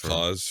we suffer. Is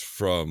caused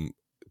from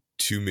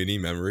too many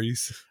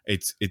memories?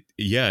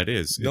 Yeah, it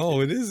is. No,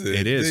 it isn't.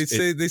 It is.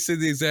 They say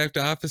the exact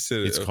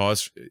opposite. It's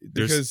caused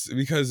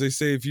because they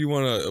say if you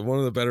want to, one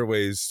of the better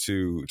ways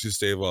to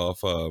stave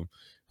off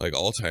like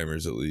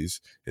Alzheimer's, at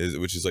least,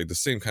 which is like the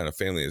same kind of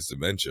family as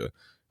dementia,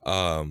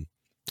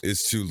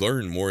 is to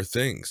learn more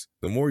things.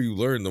 The more you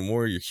learn, the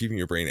more you're keeping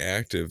your brain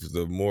active,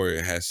 the more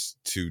it has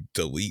to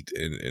delete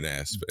an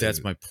aspect.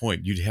 That's my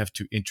point. You'd have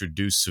to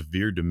introduce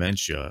severe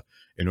dementia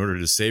in order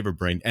to save a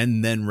brain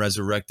and then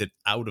resurrect it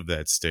out of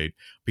that state,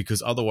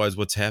 because otherwise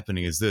what's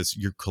happening is this: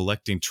 you're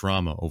collecting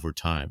trauma over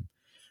time.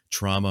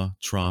 Trauma.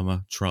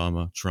 The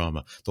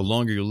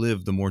longer you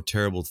live, the more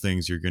terrible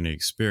things you're going to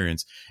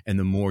experience, and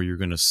the more you're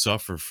going to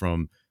suffer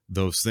from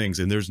those things.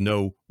 And there's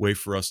no way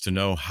for us to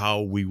know how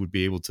we would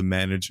be able to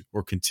manage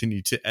or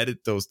continue to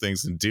edit those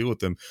things and deal with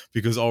them,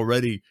 because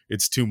already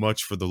it's too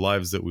much for the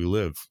lives that we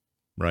live,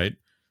 right?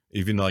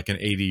 Even like an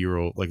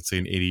 80-year-old, like say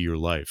an 80-year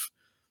life.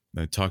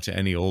 And talk to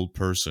any old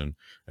person,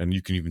 and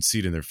you can even see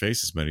it in their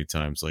faces many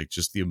times. Like,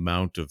 just the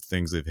amount of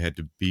things they've had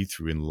to be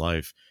through in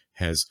life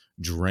has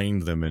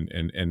drained them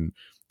and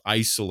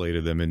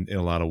isolated them in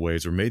a lot of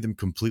ways, or made them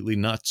completely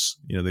nuts.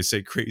 They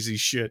say crazy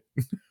shit.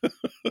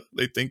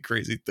 They think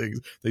crazy things.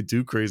 They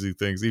do crazy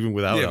things, even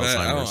without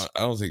Alzheimer's.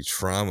 I don't think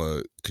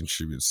trauma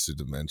contributes to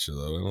dementia,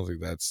 though. I don't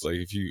think that's like,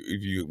 if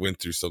you went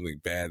through something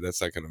bad,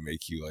 that's not going to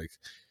make you like.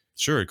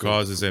 Sure, it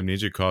causes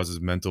amnesia, it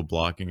causes mental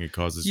blocking, it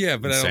causes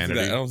but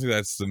insanity. I don't think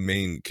that's the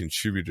main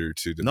contributor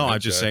to dementia. No, I'm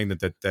just saying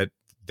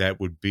that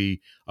would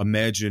be,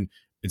 imagine,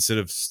 instead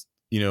of,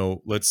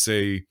 let's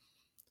say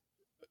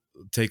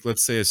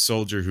a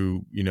soldier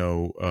who,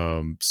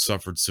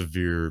 suffered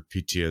severe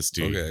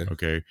PTSD,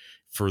 okay,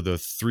 for the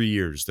 3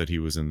 years that he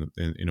was in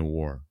a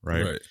war,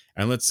 right?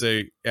 And let's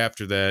say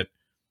after that,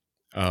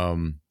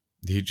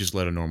 he just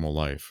led a normal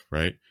life,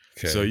 right?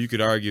 Okay. So you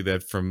could argue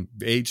that from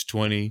age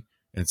 20,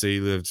 and say he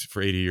lived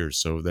for 80 years.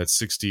 So that's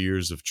 60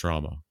 years of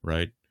trauma,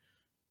 right?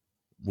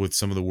 With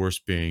some of the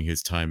worst being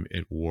his time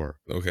at war.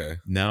 Okay.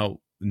 Now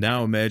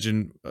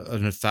imagine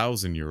an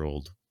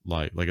 1,000-year-old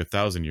life, like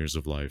 1,000 years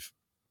of life.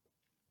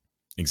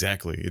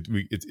 Exactly.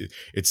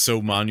 It's so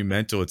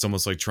monumental. It's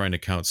almost like trying to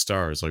count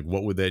stars. Like,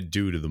 what would that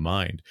do to the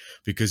mind?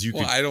 Because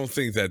I don't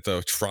think that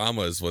the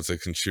trauma is what's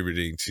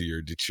contributing to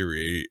your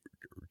deterioration.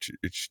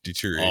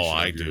 Oh,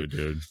 I do,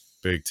 dude.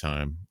 Big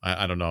time.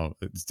 I don't know.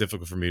 It's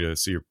difficult for me to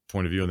see your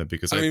point of view on that,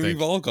 because I think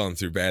we've all gone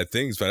through bad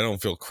things, but I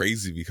don't feel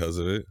crazy because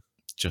of it.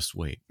 Just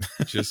wait.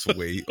 Just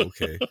wait.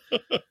 Okay.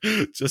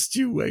 Just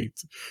you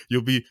wait.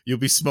 You'll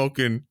be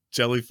smoking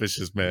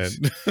jellyfishes, man.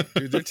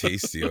 Dude, they're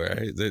tasty, all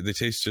right? They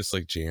taste just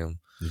like jam.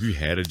 Have you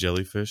had a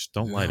jellyfish?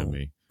 Don't lie to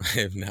me.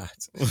 I have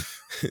not.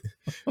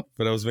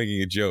 But I was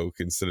making a joke.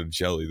 Instead of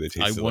jelly, they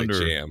taste like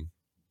jam.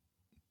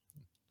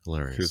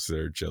 Hilarious. Because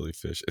they're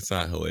jellyfish. It's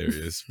not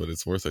hilarious, but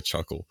it's worth a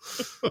chuckle.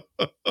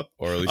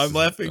 Or at least I'm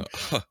laughing.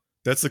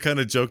 That's the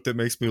kind of joke that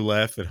makes me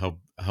laugh at how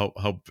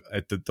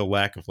at the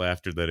lack of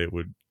laughter that it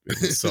would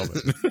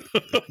summon.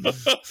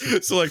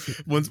 So like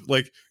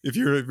if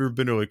you've ever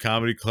been to a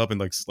comedy club and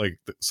like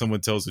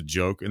someone tells a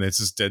joke and it's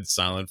just dead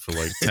silent for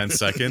like 10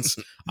 seconds,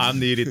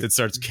 I'm the idiot that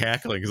starts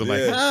cackling because I'm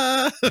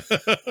like,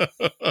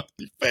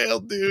 you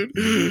failed, dude.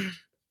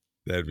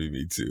 That'd be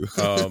me too.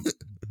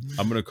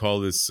 I'm gonna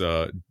call this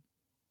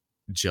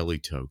Jelly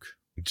Toke.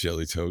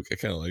 Jelly Toke. I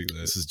kind of like that.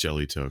 This is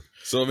Jelly Toke.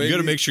 So maybe, you got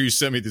to make sure you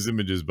send me these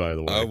images, by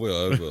the way. I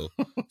will.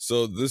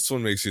 So this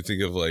one makes you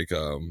think of like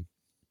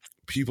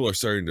people are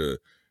starting to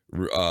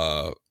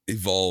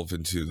evolve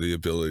into the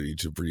ability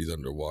to breathe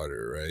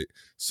underwater, right?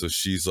 So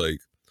she's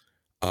like,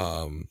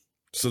 I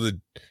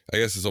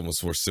guess it's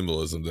almost more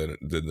symbolism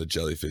than the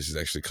jellyfish is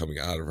actually coming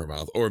out of her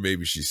mouth, or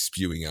maybe she's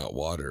spewing out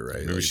water,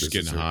 right? Maybe she's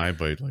getting high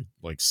by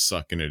like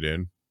sucking it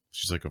in.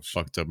 She's like a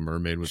fucked up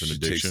mermaid with an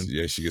addiction.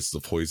 She gets the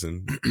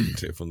poison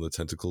from the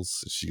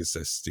tentacles. She gets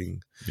that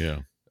sting.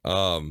 Yeah.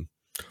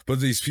 But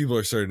these people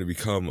are starting to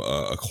become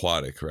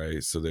aquatic,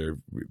 right? So they're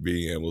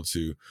being able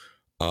to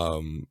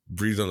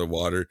breathe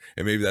underwater,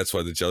 and maybe that's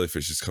why the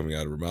jellyfish is coming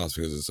out of her mouth,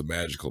 because it's a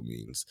magical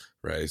means,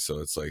 right? So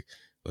it's like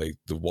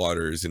the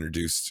water is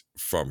introduced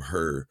from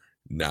her,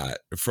 not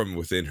from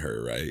within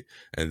her, right?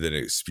 And then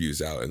it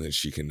spews out, and then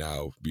she can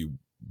now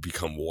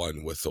become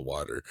one with the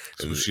water.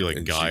 So and, is she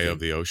like Gaia of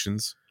the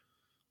oceans?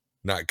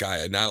 Not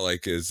Gaia, not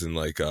like as in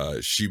like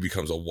she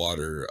becomes a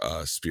water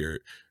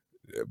spirit,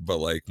 but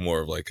like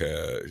more of like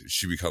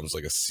she becomes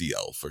like a sea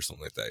elf or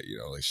something like that, you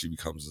know, like she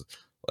becomes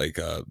like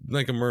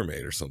a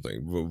mermaid or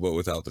something, but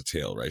without the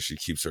tail, right? She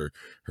keeps her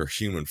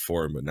human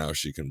form, but now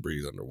she can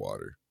breathe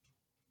underwater.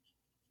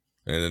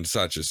 And it's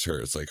not just her,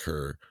 it's like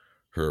her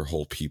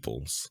whole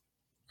peoples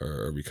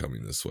are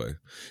becoming this way.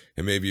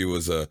 And maybe it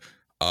was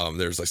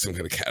there's like some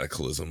kind of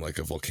cataclysm, like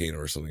a volcano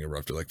or something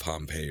erupted, like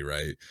Pompeii,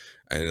 right?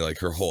 And like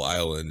her whole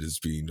island is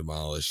being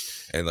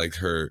demolished, and like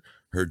her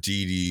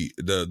deity,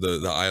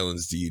 the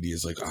island's deity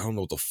is like, I don't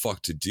know what the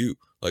fuck to do.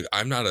 Like,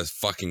 I'm not a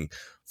fucking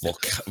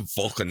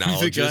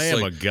volcanologist. You think I am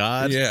like, a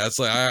god? Yeah, it's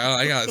like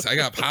I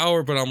got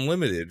power, but I'm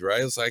limited,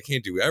 right? It's like I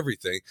can't do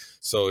everything.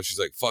 So she's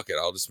like, fuck it,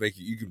 I'll just make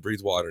you can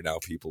breathe water now,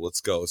 people. Let's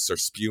go. Start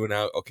spewing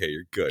out. Okay,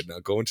 you're good. Now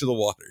go into the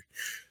water.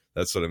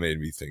 That's what it made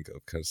me think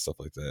of, kind of stuff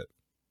like that.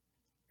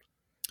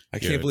 I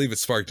can't believe it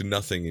sparked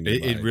nothing in your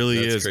mind. It really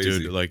is,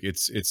 crazy. Dude. Like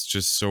it's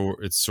just so,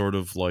 it's sort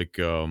of like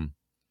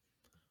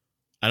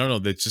I don't know,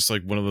 that's just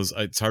like one of those,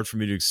 it's hard for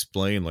me to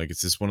explain. Like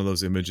it's just one of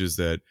those images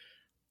that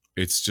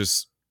it's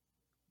just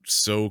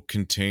so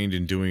contained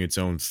in doing its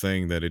own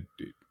thing that it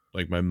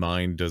like my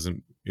mind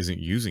isn't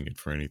using it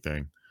for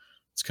anything.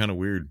 It's kind of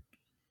weird.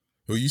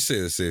 Well, you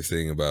say the same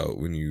thing about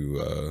when you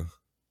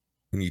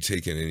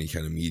take in any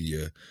kind of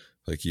media,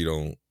 like you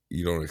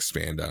don't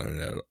expand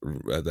on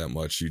it that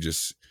much. You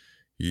just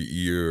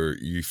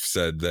you've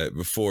said that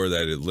before,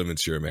 that it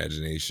limits your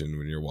imagination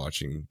when you're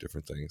watching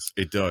different things.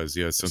 It does,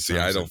 yeah. See,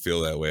 I don't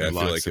feel that way. I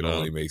feel like it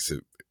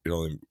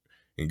only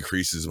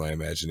increases my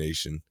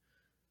imagination.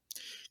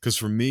 Because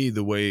for me,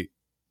 the way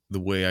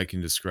I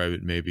can describe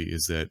it maybe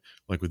is that,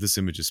 like with this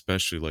image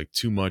especially, like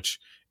too much,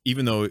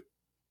 even though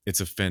it's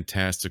a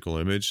fantastical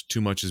image,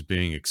 too much is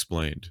being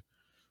explained.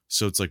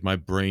 So it's like my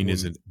brain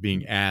isn't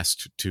being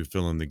asked to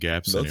fill in the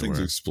gaps anymore. Nothing's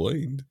anywhere.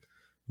 Explained.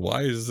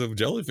 Why is a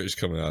jellyfish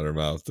coming out of her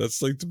mouth?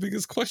 That's like the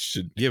biggest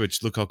question. Yeah, but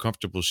look how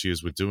comfortable she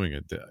is with doing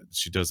it.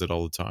 She does it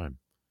all the time.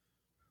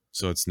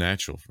 So it's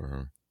natural for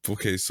her.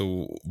 Okay,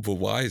 but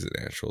why is it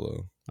natural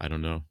though? I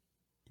don't know.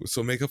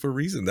 So make up a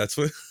reason. That's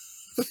what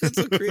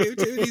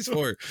creativity's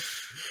for.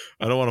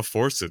 I don't want to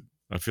force it.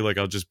 I feel like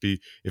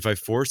if I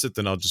force it,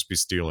 then I'll just be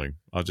stealing.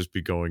 I'll just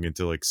be going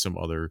into like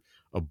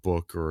a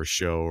book or a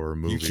show or a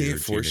movie. You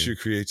can't force your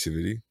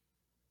creativity.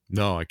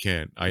 No, I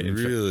can't.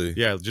 Really?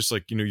 Yeah, just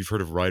like, you've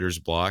heard of writer's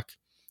block.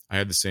 I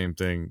had the same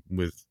thing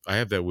I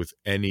have that with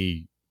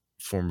any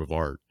form of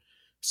art.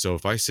 So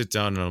if I sit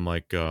down and I'm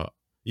like,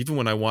 even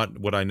when I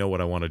want what I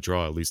want to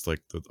draw, at least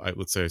like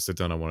let's say I sit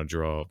down, I want to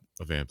draw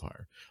a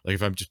vampire. Like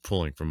if I'm just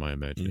pulling from my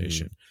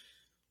imagination,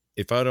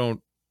 if I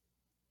don't,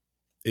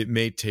 it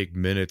may take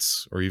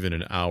minutes or even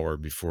an hour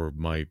before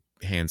my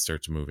hand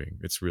starts moving.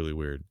 It's really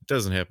weird. It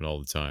doesn't happen all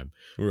the time,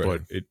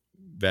 but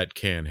that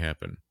can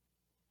happen.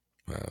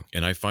 Wow.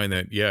 And I find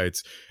that,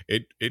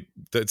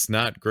 that's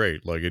not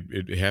great. Like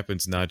it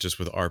happens not just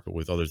with art, but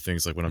with other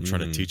things. Like when I'm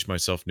trying to teach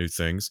myself new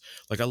things,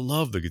 like I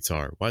love the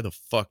guitar. Why the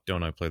fuck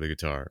don't I play the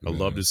guitar? I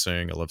love to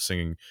sing. I love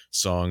singing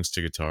songs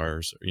to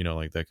guitars,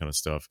 like that kind of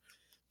stuff.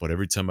 But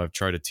every time I've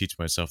tried to teach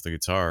myself the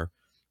guitar,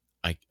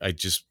 I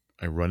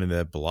run into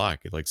that block.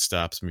 It like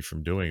stops me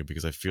from doing it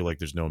because I feel like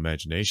there's no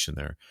imagination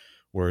there.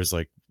 Whereas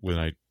like when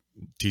I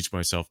teach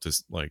myself to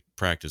like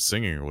practice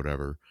singing or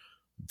whatever,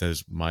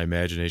 my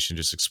imagination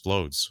just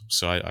explodes.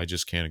 So I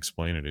just can't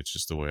explain it. It's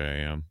just the way I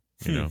am,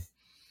 No,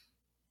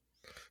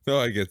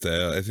 I get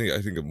that. I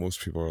think that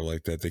most people are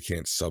like that. They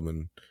can't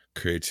summon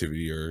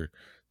creativity or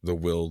the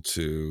will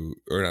to,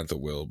 or not the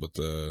will, but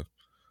the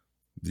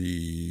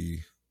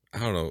I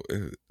don't know,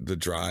 the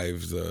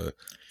drive, the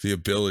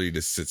ability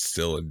to sit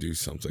still and do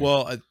something.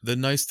 Well, the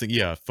nice thing,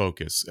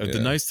 focus. The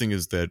nice thing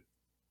is that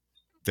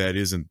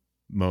isn't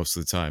most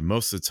of the time.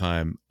 Most of the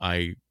time,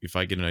 if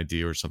I get an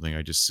idea or something,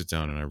 I just sit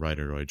down and I write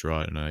it or I draw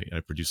it and I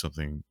produce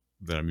something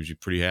that I'm usually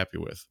pretty happy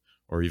with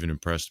or even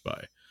impressed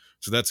by.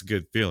 So that's a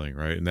good feeling,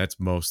 right? And that's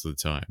most of the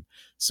time.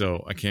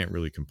 So I can't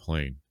really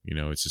complain.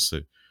 It's just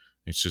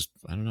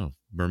I don't know,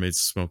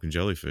 mermaids smoking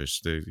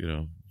jellyfish. They,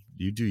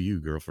 you do you,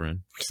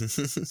 girlfriend.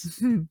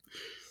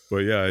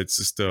 But yeah, it's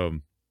just no,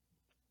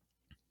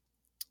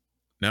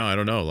 I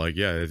don't know. Like,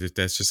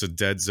 that's just a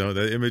dead zone.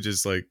 That image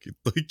is like you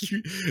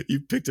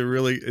picked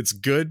it's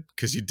good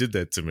because you did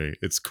that to me.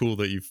 It's cool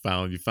that you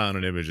found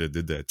an image that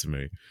did that to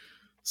me.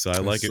 So I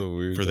like it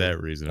weird, for that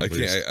reason. I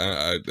can't.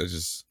 I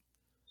just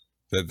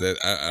that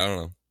I don't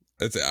know.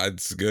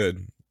 It's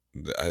good.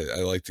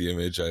 I like the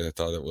image. I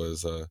thought it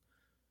was.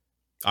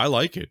 I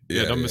like it.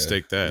 Yeah, don't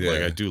mistake that. Yeah.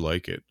 Like I do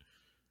like it.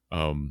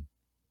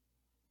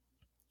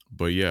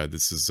 But yeah,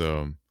 this is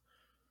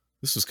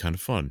kind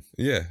of fun.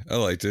 Yeah, I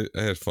liked it.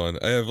 I had fun.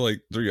 I have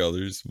like 3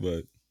 others,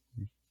 but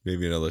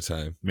Maybe another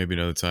time.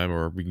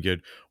 Or we can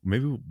get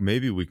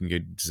maybe we can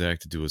get Zach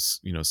to do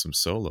some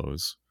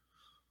solos,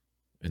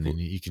 and then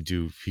he can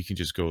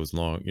just go as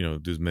long,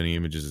 do as many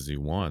images as he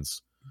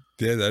wants.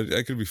 Yeah,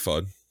 that could be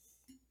fun.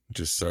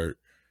 Just start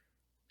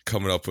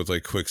coming up with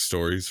like quick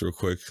stories real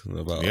quick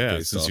about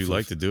since you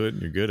like to do it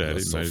and you're good at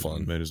it,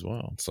 fun. Might as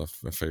well. It's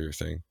my favorite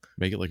thing.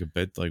 Make it like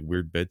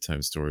weird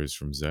bedtime stories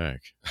from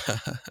Zach.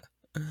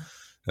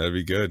 That'd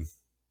be good.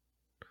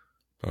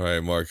 All right,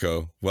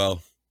 Marco.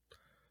 Well,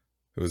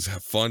 it was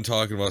fun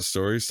talking about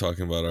stories,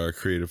 talking about our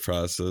creative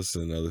process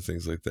and other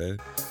things like that.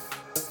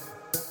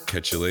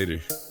 Catch you later.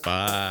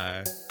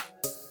 Bye.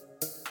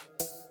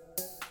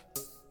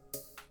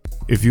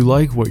 If you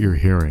like what you're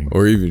hearing,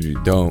 or even if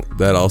you don't,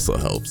 that also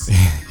helps.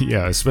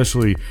 Yeah,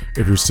 especially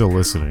if you're still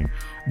listening,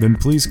 then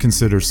please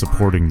consider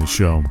supporting the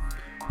show.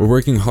 We're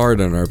working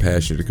hard on our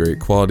passion to create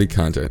quality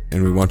content,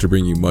 and we want to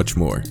bring you much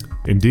more.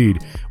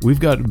 Indeed,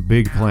 we've got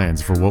big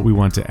plans for what we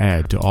want to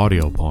add to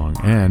Audio Pong,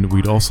 and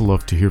we'd also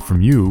love to hear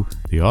from you,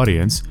 the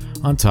audience,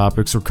 on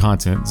topics or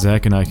content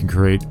Zach and I can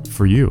create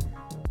for you.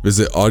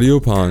 Visit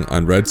AudioPong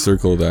on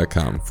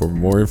redcircle.com for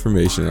more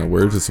information on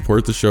where to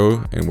support the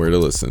show and where to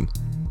listen.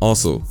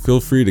 Also,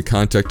 feel free to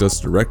contact us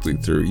directly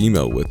through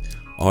email with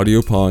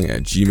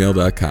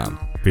audiopong@gmail.com.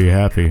 Be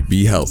happy,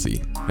 be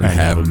healthy, and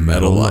have a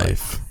metal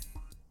life.